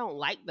 I don't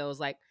like those.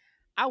 Like,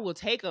 I will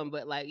take them,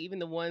 but, like, even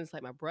the ones,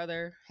 like, my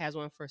brother has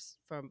one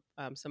from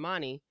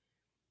Samani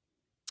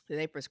that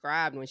they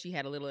prescribed when she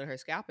had a little in her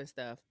scalp and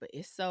stuff, but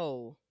it's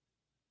so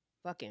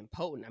fucking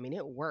potent. I mean,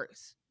 it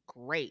works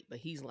great, but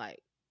he's like,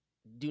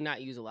 do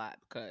not use a lot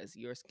because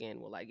your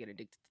skin will like get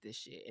addicted to this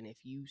shit, and if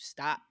you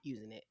stop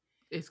using it,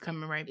 it's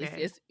coming right back.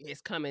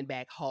 It's coming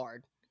back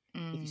hard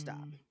if you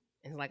stop. And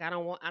it's like I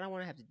don't want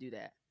to have to do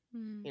that.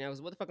 You know,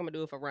 because what the fuck I'm gonna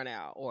do if I run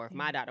out, or if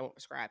my doctor won't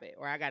prescribe it,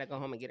 or I gotta go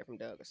home and get it from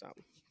Doug or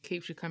something.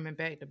 Keeps you coming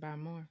back to buy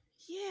more.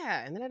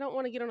 Yeah, and then I don't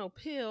want to get on no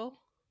pill.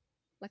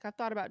 Like I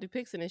thought about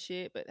Dupixent and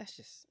shit, but that's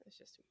just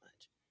too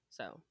much.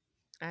 So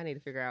I need to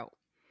figure out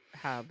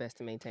how best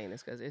to maintain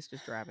this because it's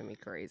just driving me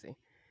crazy.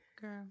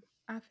 Girl,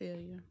 I feel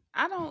you.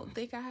 I don't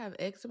think I have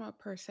eczema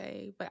per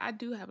se, but I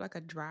do have like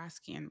a dry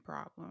skin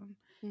problem.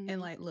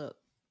 And like, look,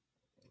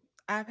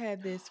 I've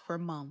had this for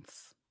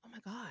months. Oh my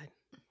God.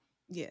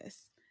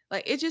 Yes.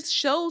 Like it just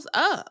shows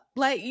up.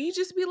 Like you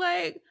just be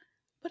like,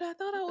 but I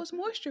thought I was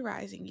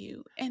moisturizing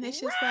you. And it's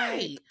just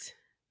like,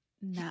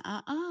 nah,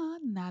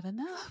 not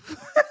enough.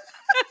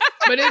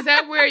 But is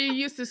that where you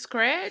used to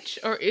scratch,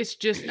 or it's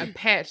just a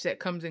patch that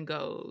comes and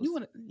goes?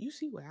 You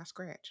see where I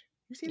scratch?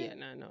 You see that?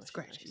 Yeah, no,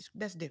 scratch.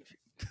 That's different.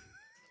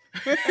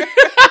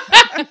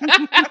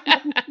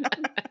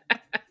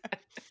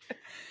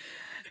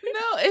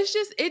 No,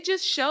 it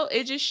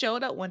just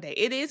showed up one day.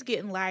 It is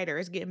getting lighter.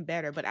 It's getting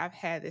better, but I've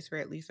had this for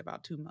at least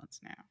about 2 months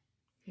now.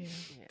 Yeah.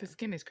 The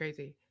skin is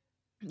crazy.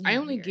 Yeah, I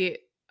only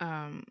get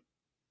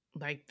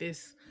like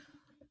this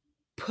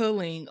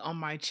pulling on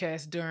my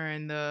chest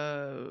during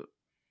the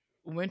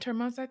winter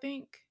months, I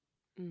think.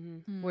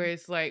 Mm-hmm. Where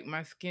it's like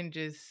my skin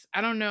just,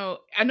 I don't know.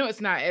 I know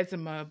it's not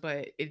eczema,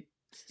 but it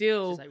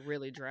still It's just like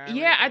really dry.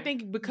 Yeah, I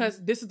think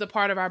because this is the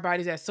part of our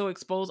bodies that's so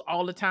exposed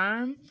all the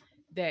time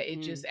that it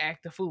just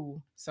act a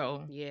fool.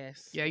 So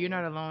yes, yeah, you're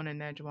not alone in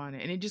that, Joanna.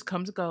 And it just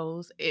comes and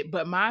goes.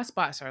 But my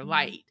spots are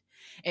light,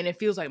 and it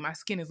feels like my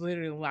skin is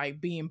literally like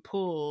being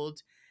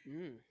pulled,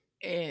 and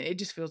it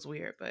just feels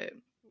weird. But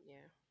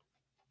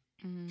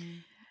yeah.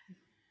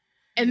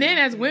 And then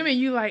as women,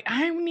 you like,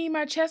 I need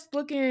my chest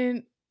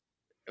looking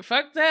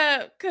fucked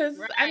up because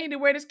I need to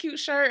wear this cute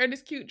shirt or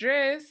this cute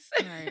dress.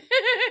 Right.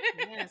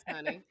 Yes,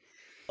 honey.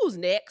 Who's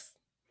next?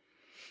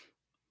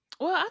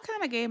 Well, I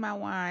kind of gave my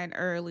wine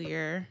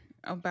earlier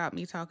about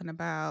me talking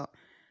about,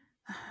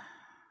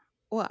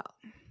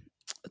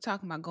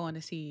 talking about going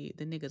to see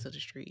the niggas of the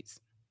streets.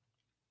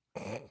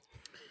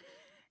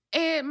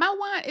 And my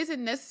wine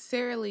isn't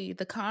necessarily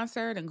the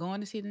concert and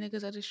going to see the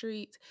niggas of the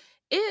streets.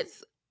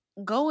 It's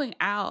going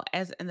out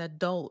as an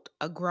adult,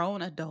 a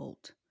grown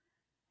adult,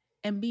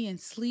 and being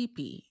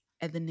sleepy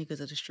at the niggas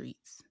of the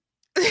streets.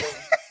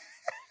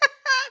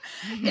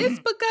 It's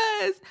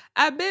because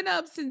I've been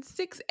up since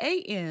 6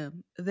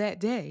 a.m. that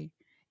day,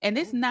 and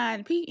it's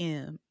 9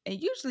 p.m.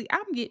 And usually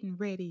I'm getting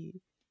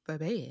ready for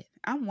bed.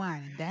 I'm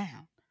winding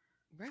down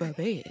for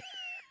bed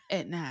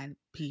at 9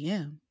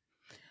 p.m.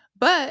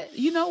 But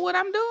you know what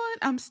I'm doing?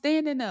 I'm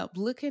standing up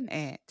looking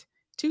at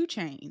 2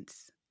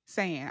 Chainz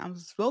saying, I'm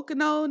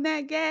smoking on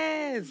that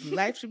gas.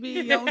 Life should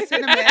be on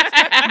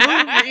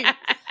Cinemax movie.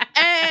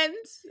 And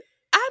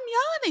I'm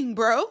yawning,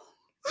 bro.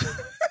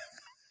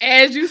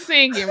 As you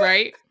singing,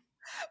 right?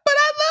 But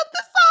I love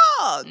the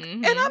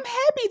song. And I'm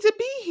happy to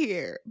be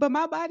here. But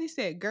my body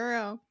said,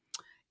 girl,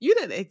 you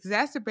done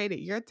exacerbated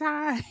your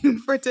time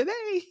for today.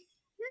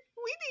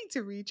 We need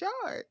to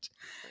recharge.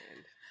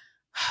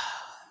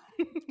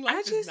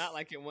 Life is not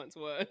like it once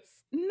was.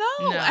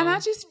 No, and I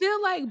just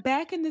feel like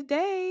back in the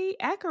day,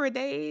 Acura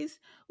days,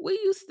 we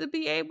used to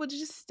be able to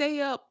just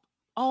stay up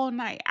all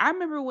night. I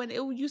remember when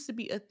it used to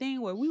be a thing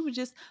where we would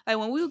just, like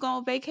when we would go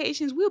on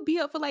vacations, we would be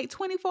up for like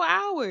 24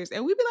 hours.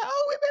 And we'd be like,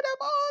 oh, we've been up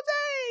all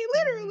day,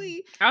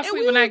 literally. I'll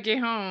sleep when I get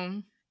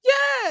home.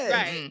 Yes.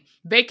 Right.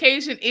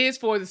 Vacation is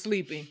for the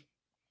sleeping.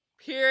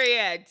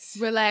 Period.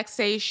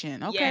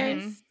 Relaxation. Okay.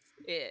 Yes.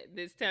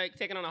 This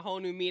taking on a whole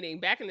new meaning.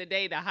 Back in the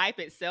day, the hype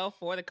itself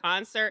for the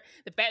concert,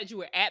 the fact that you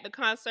were at the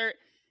concert,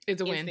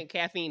 it's a instant win.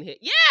 Caffeine hit.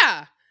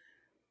 Yeah,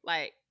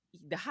 like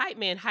the hype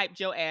man hyped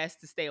your ass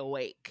to stay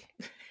awake.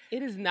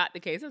 It is not the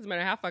case. It doesn't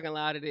matter how fucking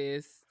loud it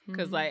is.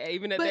 Because like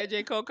even at that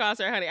J. Cole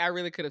concert, honey, I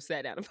really could have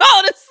sat down and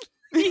fallen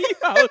asleep.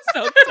 I was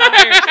so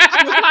tired.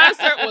 The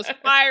concert was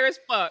fire as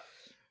fuck.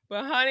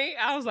 But honey,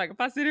 I was like,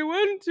 if I sit here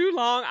one too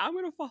long, I'm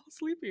gonna fall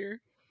asleep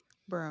here,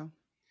 bro.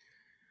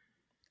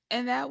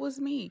 And that was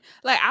me.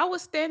 Like, I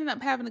was standing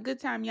up having a good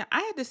time. Yeah,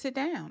 I had to sit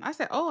down. I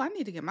said, oh, I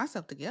need to get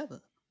myself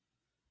together.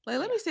 Like,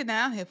 let me sit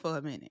down here for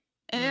a minute.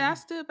 And then I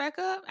stood back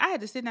up. I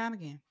had to sit down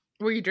again.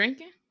 Were you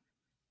drinking?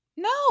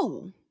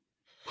 No.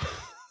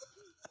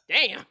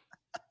 Damn.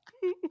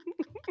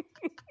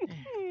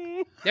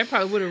 That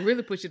probably would have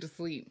really put you to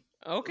sleep.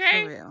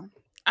 Okay. For real.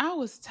 I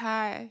was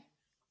tired.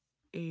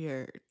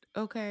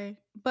 Okay.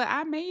 But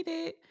I made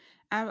it.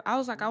 I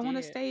was like, I want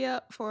to stay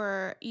up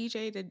for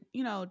EJ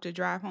to, to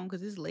drive home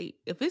because it's late.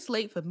 If it's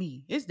late for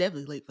me, it's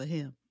definitely late for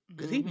him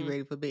because he'd be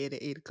ready for bed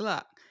at 8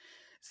 o'clock.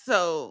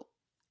 So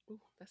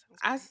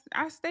I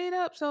stayed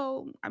up.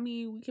 So, I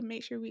mean, we can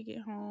make sure we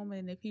get home.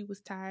 And if he was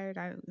tired,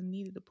 I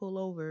needed to pull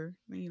over.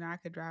 I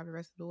could drive the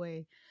rest of the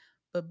way.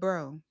 But,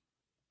 bro,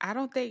 I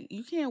don't think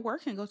you can't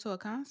work and go to a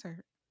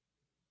concert.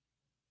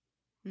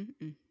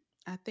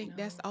 I think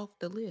that's off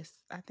the list.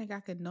 I think I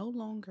could no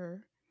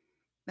longer.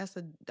 That's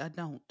a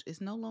don't. It's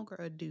no longer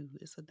a do.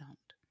 It's a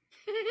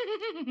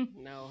don't.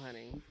 No,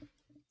 honey.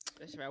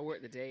 Especially if I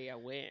worked the day I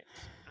went.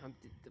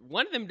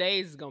 One of them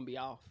days is going to be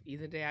off.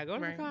 Either the day I go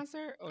to the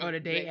concert or the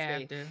day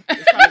after.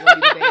 It's probably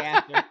going to be the day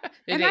after.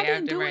 And I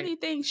didn't do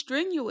anything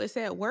strenuous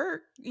at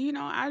work.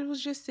 I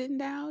was just sitting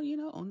down,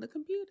 on the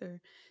computer.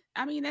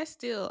 I mean, that's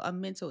still a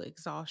mental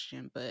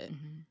exhaustion, but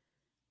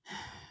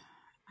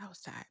I was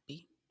tired,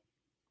 B.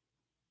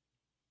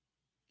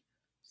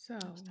 So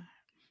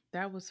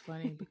that was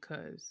funny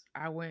because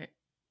I went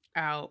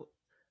out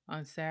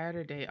on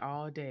Saturday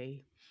all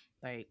day.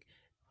 Like,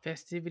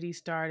 festivities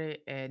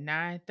started at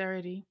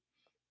 9:30.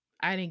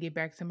 I didn't get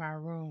back to my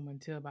room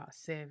until about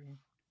 7.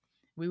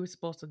 We were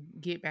supposed to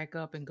get back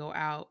up and go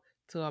out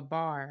to a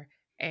bar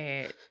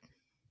at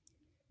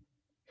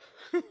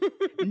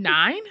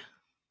 9.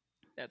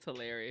 That's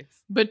hilarious.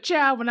 But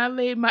child, when I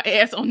laid my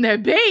ass on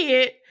that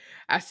bed,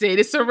 I said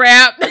it's a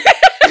wrap.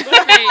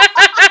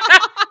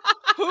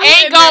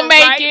 Ain't gonna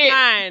make it.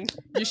 Mind?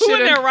 You should have.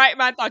 Who in their right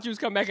mind thought you was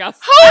coming back out? Who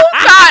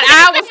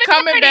thought I was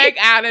coming back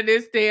out of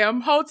this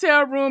damn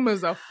hotel room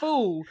as a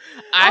fool?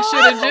 I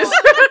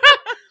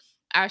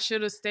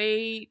should have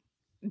stayed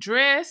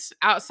dressed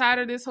outside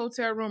of this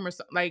hotel room or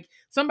something. Like,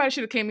 somebody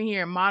should have came in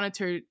here and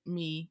monitored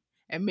me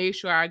and made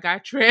sure I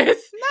got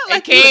dressed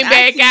and came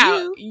back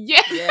out.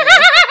 Yeah.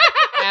 Yes,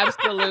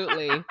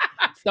 absolutely.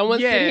 Someone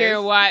sit here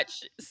and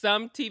watch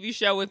some TV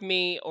show with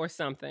me or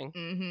something.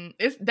 Mm-hmm.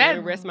 It's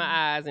that rest my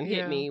eyes and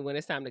hit me when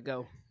it's time to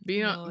go.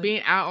 Being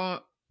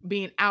out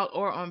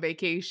or on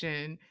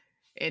vacation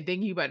and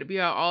thinking you about to be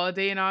out all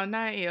day and all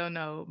night. Hell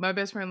no. My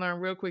best friend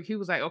learned real quick. He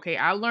was like, okay,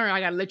 I learned I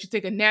gotta let you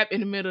take a nap in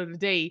the middle of the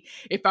day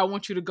if I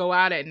want you to go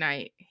out at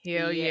night.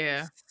 Hell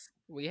yeah.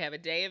 We have a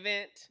day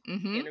event,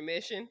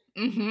 intermission,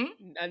 mm-hmm.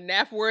 a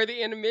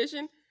nap-worthy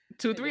intermission,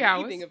 2-3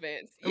 hours. Evening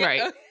events.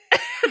 Right.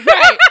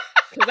 Right.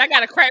 Because I got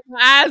to crack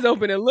my eyes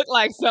open and look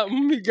like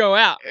something to go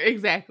out.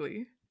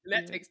 Exactly.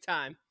 That takes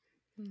time.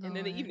 And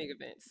then the evening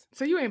events.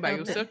 So you ain't by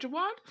yourself,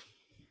 Jawand?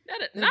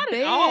 Not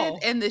at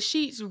all. And the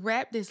sheets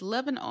wrapped his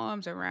loving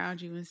arms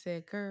around you and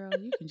said, girl,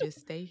 you can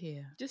just stay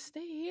here. Just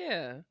stay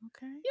here.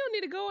 Okay. You don't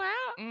need to go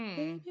out.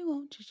 Baby,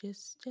 won't you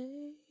just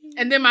stay?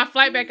 And then my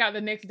flight back out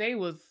the next day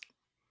was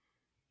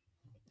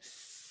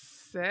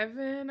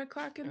 7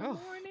 o'clock in the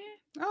morning.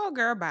 Oh,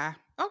 girl, bye.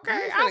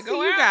 Okay, I'll see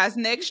you guys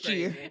next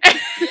year.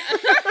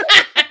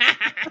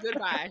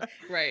 Goodbye.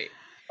 Right.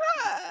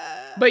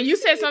 But you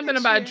said something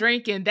about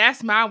drinking.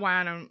 That's my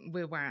wine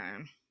with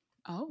wine.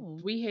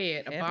 Oh. We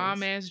had a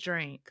bomb-ass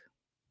drink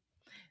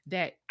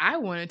that I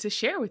wanted to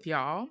share with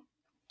y'all.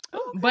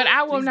 Okay, but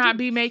I will not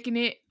be making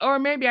it. Or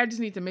maybe I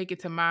just need to make it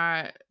to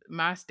my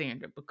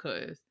standard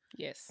because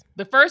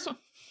the first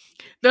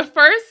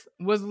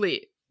was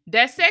lit.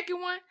 That second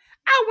one,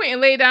 I went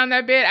and laid down in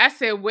that bed. I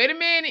said, wait a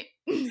minute.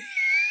 Wait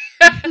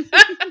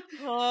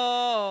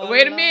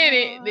a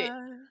minute.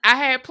 I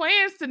had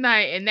plans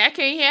tonight and that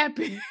can't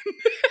happen.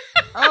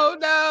 Oh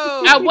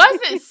no. I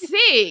wasn't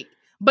sick,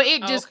 but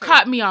it just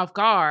caught me off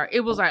guard. It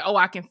was like,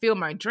 I can feel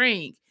my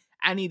drink.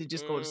 I need to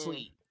just go to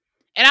sleep.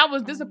 And I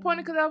was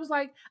disappointed because I was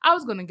like, I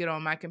was going to get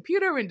on my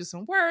computer and do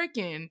some work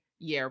and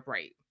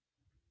right.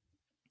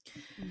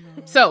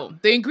 So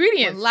the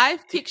ingredients. When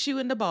life kicks you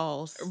in the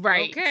balls.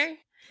 Right. Okay.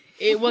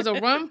 It was a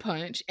rum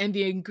punch and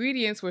the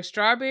ingredients were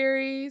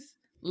strawberries,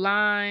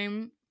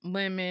 lime,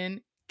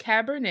 lemon,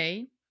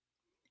 Cabernet,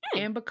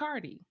 and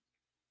Bacardi.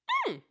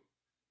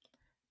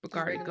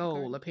 Bacardi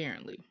Gold,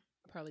 apparently.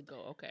 Probably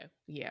Gold, okay.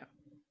 Yeah.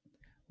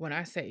 When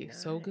I say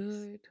so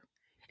good.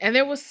 And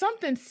there was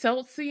something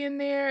seltzy in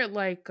there,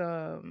 like,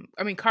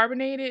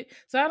 carbonated.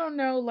 So I don't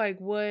know,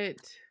 like, what.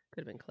 Could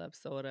have been club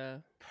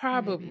soda.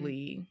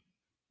 Probably.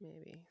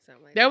 Maybe.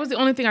 Something like that. That was the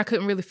only thing I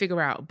couldn't really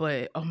figure out.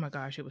 But, oh my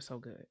gosh, it was so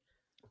good.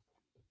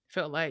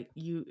 Felt like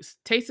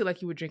tasted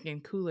like you were drinking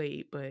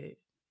Kool-Aid, but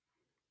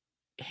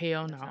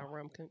hell no.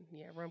 Rum can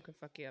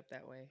fuck you up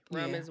that way.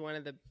 Rum is one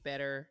of the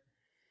better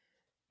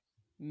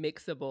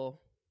mixable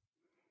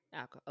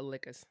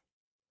liquors.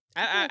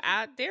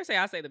 I dare say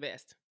I'll say the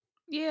best.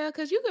 Yeah,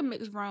 because you can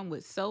mix rum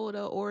with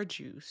soda or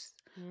juice.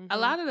 Mm-hmm. A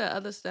lot of the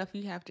other stuff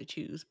you have to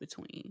choose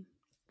between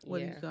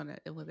whether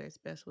it's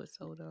best with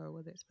soda or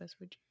whether it's best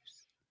with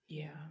juice.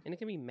 Yeah. And it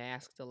can be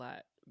masked a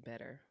lot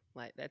better.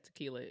 Like that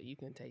tequila, you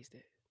can taste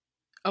it.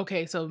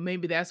 Okay, so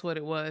maybe that's what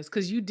it was.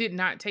 Because you did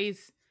not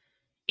taste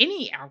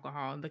any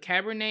alcohol, the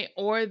Cabernet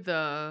or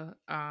the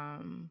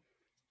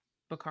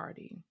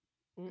Bacardi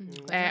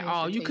at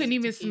all. You couldn't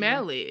even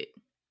smell it.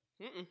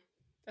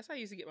 That's how I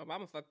used to get my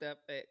mama fucked up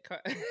at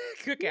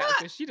cookout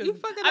because she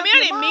doesn't.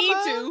 I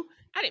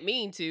didn't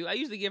mean to. I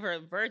usually give her a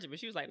virgin, but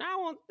she was like,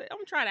 "No, I'm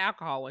gonna try the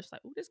alcohol one." She's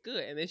like, "Ooh, that's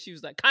good." And then she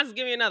was like, "Constance,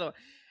 give me another one."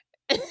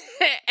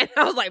 And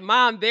I was like,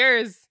 "Mom,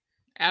 there's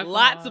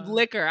lots of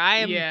liquor. I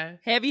am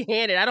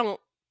heavy-handed. I don't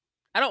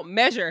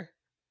measure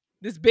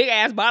this big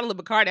ass bottle of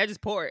Bacardi. I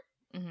just pour it."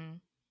 Mm-hmm.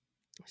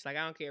 She's like,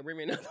 "I don't care. Bring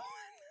me another one."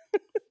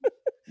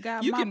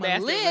 Got you mama can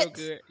master lit. It real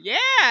good.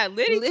 Yeah,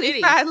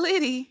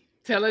 Liddy.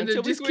 Tell her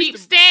to just keep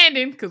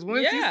standing, because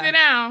once you sit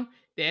down,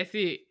 that's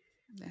it.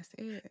 That's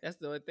it. That's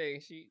the only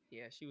thing. She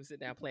was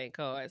sitting down playing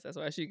cards. That's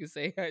why she could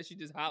say she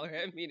just hollered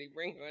at me to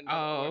bring her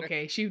another order.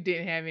 Okay. She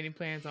didn't have any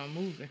plans on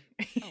moving.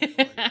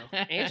 Lord, no.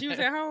 And she was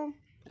at home.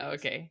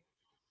 Okay.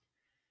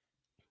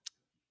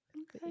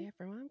 Yeah,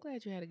 I'm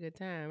glad you had a good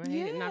time. I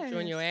didn't knock you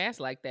on your ass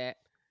like that.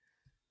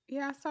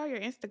 Yeah, I saw your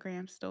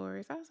Instagram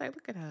stories. I was like,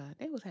 look at her.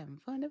 They was having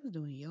fun. They was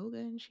doing yoga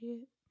and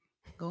shit.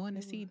 Going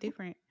to see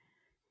different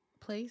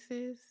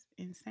places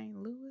in St.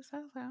 Louis. I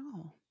was like,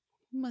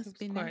 must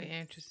be quite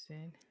nice.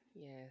 Interesting.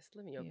 Yes,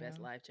 living your best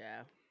life,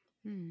 child.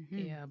 Mm-hmm.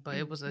 Yeah, but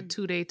it was a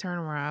 2-day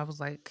turnaround. I was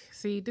like,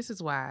 see, this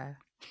is why.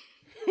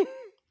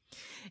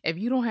 If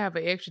you don't have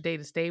an extra day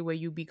to stay where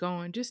you be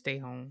going, just stay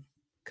home.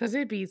 Because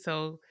it be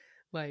so,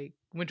 like,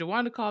 when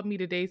Jawanda called me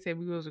today, said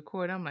we was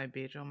recording, I'm like,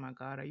 bitch, oh my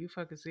God, are you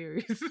fucking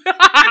serious? Because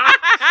I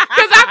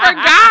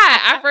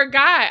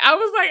forgot. I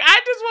was like,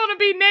 I just want to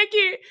be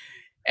naked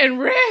and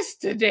rest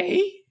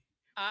today.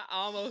 I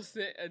almost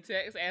sent a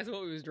text, asked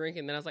what we was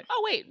drinking, then I was like,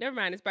 oh wait, never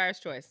mind, it's Buyer's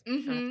Choice.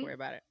 Mm-hmm. Don't have to worry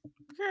about it.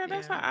 Girl,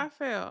 that's how I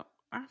felt.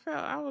 I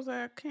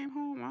came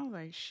home, I was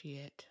like,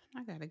 shit,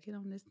 I gotta get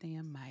on this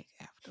damn mic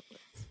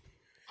afterwards.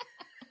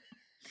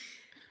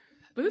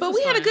 But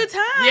we had a good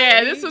time.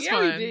 Yeah, this was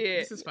fun. We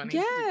did. This is funny.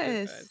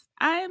 Yes.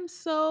 I am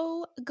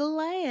so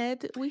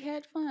glad we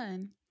had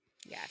fun.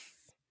 Yes.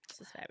 This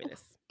was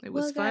fabulous. It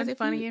was fun,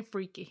 funny, and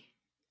freaky.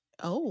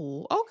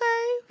 Oh,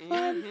 okay.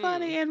 Fun,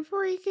 funny, and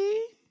freaky.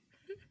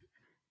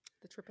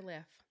 triple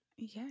F.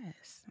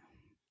 Yes.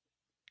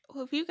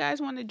 Well, if you guys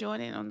want to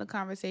join in on the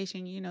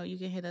conversation, you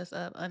can hit us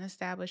up,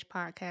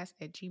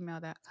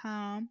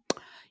 unestablishedpodcast@gmail.com.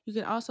 You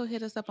can also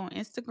hit us up on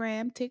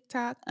Instagram,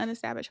 TikTok,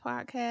 Unestablished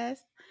Podcast.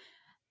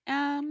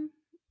 I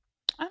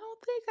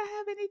don't think I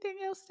have anything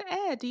else to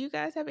add. Do you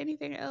guys have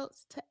anything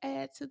else to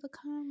add to the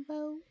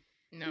convo?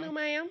 No,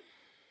 ma'am.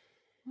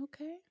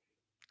 Okay.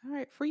 All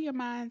right. Free your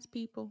minds,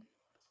 people.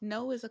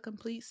 No is a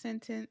complete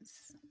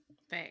sentence.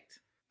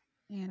 Fact.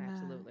 And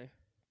absolutely.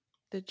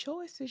 The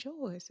choice is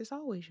yours. It's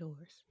always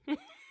yours.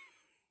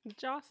 The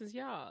choice is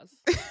yours.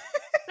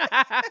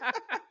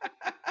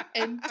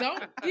 And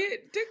don't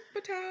get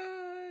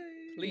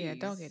digmatized. Please. Yeah,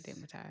 don't get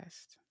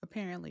digmatized.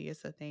 Apparently,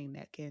 it's a thing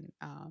that can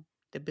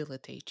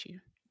debilitate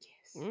you.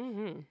 Yes.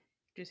 Mm-hmm.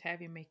 Just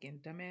have you making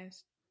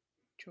dumbass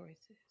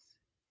choices.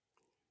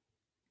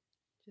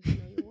 Just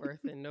know your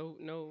worth and know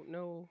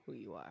who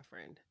you are,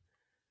 friend.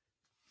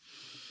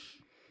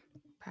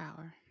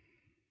 Power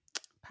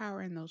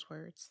in those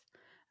words.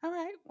 All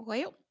right.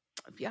 Well,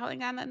 if y'all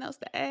ain't got nothing else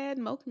to add,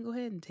 Mo can go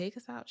ahead and take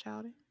us out,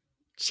 Chowdy.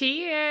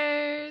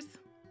 Cheers.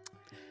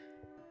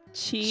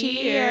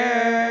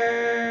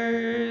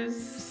 Cheers.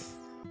 Yes,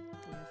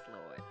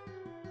 Lord.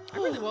 I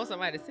really want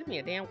somebody to send me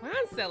a damn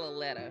wine cellar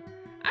letter.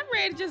 I'm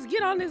ready to just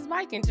get on this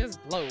mic and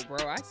just blow,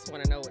 bro. I just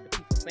want to know what the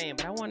people saying,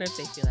 but I wonder if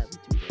they feel like we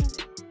do this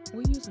now.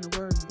 We're using the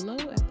word blow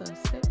at the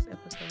sex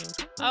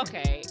episode.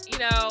 Okay,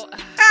 well,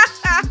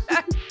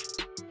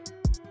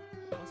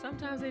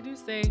 sometimes they do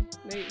say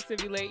they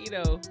simulate,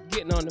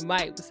 getting on the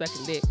mic with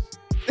sucking dick.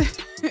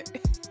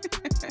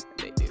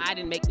 They do. I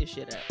didn't make this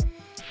shit up.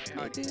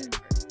 They do.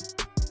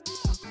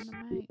 Talk on the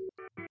mic.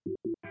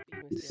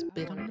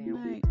 Spit on the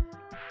mic.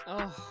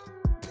 Oh.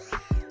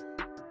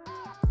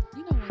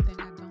 You know one thing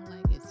I don't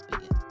like is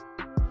spit.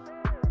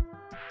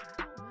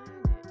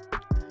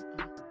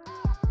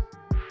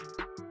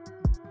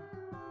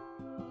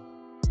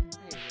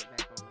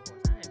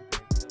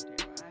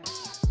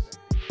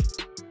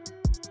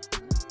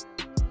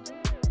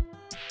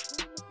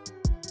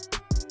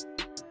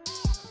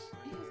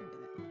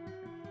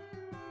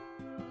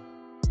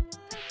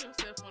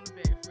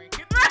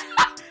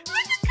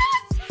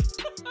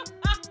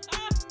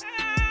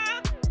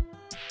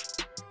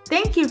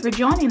 Thank you for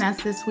joining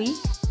us this week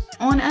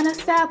on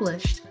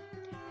Unestablished.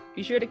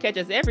 Be sure to catch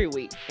us every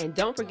week, and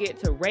don't forget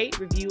to rate,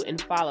 review,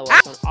 and follow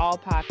us on all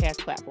podcast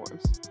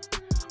platforms.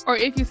 Or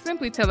if you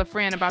simply tell a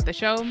friend about the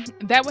show,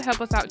 that would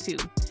help us out too.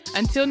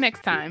 Until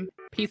next time,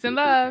 peace and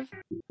love.